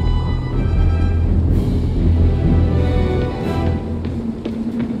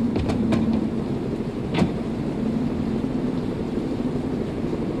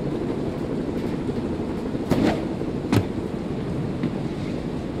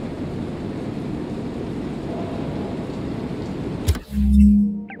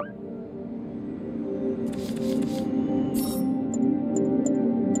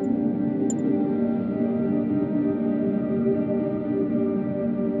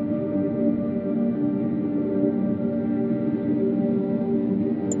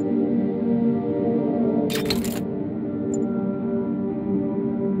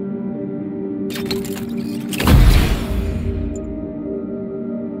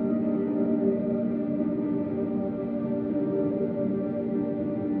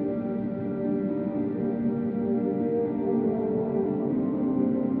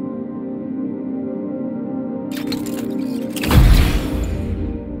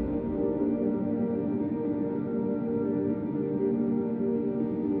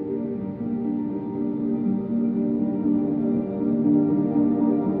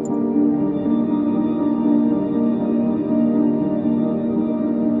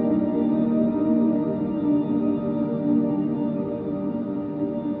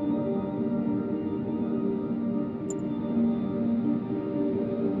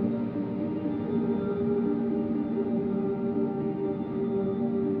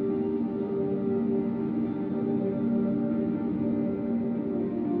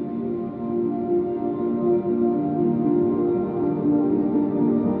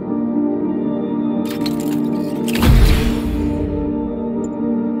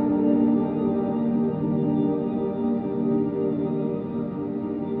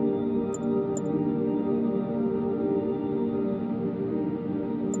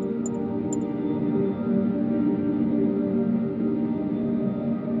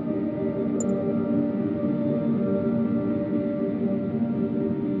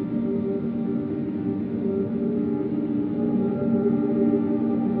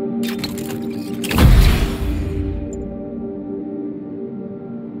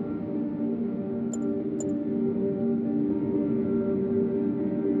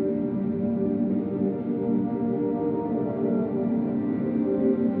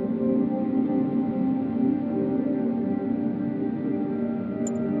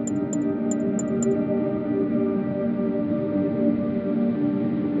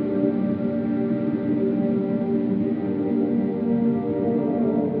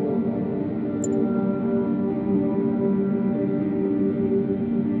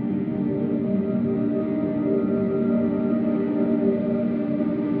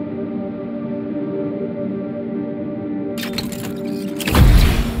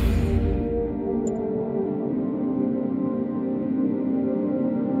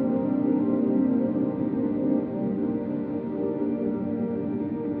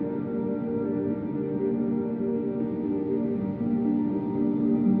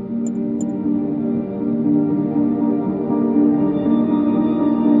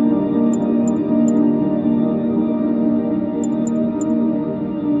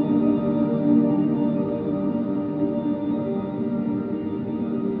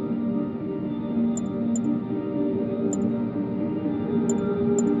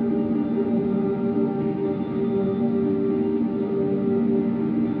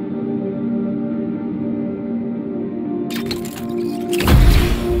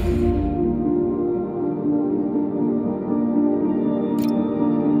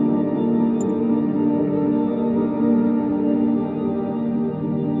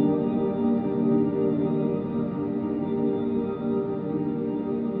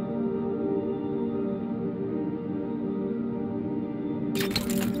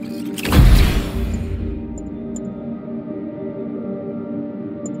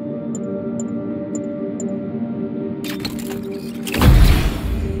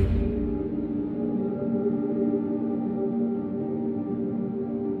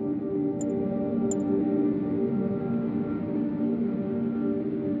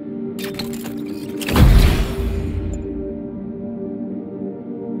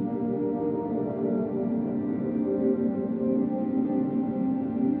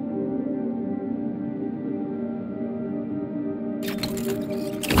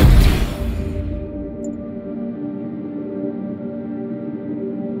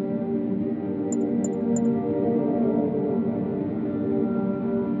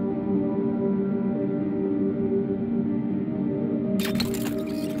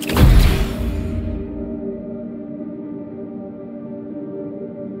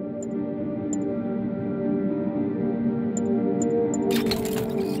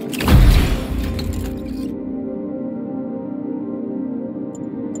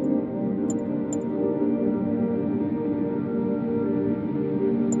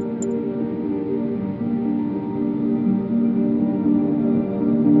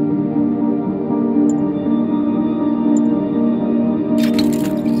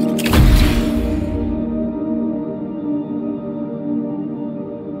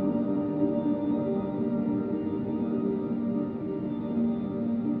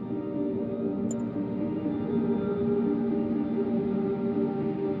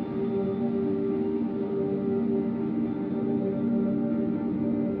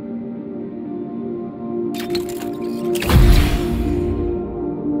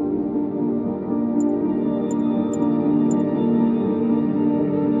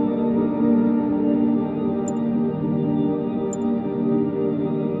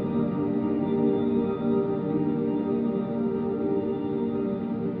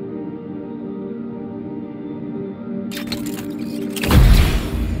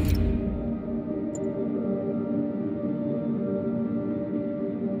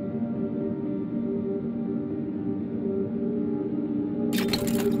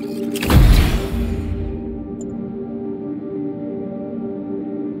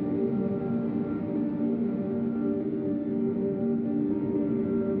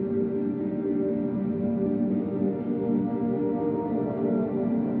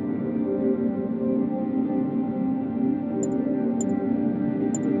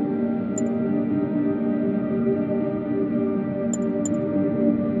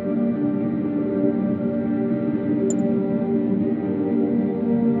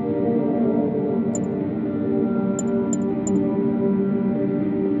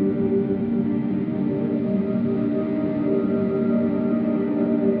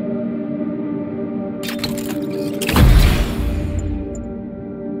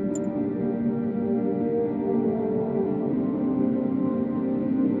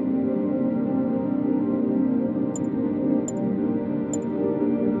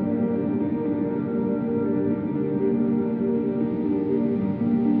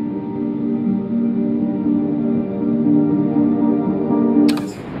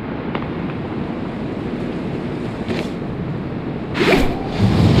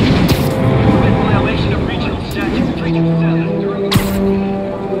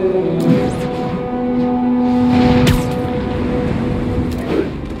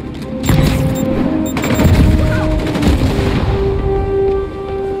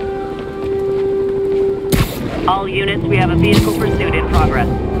 we have a vehicle pursuit in progress.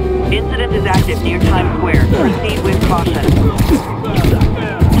 Incident is active near Times Square. Proceed with caution.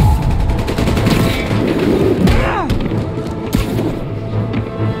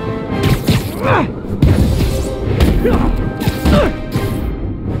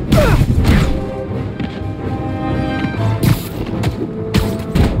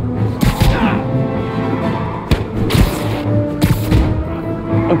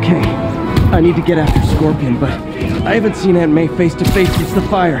 Okay, I need to get after Scorpion, but I haven't seen Aunt May face to face since the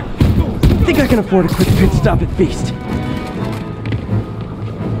fire. I think I can afford a quick pit stop at F.E.A.S.T.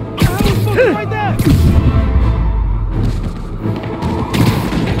 Right there!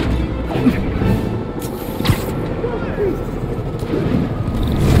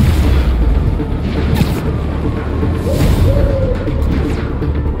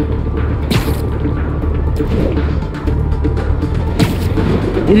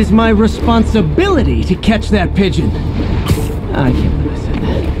 It is my responsibility to catch that pigeon. I can't believe I said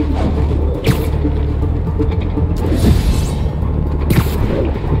that.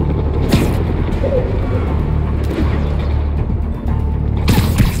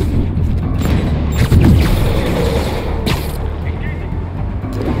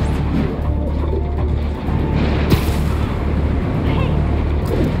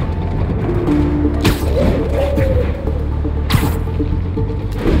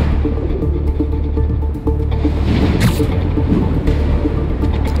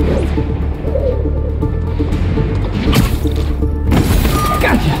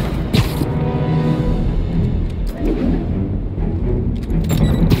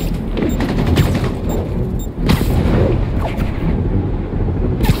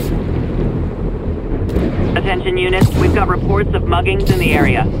 Attention units, we've got reports of muggings in the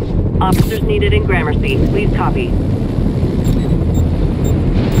area. Officers needed in Gramercy. Please copy.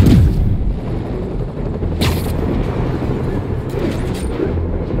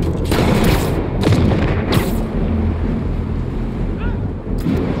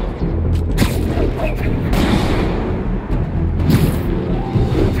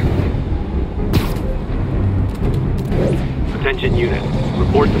 Attention units.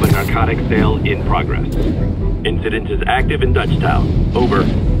 Reports of a narcotic sale in progress. Incident is active in Dutchtown. Over.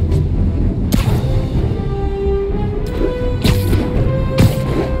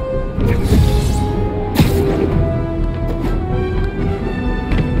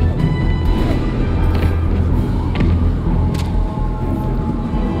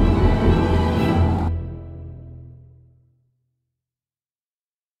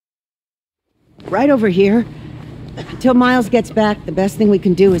 Right over here. Until Miles gets back, the best thing we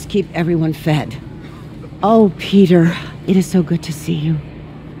can do is keep everyone fed. Oh, Peter, it is so good to see you.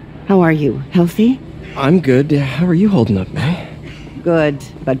 How are you? Healthy? I'm good. How are you holding up, May? Good,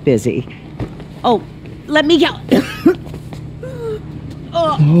 but busy. Oh, let me go.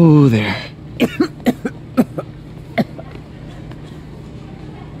 Oh, there.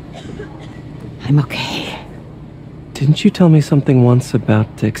 I'm okay. Didn't you tell me something once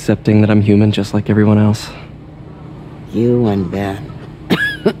about accepting that I'm human just like everyone else? You and Ben.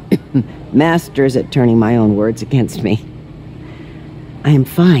 Masters at turning my own words against me. I am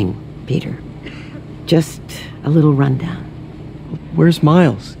fine, Peter. Just a little rundown. Where's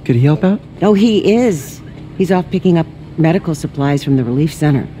Miles? Could he help out? Oh, he is. He's off picking up medical supplies from the relief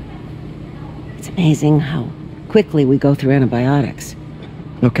center. It's amazing how quickly we go through antibiotics.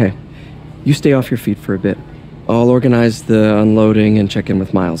 Okay. You stay off your feet for a bit. I'll organize the unloading and check in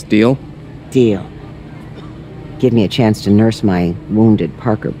with Miles. Deal? Deal. Give me a chance to nurse my wounded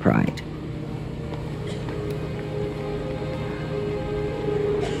Parker pride.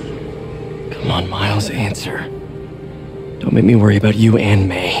 Come on, Miles, answer. Don't make me worry about you and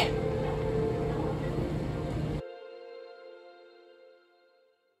May.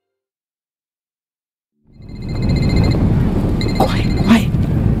 Quiet.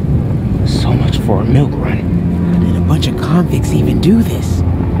 So much for a milk run. How did a bunch of convicts even do this?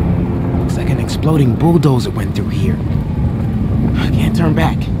 Looks like an exploding bulldozer went through here. I can't turn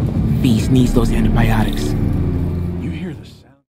back. F.E.A.S.T needs those antibiotics.